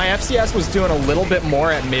 if my FCS was doing a little bit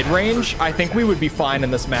more at mid-range, I think we would be fine in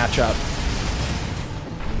this matchup.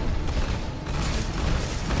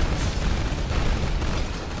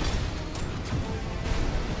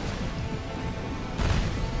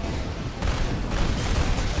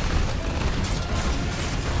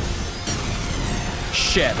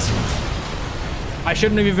 Shit. I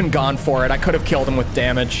shouldn't have even gone for it. I could have killed him with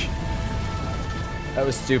damage. That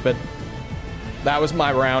was stupid. That was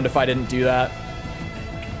my round if I didn't do that.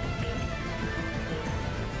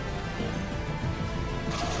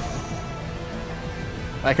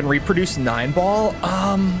 I can reproduce 9-ball.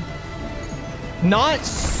 Not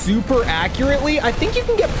super accurately. I think you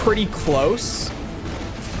can get pretty close.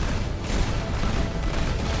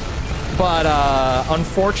 But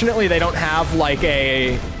unfortunately, they don't have like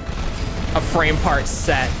a frame part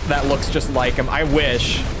set that looks just like him. I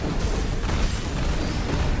wish.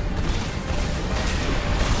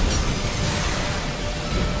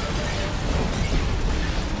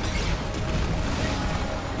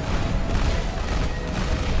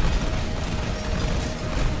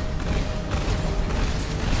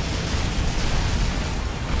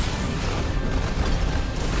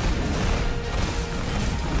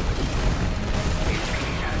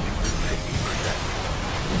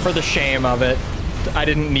 For the shame of it, I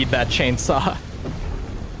didn't need that chainsaw.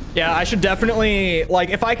 Yeah, I should definitely, like,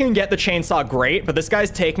 if I can get the chainsaw, great, but this guy's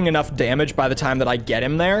taking enough damage by the time that I get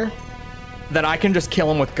him there that I can just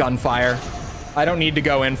kill him with gunfire. I don't need to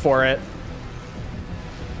go in for it.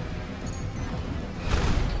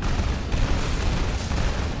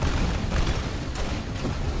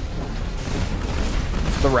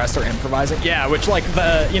 The rest are improvising. Yeah, which, like,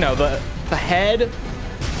 the, you know, the head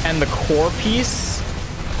and the core piece,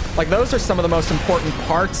 like, those are some of the most important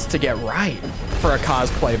parts to get right for a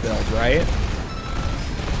cosplay build, right? AP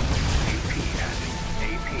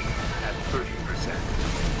at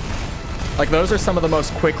 30%. Like, those are some of the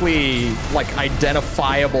most quickly, like,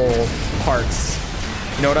 identifiable parts.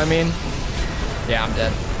 You know what I mean? Yeah, I'm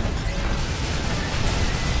dead.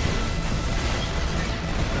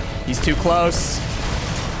 He's too close.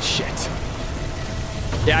 Shit.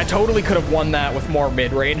 Yeah, I totally could have won that with more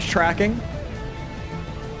mid-range tracking.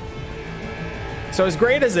 So as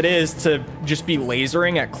great as it is to just be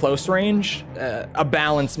lasering at close range, a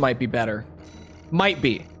balance might be better. Might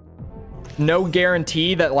be. No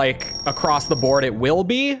guarantee that, like, across the board it will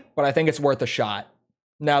be, but I think it's worth a shot.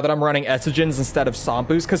 Now that I'm running Exogens instead of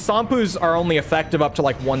Sampus, because Sampus are only effective up to,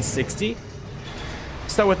 like, 160.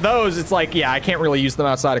 So with those, it's like, yeah, I can't really use them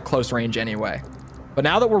outside of close range anyway. But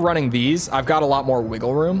now that we're running these, I've got a lot more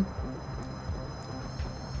wiggle room.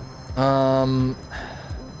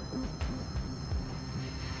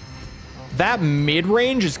 That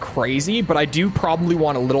mid-range is crazy, but I do probably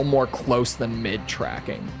want a little more close than mid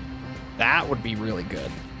tracking. That would be really good.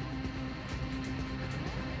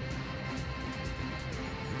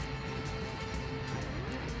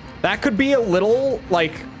 That could be a little,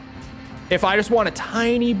 like, if I just want a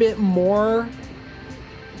tiny bit more.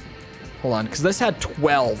 Hold on, because this had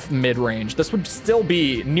 12 mid-range. This would still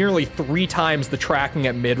be nearly 3 times the tracking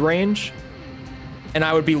at mid-range. And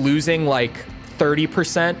I would be losing, like,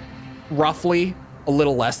 30%. Roughly a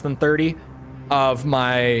little less than 30 of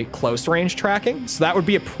my close range tracking. So that would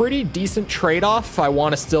be a pretty decent trade-off if I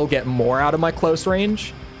want to still get more out of my close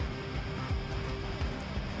range.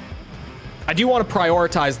 I do want to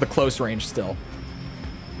prioritize the close range still.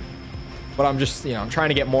 But I'm just, you know, I'm trying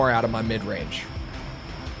to get more out of my mid-range.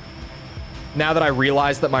 Now that I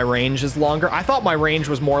realize that my range is longer. I thought my range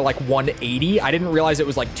was more like 180. I didn't realize it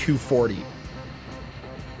was like 240.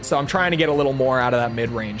 So I'm trying to get a little more out of that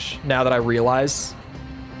mid-range now that I realize.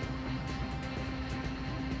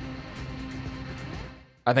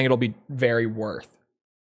 I think it'll be very worth.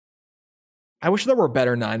 I wish there were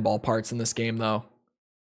better 9-ball parts in this game, though.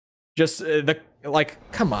 Just like,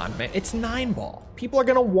 come on, man. It's 9-ball. People are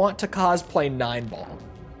gonna want to cosplay 9-ball.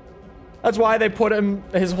 That's why they put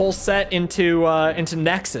his whole set into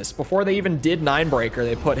Nexus. Before they even did 9breaker,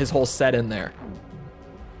 they put his whole set in there.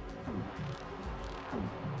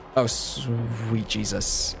 Oh, sweet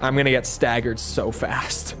Jesus. I'm gonna get staggered so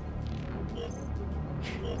fast.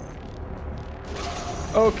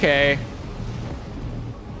 Okay.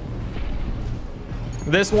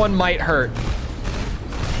 This one might hurt.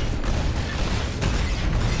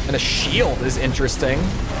 And a shield is interesting.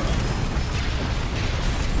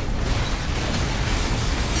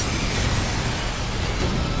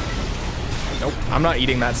 Nope, I'm not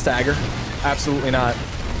eating that stagger. Absolutely not.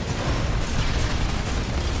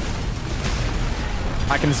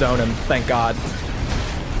 I can zone him, thank God.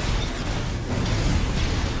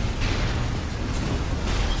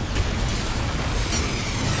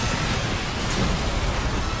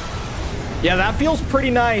 Yeah, that feels pretty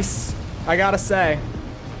nice, I gotta say.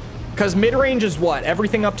 Because mid-range is what?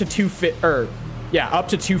 Everything up to 250, or yeah, up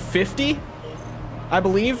to 250, I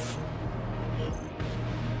believe.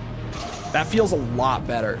 That feels a lot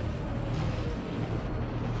better.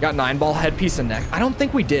 Got 9-ball headpiece and neck. I don't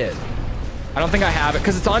think we did. I don't think I have it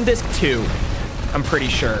because it's on disc 2. I'm pretty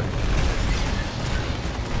sure.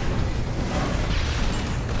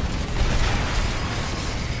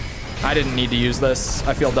 I didn't need to use this.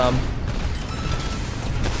 I feel dumb.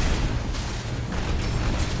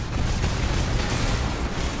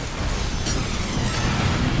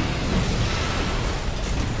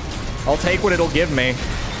 I'll take what it'll give me.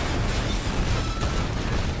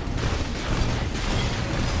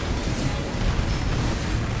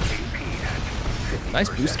 Nice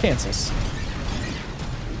boost cancels.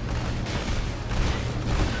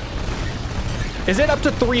 Is it up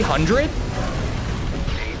to 300?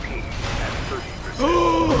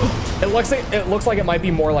 It looks like it might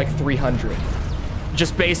be more like 300.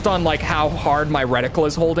 Just based on like how hard my reticle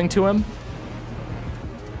is holding to him.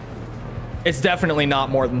 It's definitely not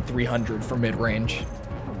more than 300 for mid-range.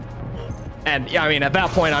 And yeah, I mean, at that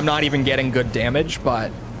point, I'm not even getting good damage,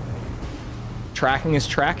 but tracking is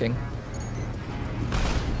tracking.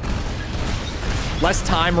 Less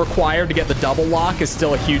time required to get the double lock is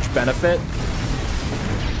still a huge benefit.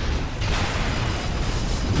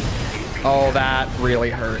 Oh, that really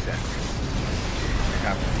hurt.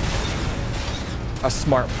 A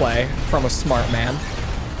smart play from a smart man.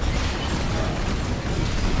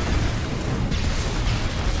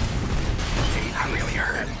 That really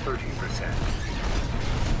hurt. 30%.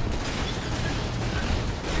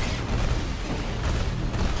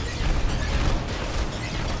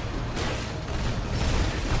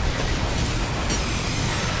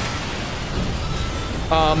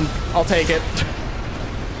 I'll take it.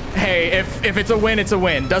 Hey, if it's a win, it's a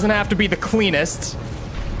win. Doesn't have to be the cleanest.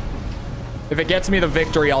 If it gets me the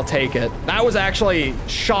victory, I'll take it. That was actually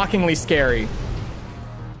shockingly scary.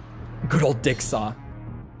 Good old dick saw.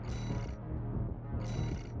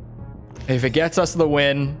 If it gets us the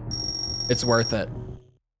win, it's worth it.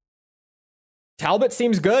 Talbot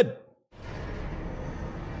seems good.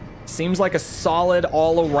 Seems like a solid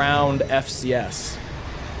all-around FCS.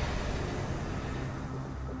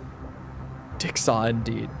 Dick saw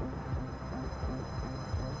indeed.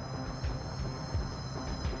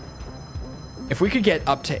 If we could get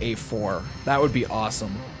up to A4, that would be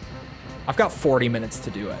awesome. I've got 40 minutes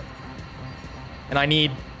to do it. And I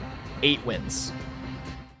need 8 wins.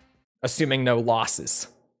 Assuming no losses.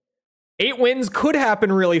 8 wins could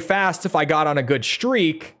happen really fast if I got on a good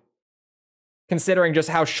streak, considering just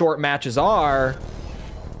how short matches are,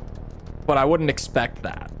 but I wouldn't expect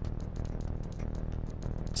that.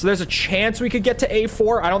 So there's a chance we could get to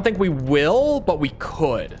A4. I don't think we will, but we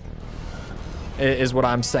could, is what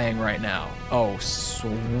I'm saying right now. Oh,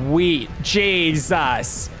 sweet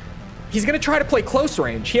Jesus. He's gonna try to play close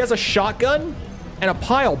range. He has a shotgun and a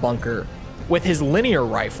pile bunker with his linear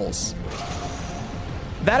rifles.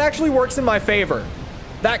 That actually works in my favor.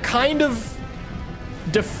 That kind of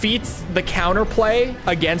defeats the counterplay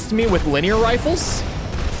against me with linear rifles.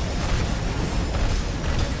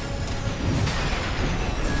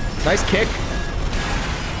 Nice kick.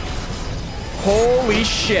 Holy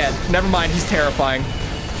shit. Never mind, he's terrifying.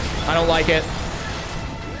 I don't like it.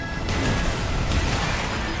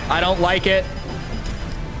 I don't like it.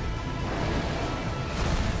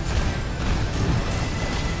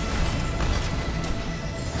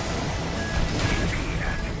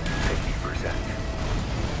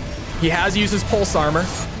 He has used his pulse armor.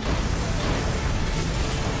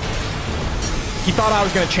 He thought I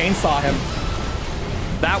was going to chainsaw him.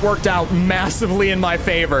 That worked out massively in my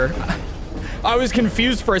favor. I was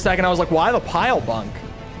confused for a second. I was like, why the pile bunk?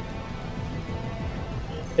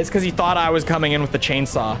 It's because he thought I was coming in with the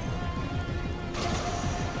chainsaw.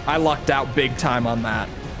 I lucked out big time on that.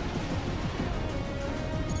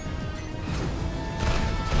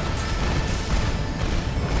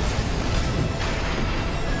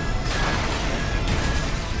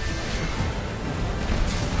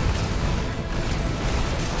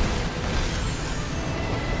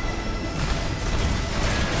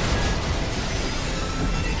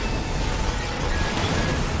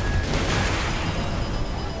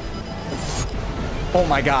 Oh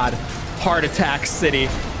my God, heart attack city.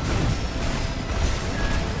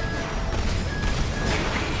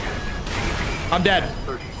 I'm dead.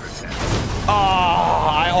 Oh,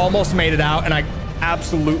 I almost made it out and I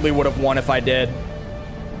absolutely would have won if I did.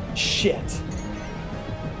 Shit.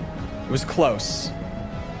 It was close.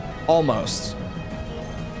 Almost.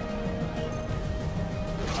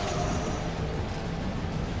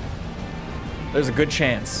 There's a good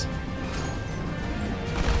chance.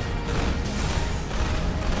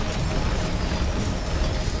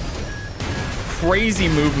 Crazy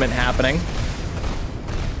movement happening.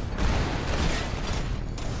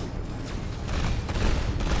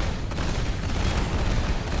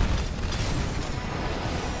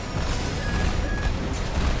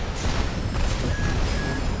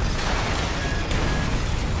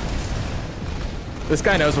 This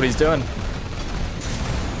guy knows what he's doing.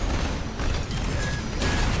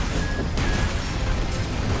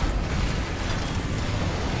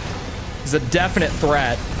 He's a definite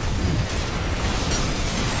threat.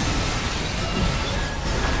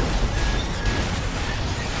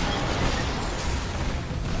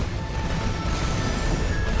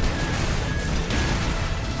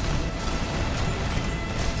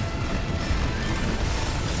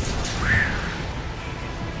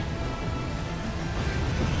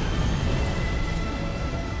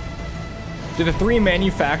 Do the 3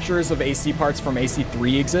 manufacturers of AC parts from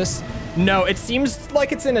AC3 exist? No, it seems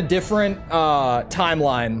like it's in a different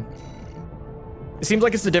timeline. It seems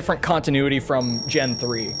like it's a different continuity from Gen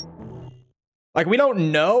 3. Like, we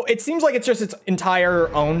don't know. It seems like it's just its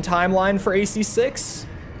entire own timeline for AC6.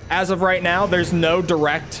 As of right now, there's no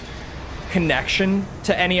direct connection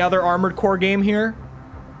to any other Armored Core game here.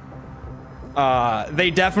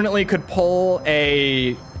 They definitely could pull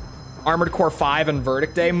a Armored Core 5 and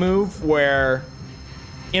Verdict Day move where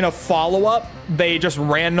in a follow-up they just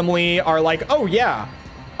randomly are like, oh yeah,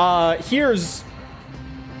 here's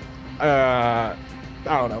I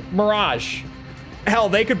don't know, Mirage. Hell,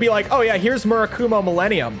 they could be like, oh yeah, here's Murakumo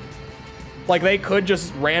Millennium. Like, they could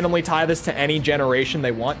just randomly tie this to any generation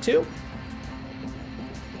they want to,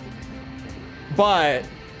 but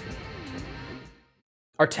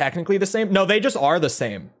are technically the same. No, they just are the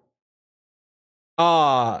same.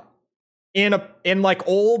 In like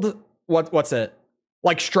old, what's it?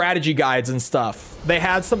 Like strategy guides and stuff, they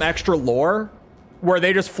had some extra lore where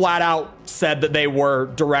they just flat out said that they were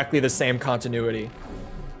directly the same continuity.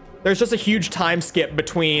 There's just a huge time skip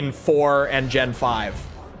between 4 and Gen 5.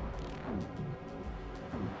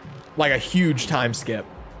 Like a huge time skip.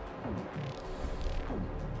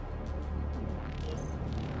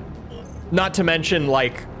 Not to mention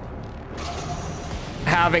like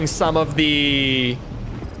having some of the,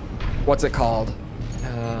 what's it called?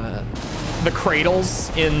 The cradles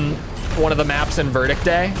in one of the maps in Verdict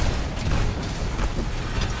Day.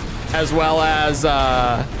 As well as,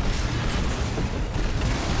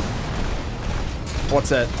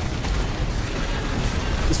 what's it?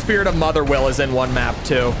 The Spirit of Mother Will is in one map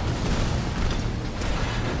too.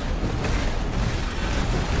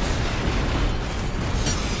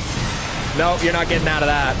 Nope, you're not getting out of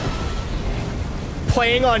that.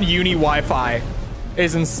 Playing on Uni Wi-Fi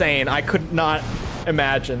is insane. I could not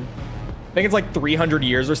imagine. I think it's like 300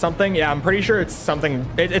 years or something. Yeah, I'm pretty sure it's something.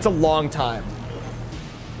 It's a long time.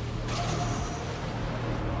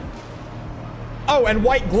 Oh, and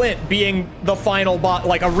White Glint being the final boss,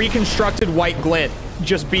 like a reconstructed White Glint,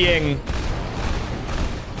 just being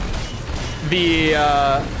the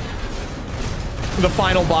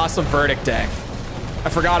final boss of Verdict Day. I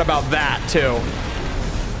forgot about that too.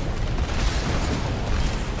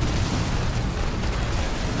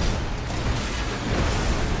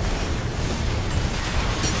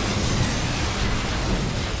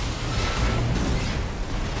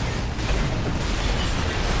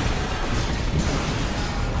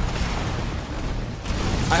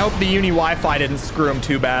 hope the uni Wi-Fi didn't screw him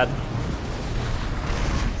too bad.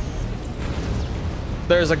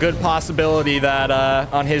 There's a good possibility that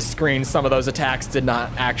on his screen, some of those attacks did not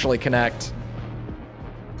actually connect.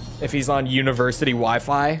 If he's on university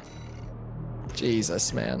Wi-Fi.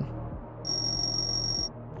 Jesus, man.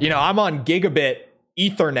 You know, I'm on gigabit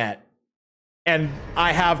Ethernet, and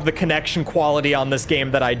I have the connection quality on this game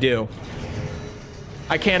that I do.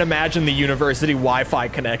 I can't imagine the university Wi-Fi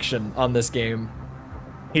connection on this game.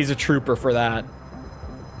 He's a trooper for that.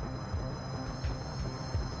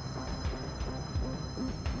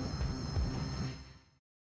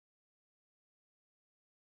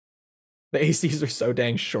 The ACs are so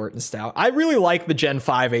dang short and stout. I really like the Gen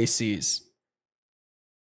 5 ACs.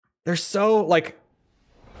 They're so, like,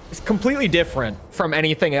 it's completely different from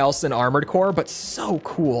anything else in Armored Core, but so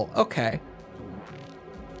cool. Okay.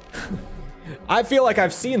 I feel like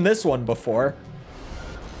I've seen this one before.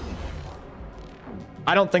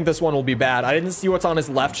 I don't think this one will be bad. I didn't see what's on his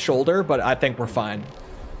left shoulder, but I think we're fine.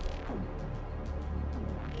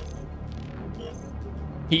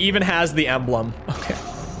 He even has the emblem. Okay.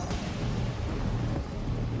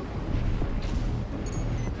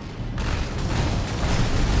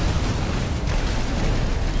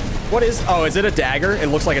 What is, oh, is it a dagger? It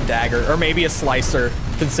looks like a dagger, or maybe a slicer,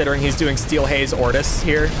 considering he's doing Steel Haze Ortis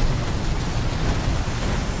here.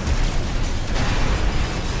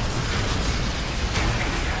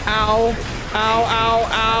 Ow, ow, ow,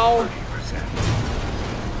 ow.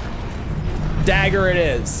 Dagger it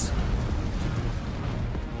is.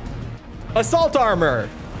 Assault armor.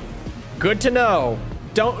 Good to know.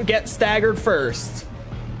 Don't get staggered first.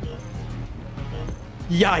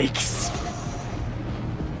 Yikes.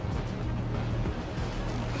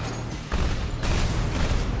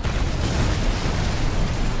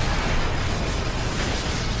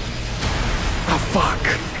 Fuck.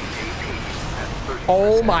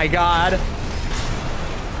 Oh my god.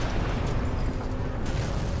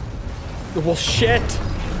 Well, shit.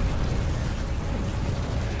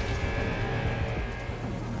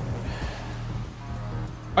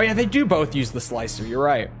 Oh yeah, they do both use the slicer. You're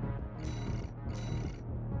right.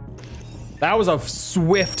 That was a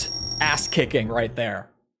swift ass kicking right there.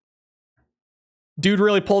 Dude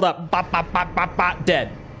really pulled up. Bop, bop, bop, bop, bop.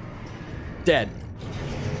 Dead. Dead.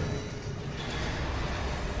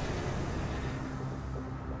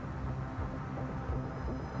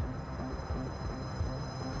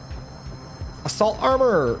 Assault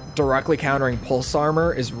armor directly countering pulse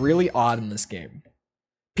armor is really odd in this game.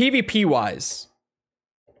 PvP wise.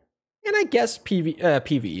 And I guess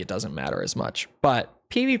PvE it doesn't matter as much, but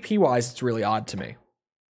PvP wise it's really odd to me.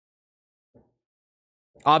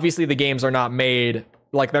 Obviously the games are not made,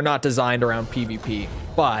 like they're not designed around PvP,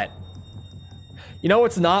 but you know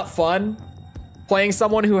what's not fun? Playing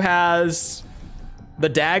someone who has the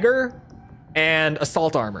dagger and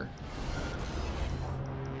assault armor.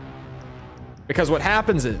 Because what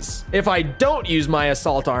happens is, if I don't use my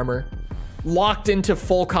assault armor, locked into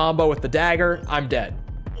full combo with the dagger, I'm dead.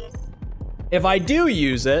 If I do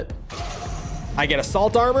use it, I get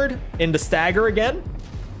assault armored into stagger again.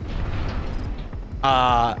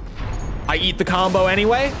 I eat the combo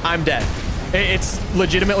anyway, I'm dead. It's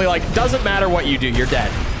legitimately like, doesn't matter what you do, you're dead.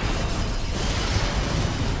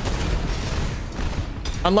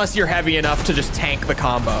 Unless you're heavy enough to just tank the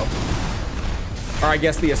combo. Or I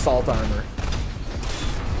guess the assault armor.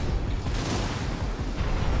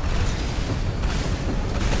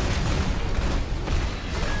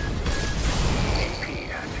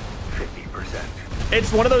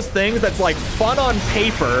 It's one of those things that's like fun on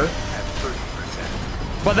paper,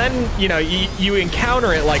 but then, you know, you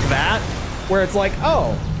encounter it like that, where it's like,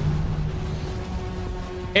 oh,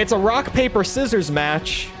 it's a rock, paper, scissors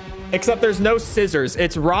match, except there's no scissors.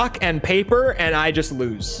 It's rock and paper, and I just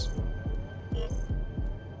lose.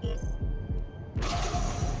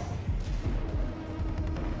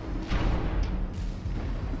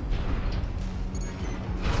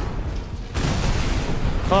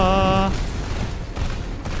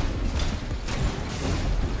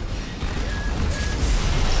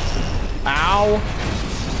 Ow.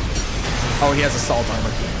 Oh, he has assault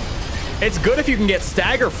armor. It's good if you can get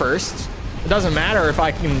stagger first. It doesn't matter if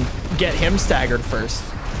I can get him staggered first.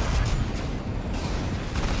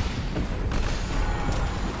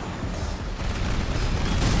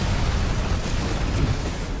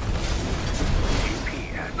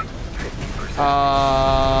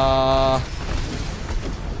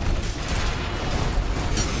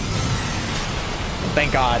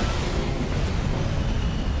 Thank God.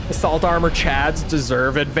 Assault armor chads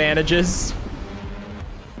deserve advantages.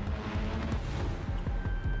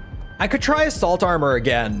 I could try assault armor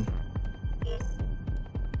again.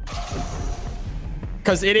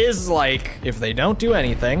 Because it is like, if they don't do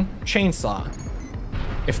anything, chainsaw.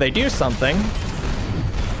 If they do something,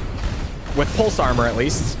 with pulse armor at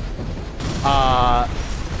least,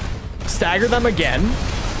 stagger them again,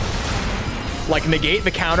 like negate the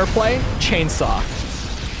counterplay, chainsaw.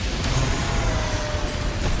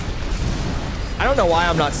 I don't know why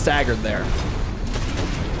I'm not staggered there.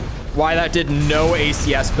 Why that did no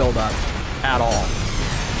ACS buildup at all.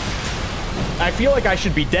 I feel like I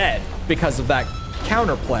should be dead because of that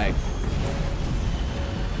counterplay.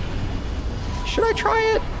 Should I try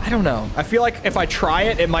it? I don't know. I feel like if I try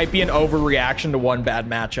it, it might be an overreaction to one bad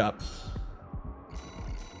matchup.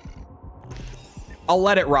 I'll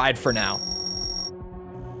let it ride for now.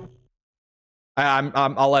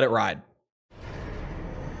 I'll let it ride.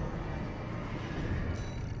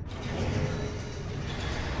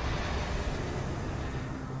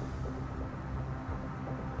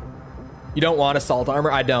 You don't want assault armor?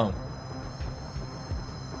 I don't.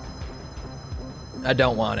 I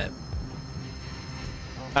don't want it.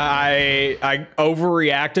 I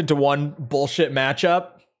overreacted to one bullshit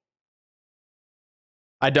matchup.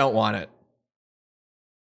 I don't want it.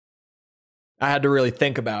 I had to really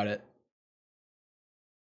think about it.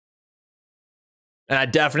 And I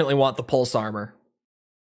definitely want the pulse armor.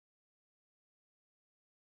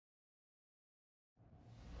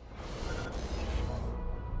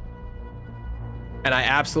 And I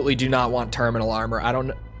absolutely do not want terminal armor. I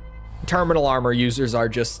don't... Terminal armor users are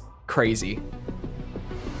just crazy.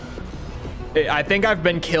 I think I've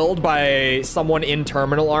been killed by someone in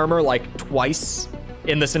terminal armor like twice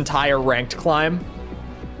in this entire ranked climb.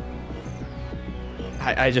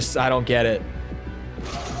 I don't get it.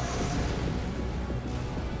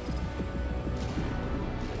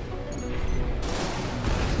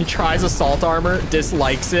 He tries assault armor,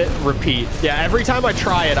 dislikes it, repeat. Yeah, every time I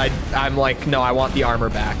try it, I'm like, no, I want the armor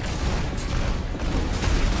back.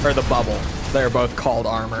 Or the bubble. They're both called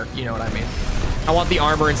armor, you know what I mean. I want the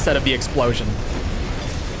armor instead of the explosion.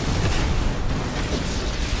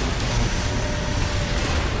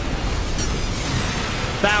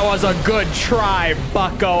 That was a good try,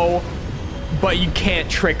 bucko. But you can't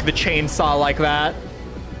trick the chainsaw like that.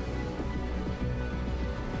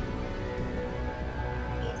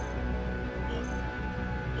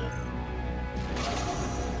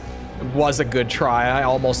 It was a good try. I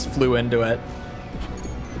almost flew into it.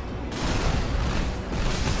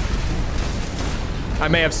 I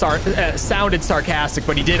may have sounded sarcastic,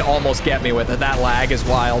 but he did almost get me with it. That lag is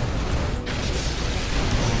wild.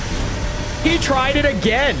 He tried it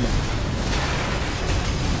again.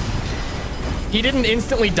 He didn't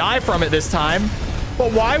instantly die from it this time.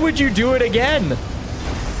 But why would you do it again?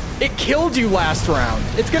 It killed you last round.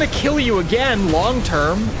 It's gonna kill you again long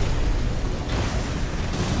term.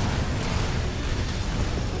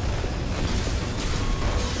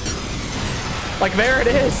 Like, there it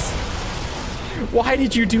is. Why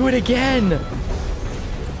did you do it again?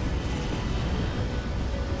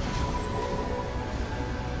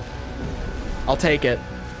 I'll take it.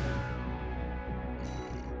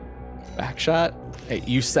 Backshot? Hey,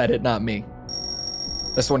 you said it, not me.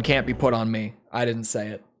 This one can't be put on me. I didn't say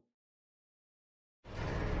it.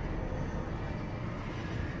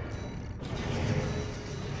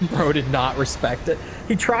 Bro did not respect it.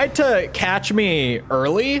 He tried to catch me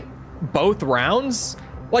early, both rounds.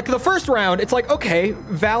 Like the first round, it's like, okay,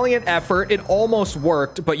 valiant effort. It almost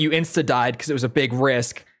worked, but you insta-died because it was a big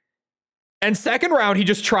risk. And second round, he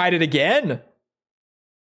just tried it again.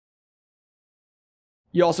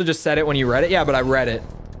 You also just said it when you read it? Yeah, but I read it.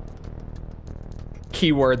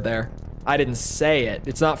 Keyword there. I didn't say it.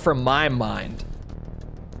 It's not from my mind.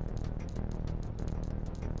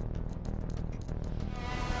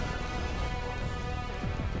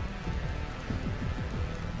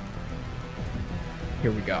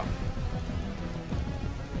 Here we go.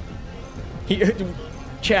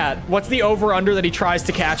 Chat, what's the over-under that he tries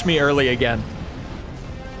to catch me early again?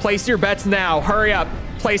 Place your bets now. Hurry up.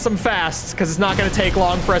 Place them fast, because it's not going to take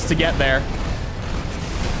long for us to get there.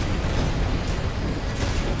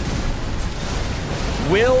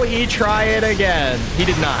 Will he try it again? He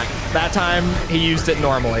did not. That time, he used it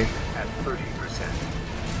normally. At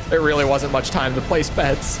 30%. There really wasn't much time to place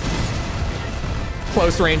bets.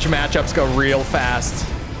 Close range matchups go real fast.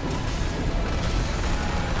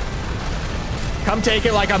 Come take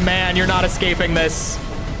it like a man. You're not escaping this.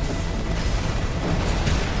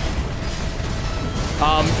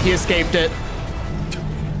 He escaped it.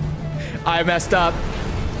 I messed up.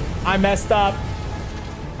 I messed up.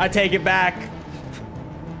 I take it back.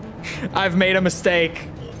 I've made a mistake.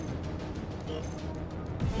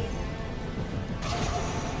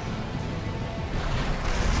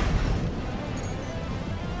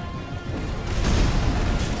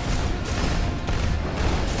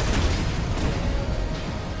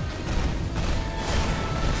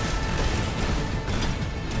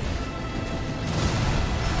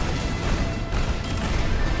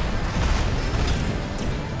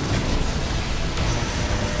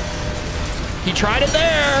 He tried it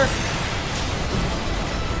there.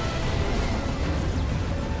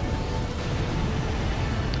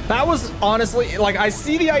 That was honestly, like, I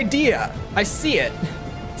see the idea. I see it.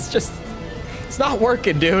 It's just, it's not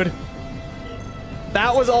working, dude.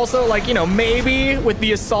 That was also like, you know, maybe with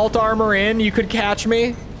the assault armor in, you could catch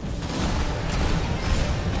me.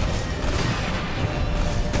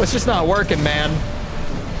 It's just not working, man.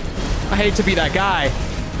 I hate to be that guy,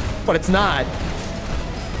 but it's not.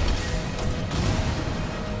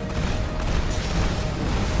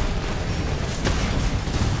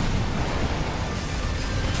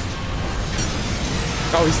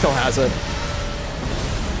 Oh, he still has it.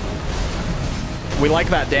 We like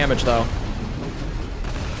that damage, though.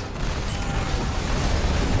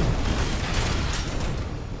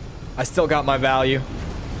 I still got my value.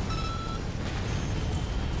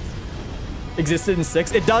 Existed in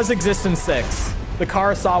 6? It does exist in 6. The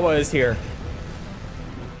Karasawa is here.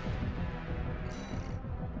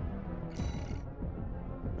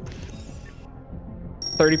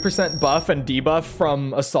 %30 buff and debuff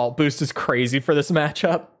from Assault Boost is crazy for this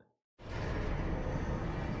matchup.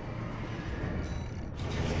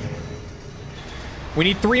 We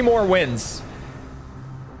need 3 more wins.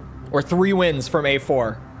 Or 3 wins from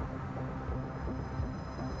A4.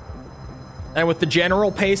 And with the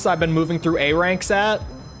general pace I've been moving through A ranks at,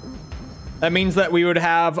 that means that we would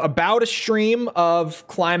have about a stream of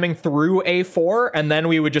climbing through A4, and then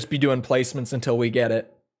we would just be doing placements until we get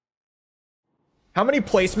it. How many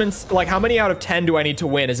placements, like how many out of 10 do I need to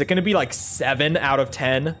win? Is it gonna be like 7 out of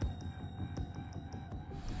 10?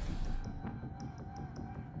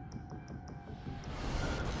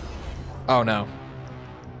 Oh no.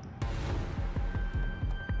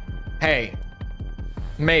 Hey,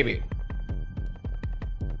 maybe.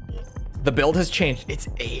 The build has changed. It's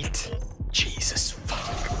 8. Jesus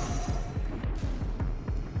fuck.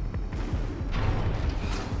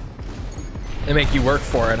 They make you work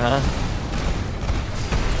for it, huh?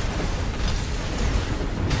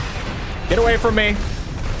 Get away from me.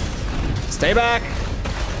 Stay back.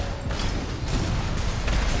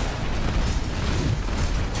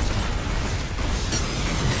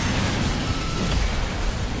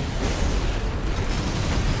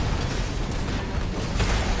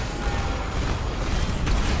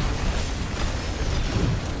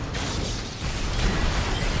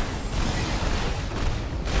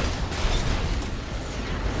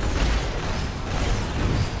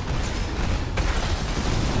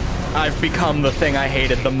 I've become the thing I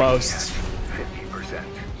hated the most. 50%.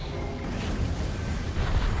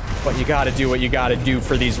 But you gotta do what you gotta do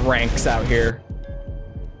for these ranks out here.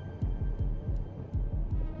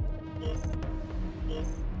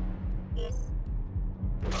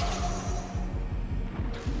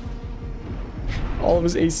 All of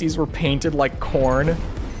his ACs were painted like corn.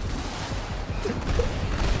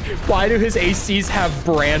 Why do his ACs have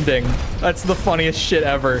branding? That's the funniest shit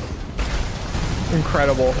ever.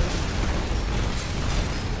 Incredible.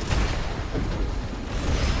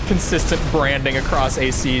 Consistent branding across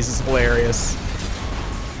ACs is hilarious.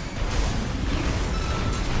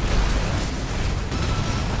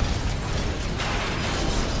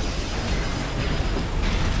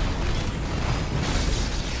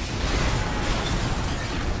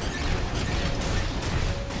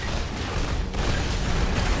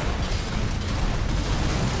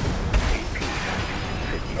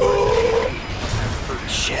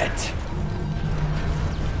 Shit.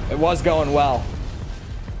 It was going well.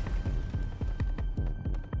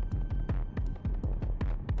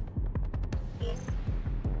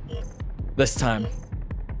 This time.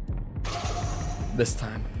 This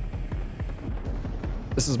time.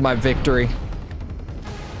 This is my victory.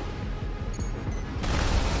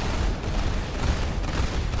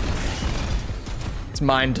 It's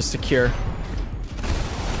mine to secure.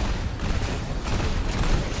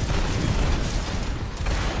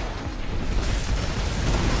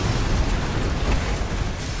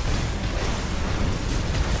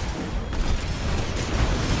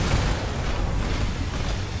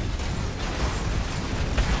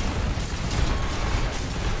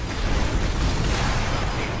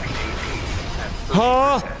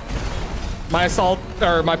 My assault,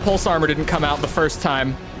 or my pulse armor didn't come out the first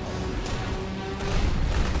time.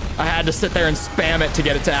 I had to sit there and spam it to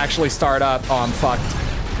get it to actually start up. Oh, I'm fucked.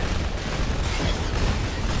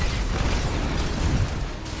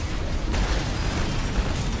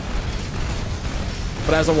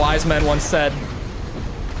 But as a wise man once said,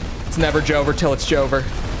 it's never Jover till it's Jover.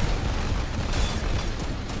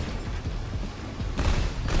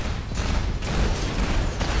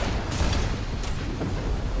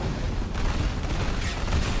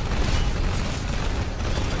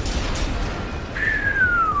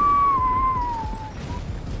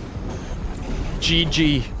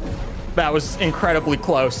 GG. That was incredibly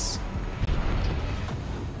close.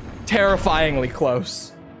 Terrifyingly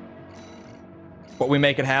close. But we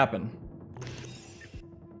make it happen.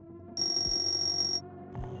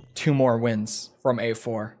 2 more wins from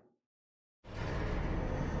A4.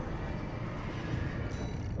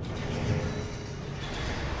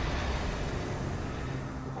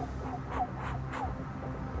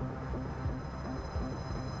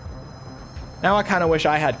 Now I kind of wish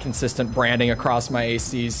I had consistent branding across my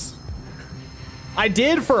ACs. I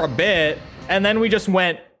did for a bit, and then we just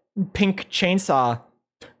went pink chainsaw.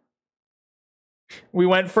 We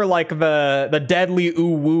went for like the deadly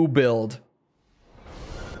ooh woo build.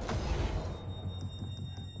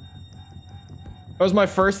 That was my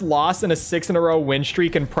first loss in a 6-in-a-row win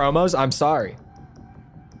streak in promos. I'm sorry,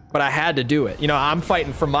 but I had to do it. You know, I'm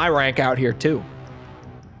fighting for my rank out here too.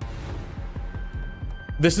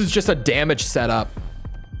 This is just a damage setup.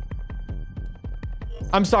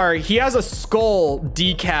 I'm sorry, he has a skull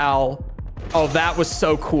decal. Oh, that was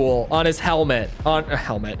so cool. On his helmet. On a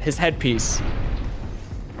helmet, his headpiece.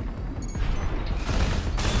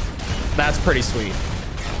 That's pretty sweet.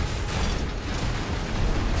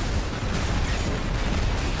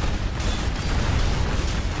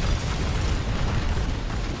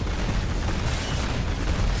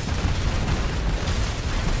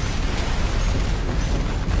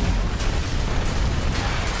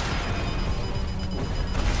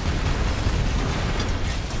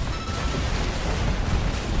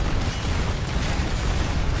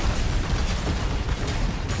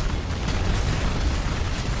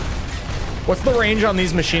 What's the range on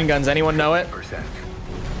these machine guns? Anyone know it?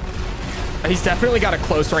 He's definitely got a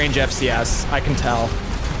close range FCS. I can tell.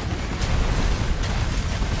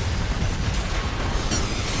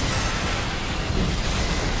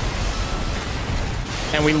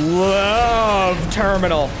 And we love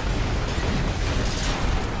terminal.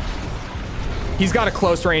 He's got a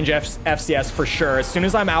close range FCS for sure. As soon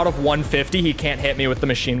as I'm out of 150, he can't hit me with the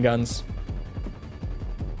machine guns.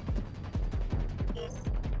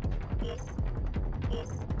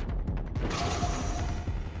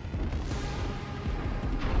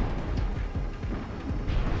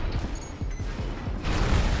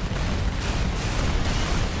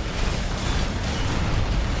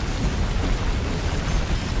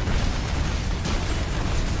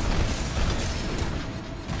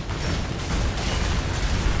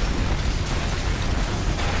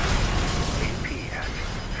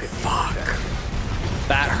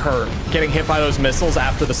 Getting hit by those missiles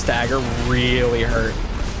after the stagger really hurt.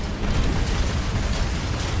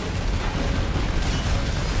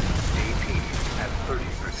 AP at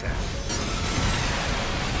 30%.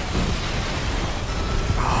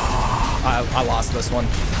 I lost this one.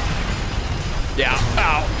 Yeah,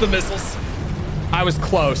 ow, the missiles. I was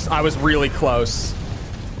close. I was really close.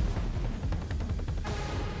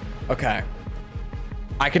 Okay.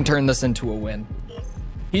 I can turn this into a win.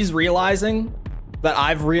 He's realizing that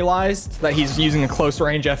I've realized that he's using a close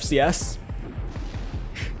range FCS.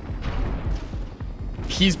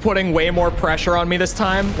 He's putting way more pressure on me this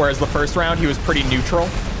time, whereas the first round he was pretty neutral.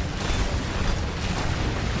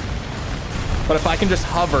 But if I can just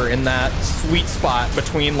hover in that sweet spot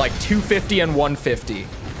between like 250 and 150,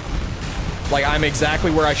 like I'm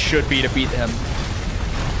exactly where I should be to beat him.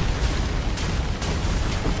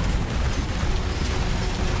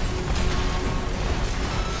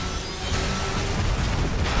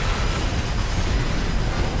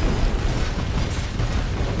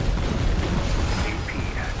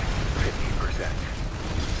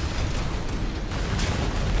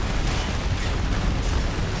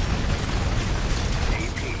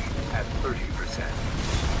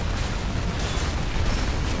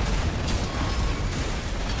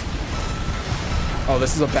 Oh,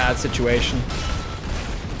 this is a bad situation.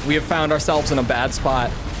 We have found ourselves in a bad spot.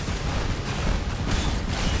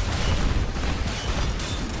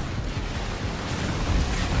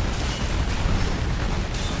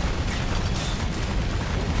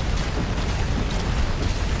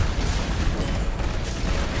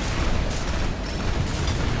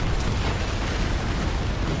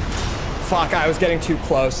 Fuck, I was getting too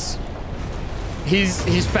close.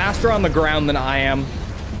 He's faster on the ground than I am.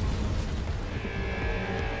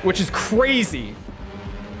 Which is crazy.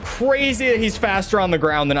 Crazy that he's faster on the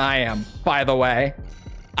ground than I am, by the way.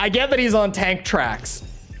 I get that he's on tank tracks,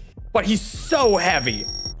 but he's so heavy.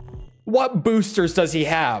 What boosters does he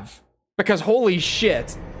have? Because holy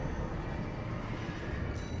shit.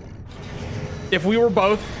 If we were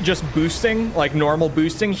both just boosting, like normal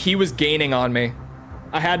boosting, he was gaining on me.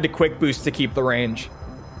 I had to quick boost to keep the range.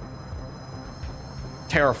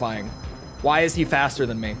 Terrifying. Why is he faster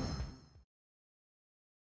than me?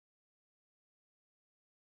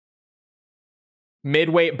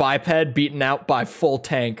 Midweight biped beaten out by full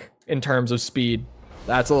tank in terms of speed.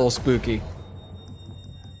 That's a little spooky.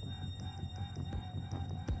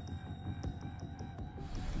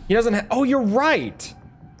 He doesn't have... Oh, you're right.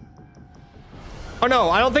 Oh,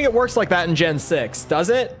 no, I don't think it works like that in Gen 6. Does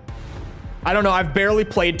it? I don't know. I've barely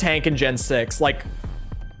played tank in Gen 6. Like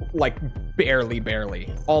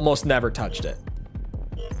barely. Almost never touched it.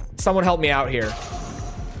 Someone help me out here.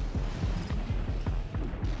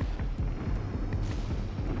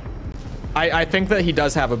 I think that he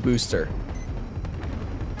does have a booster.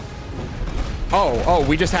 Oh,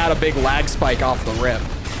 we just had a big lag spike off the rip.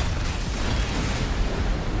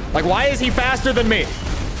 Like, why is he faster than me?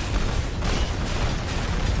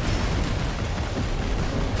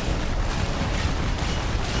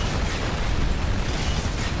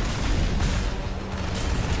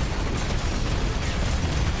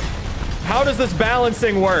 How does this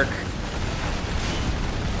balancing work?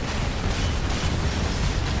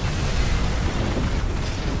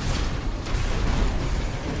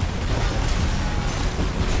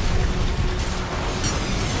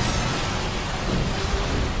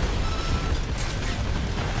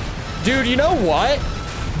 Dude, you know what?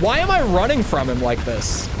 Why am I running from him like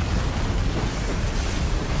this?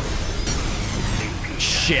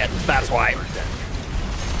 Shit, that's why.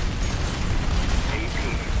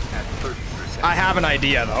 I have an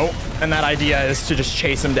idea, though, and that idea is to just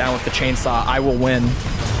chase him down with the chainsaw. I will win.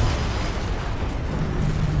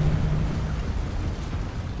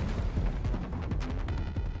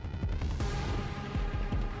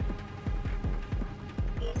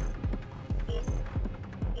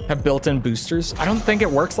 Have built-in boosters? I don't think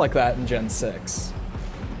it works like that in Gen 6.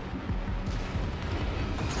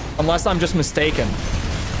 Unless I'm just mistaken.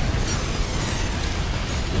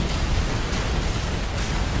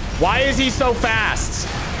 Why is he so fast?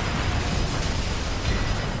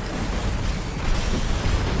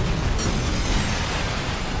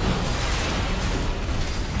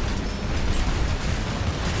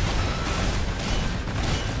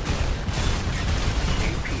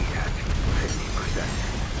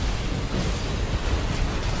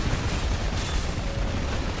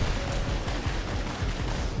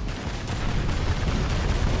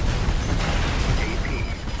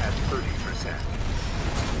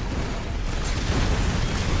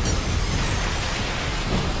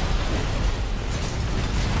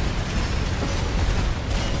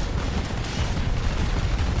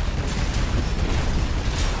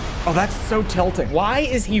 Oh, that's so tilting. Why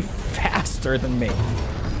is he faster than me?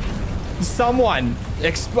 Someone,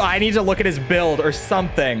 I need to look at his build or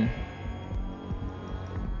something.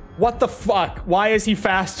 What the fuck? Why is he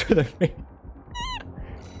faster than me?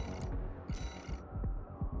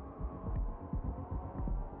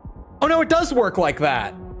 Oh no, it does work like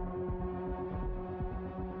that.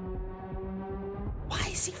 Why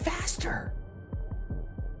is he faster?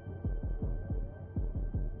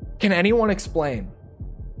 Can anyone explain?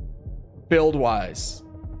 Build-wise.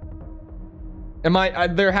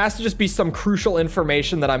 There has to just be some crucial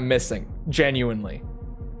information that I'm missing, genuinely.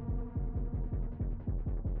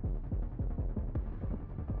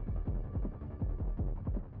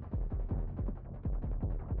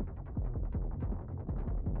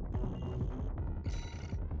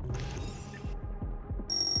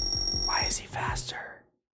 Why is he faster?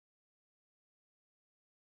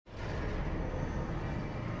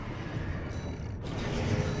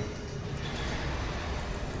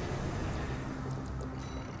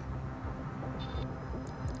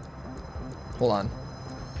 Hold on.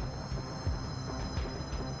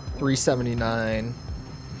 379.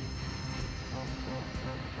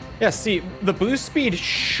 Yeah, see, the boost speed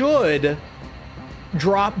should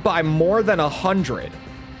drop by more than 100.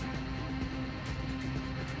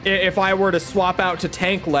 If I were to swap out to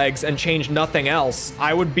tank legs and change nothing else,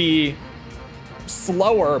 I would be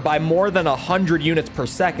slower by more than 100 units per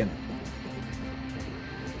second.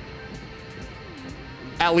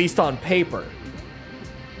 At least on paper.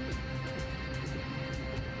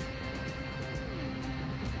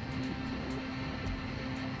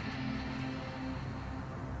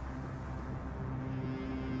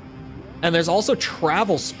 And there's also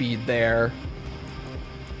travel speed there.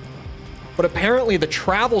 But apparently the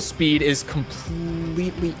travel speed is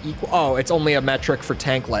completely equal. Oh, it's only a metric for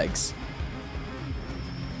tank legs.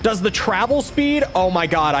 Does the travel speed? Oh my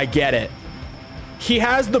god, I get it. He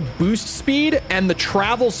has the boost speed and the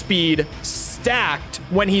travel speed stacked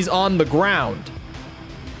when he's on the ground.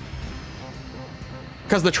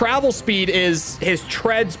 Because the travel speed is his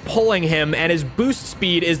treads pulling him, and his boost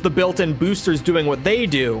speed is the built-in boosters doing what they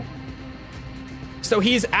do. So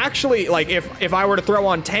he's actually, like, if I were to throw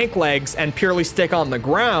on tank legs and purely stick on the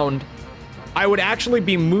ground, I would actually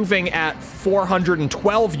be moving at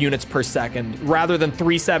 412 units per second rather than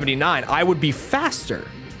 379. I would be faster.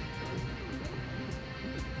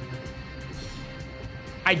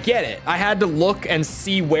 I get it. I had to look and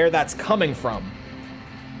see where that's coming from.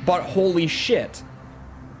 But holy shit.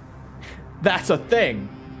 That's a thing.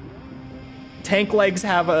 Tank legs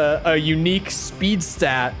have a unique speed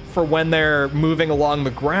stat for when they're moving along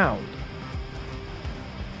the ground.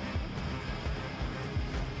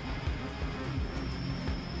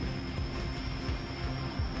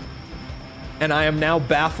 And I am now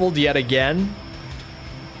baffled yet again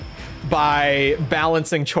by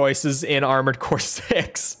balancing choices in Armored Core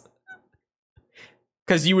 6.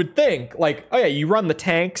 Because you would think, like, oh yeah, you run the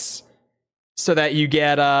tanks so that you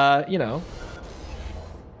get, you know,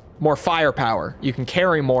 more firepower. You can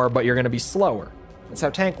carry more, but you're going to be slower. That's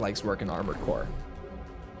how tank legs work in Armored Core.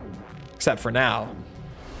 Except for now.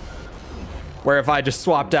 Where if I just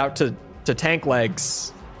swapped out to tank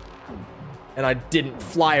legs and I didn't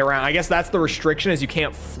fly around, I guess that's the restriction, is you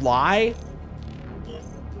can't fly.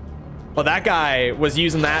 Well, that guy was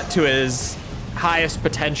using that to his highest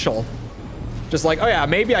potential. Just like, oh yeah,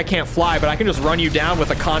 maybe I can't fly, but I can just run you down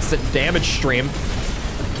with a constant damage stream.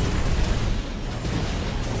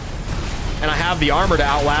 And I have the armor to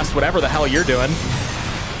outlast whatever the hell you're doing.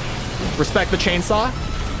 Respect the chainsaw.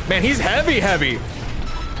 Man, he's heavy, heavy.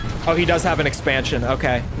 Oh, he does have an expansion.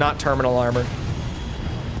 Okay, not terminal armor.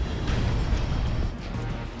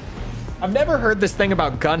 I've never heard this thing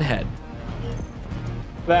about Gunhead.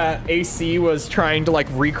 That AC was trying to like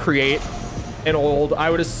recreate an old, I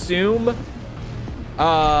would assume,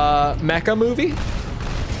 mecha movie.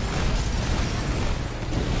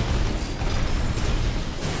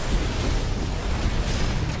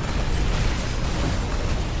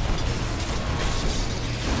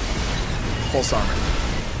 Pulse armor.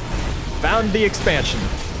 Found the expansion.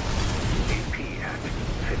 AP at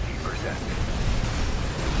 50%.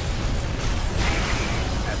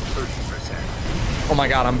 AP at 30%. Oh my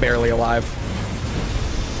god, I'm barely alive.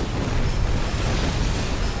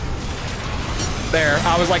 There,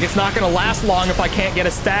 I was like, it's not gonna last long if I can't get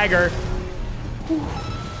a stagger.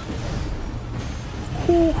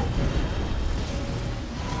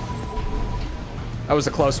 That was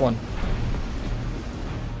a close one.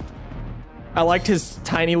 I liked his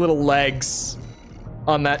tiny little legs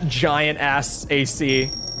on that giant ass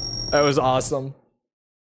AC. That was awesome.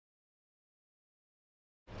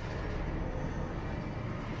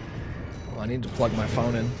 Oh, I need to plug my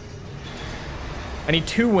phone in. I need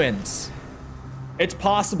 2 wins. It's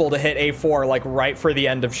possible to hit A4 like right for the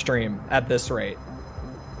end of stream at this rate.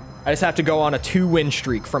 I just have to go on a 2-win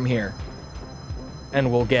streak from here.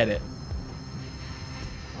 And we'll get it.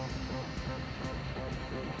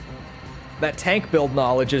 That tank build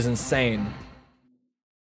knowledge is insane.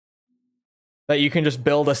 That you can just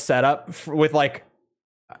build a setup with like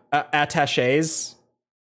attaches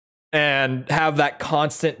and have that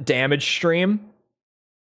constant damage stream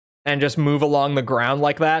and just move along the ground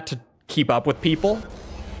like that to keep up with people.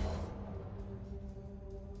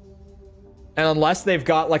 And unless they've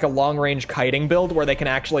got like a long range kiting build where they can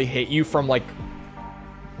actually hit you from like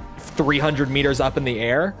 300 meters up in the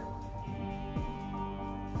air,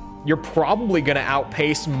 you're probably going to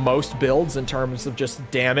outpace most builds in terms of just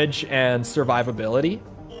damage and survivability.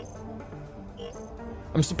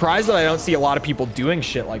 I'm surprised that I don't see a lot of people doing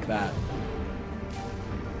shit like that.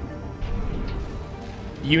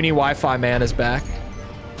 Uni Wi-Fi man is back.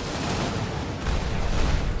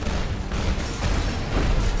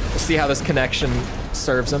 We'll see how this connection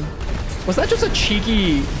serves him. Was that just a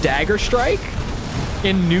cheeky dagger strike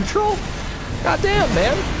in neutral? God damn,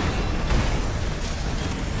 man.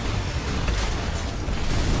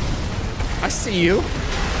 I see you.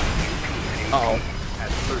 Uh-oh. At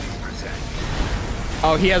 30%.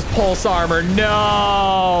 Oh, he has pulse armor.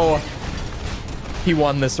 No! He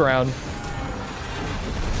won this round.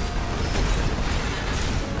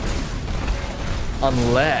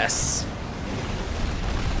 Unless...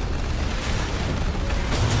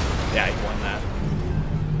 yeah, he won that.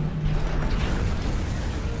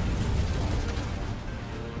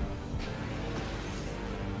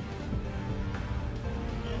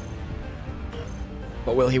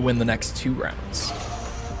 But will he win the next 2 rounds?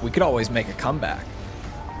 We could always make a comeback.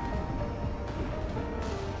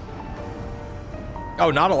 Oh,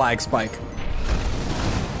 not a lag spike.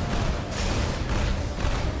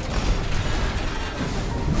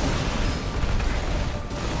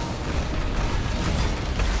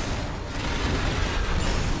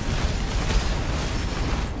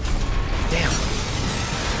 Damn.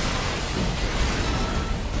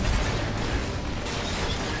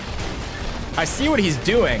 I see what he's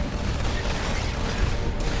doing.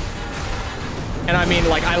 And I mean,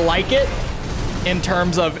 like, I like it in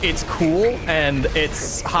terms of it's cool and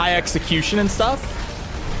it's high execution and stuff.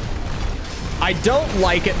 I don't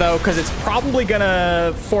like it though, because it's probably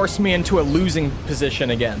gonna force me into a losing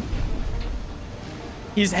position again.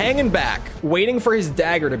 He's hanging back, waiting for his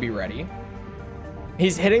dagger to be ready.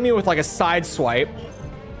 He's hitting me with like a side swipe.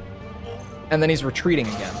 And then he's retreating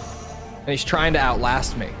again. And he's trying to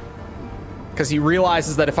outlast me. Because he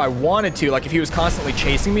realizes that if I wanted to, like if he was constantly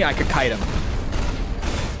chasing me, I could kite him.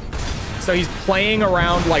 So he's playing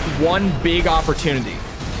around like one big opportunity.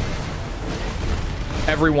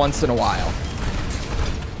 Every once in a while.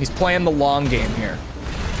 He's playing the long game here.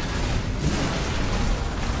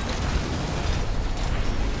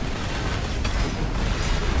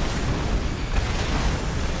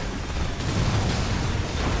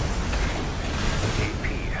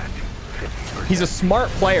 He's a smart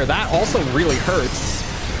player. That also really hurts.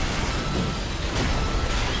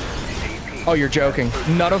 Oh, you're joking.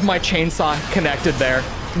 None of my chainsaw connected there.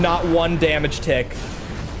 Not one damage tick.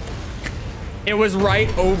 It was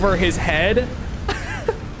right over his head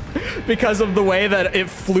because of the way that it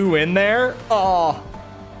flew in there. Oh,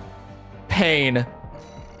 pain.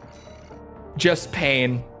 Just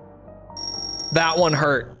pain. That one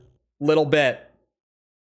hurt. Little bit.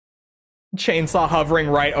 Chainsaw hovering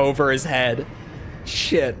right over his head.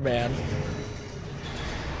 Shit, man.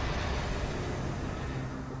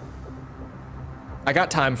 I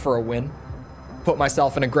got time for a win. Put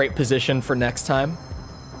myself in a great position for next time.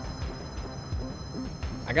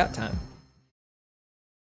 I got time.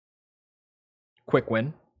 Quick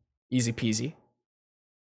win. Easy peasy.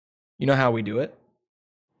 You know how we do it.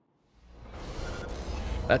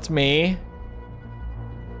 That's me.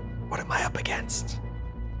 What am I up against?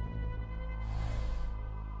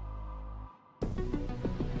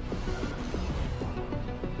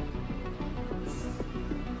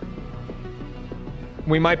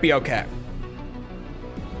 We might be okay.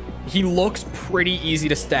 He looks pretty easy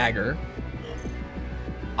to stagger.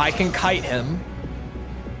 I can kite him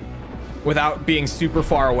without being super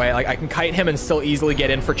far away. Like, I can kite him and still easily get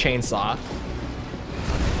in for chainsaw.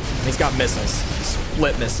 He's got missiles.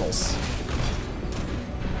 Split missiles.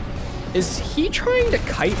 Is he trying to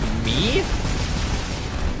kite me?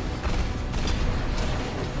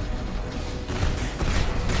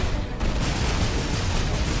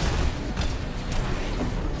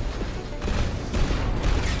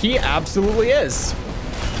 He absolutely is.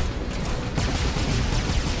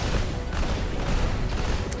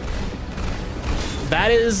 That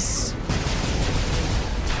is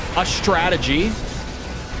a strategy.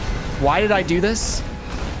 Why did I do this?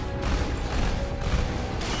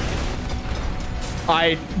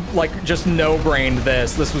 I like just no-brained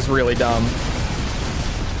this. This was really dumb.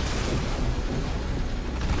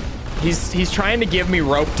 He's trying to give me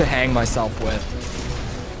rope to hang myself with.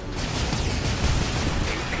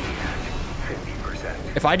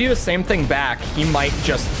 If I do the same thing back, he might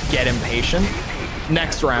just get impatient.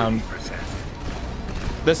 Next round.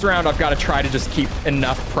 This round, I've got to try to just keep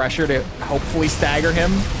enough pressure to hopefully stagger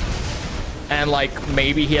him. And like,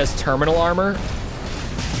 maybe he has terminal armor.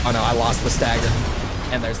 Oh no, I lost the stagger.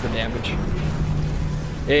 And there's the damage.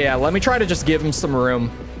 Yeah, let me try to just give him some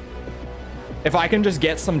room. If I can just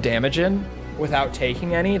get some damage in without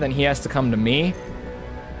taking any, then he has to come to me.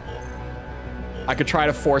 I could try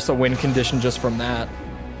to force a win condition just from that.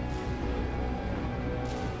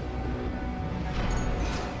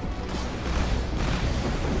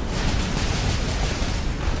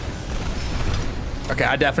 Okay,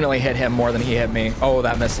 I definitely hit him more than he hit me. Oh,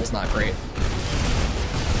 that missile's not great.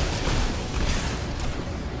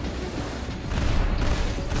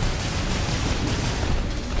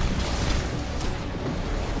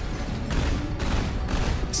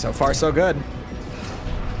 So far, so good.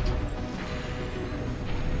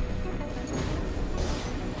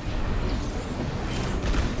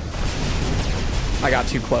 I got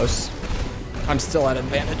too close. I'm still at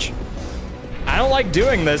advantage. I don't like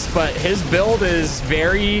doing this, but his build is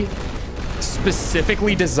very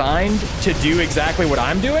specifically designed to do exactly what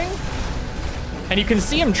I'm doing. And you can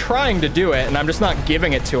see him trying to do it, and I'm just not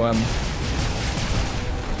giving it to him.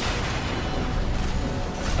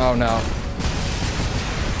 Oh no.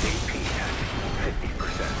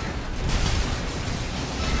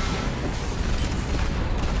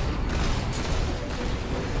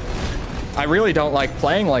 I really don't like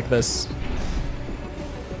playing like this.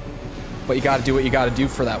 But you gotta do what you gotta do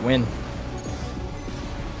for that win.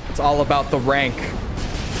 It's all about the rank.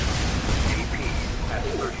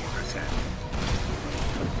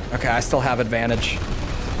 Okay, I still have advantage.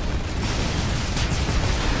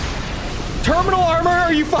 Terminal armor?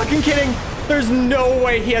 Are you fucking kidding? There's no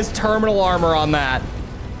way he has terminal armor on that.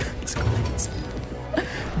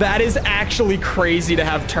 That is actually crazy to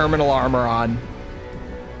have terminal armor on.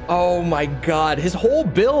 Oh my god. His whole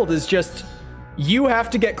build is just, you have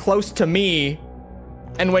to get close to me,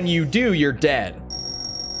 and when you do, you're dead.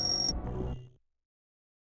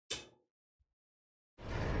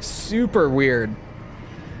 Super weird.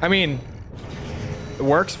 I mean, it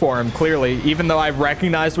works for him, clearly. Even though I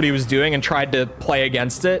recognized what he was doing and tried to play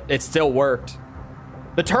against it, it still worked.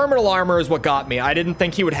 The terminal armor is what got me. I didn't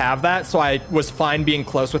think he would have that, so I was fine being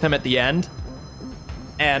close with him at the end.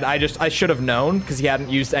 And I should have known, because he hadn't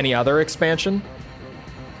used any other expansion.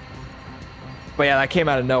 But yeah, that came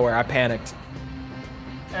out of nowhere. I panicked.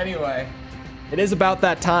 Anyway, it is about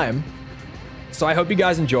that time. So I hope you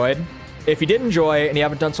guys enjoyed. If you did enjoy and you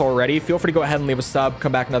haven't done so already, feel free to go ahead and leave a sub.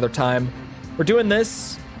 Come back another time. We're doing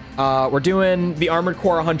this. We're doing the Armored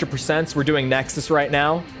Core 100%. We're doing Nexus right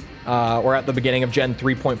now. We're at the beginning of Gen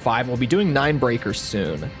 3.5. We'll be doing 9 Breakers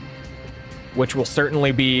soon, which will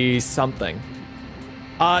certainly be something.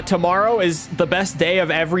 Tomorrow is the best day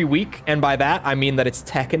of every week, and by that, I mean that it's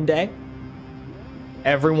Tekken Day.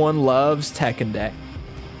 Everyone loves Tekken Day.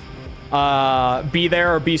 Be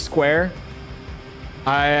there or be square.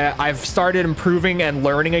 I've started improving and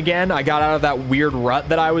learning again. I got out of that weird rut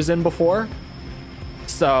that I was in before.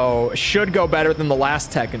 So, should go better than the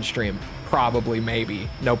last Tekken stream. Probably, maybe.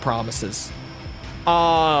 No promises.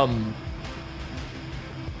 Also,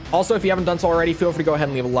 if you haven't done so already, feel free to go ahead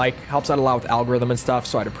and leave a like. Helps out a lot with algorithm and stuff,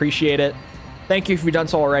 so I'd appreciate it. Thank you if you've done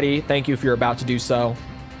so already. Thank you if you're about to do so.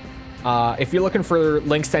 If you're looking for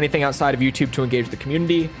links to anything outside of YouTube to engage the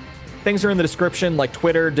community, things are in the description, like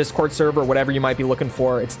Twitter, Discord server, whatever you might be looking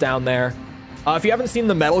for. It's down there. If you haven't seen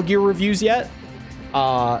the Metal Gear reviews yet,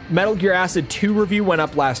 Metal Gear Acid 2 review went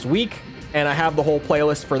up last week, and I have the whole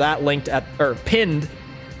playlist for that linked at, or pinned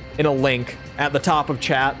in a link at the top of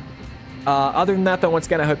chat. Other than that, though, once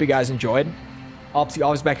again, I hope you guys enjoyed. I'll see you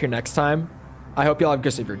always back here next time. I hope you all have a good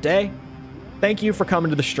rest of your day. Thank you for coming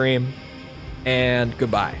to the stream, and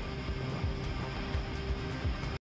goodbye.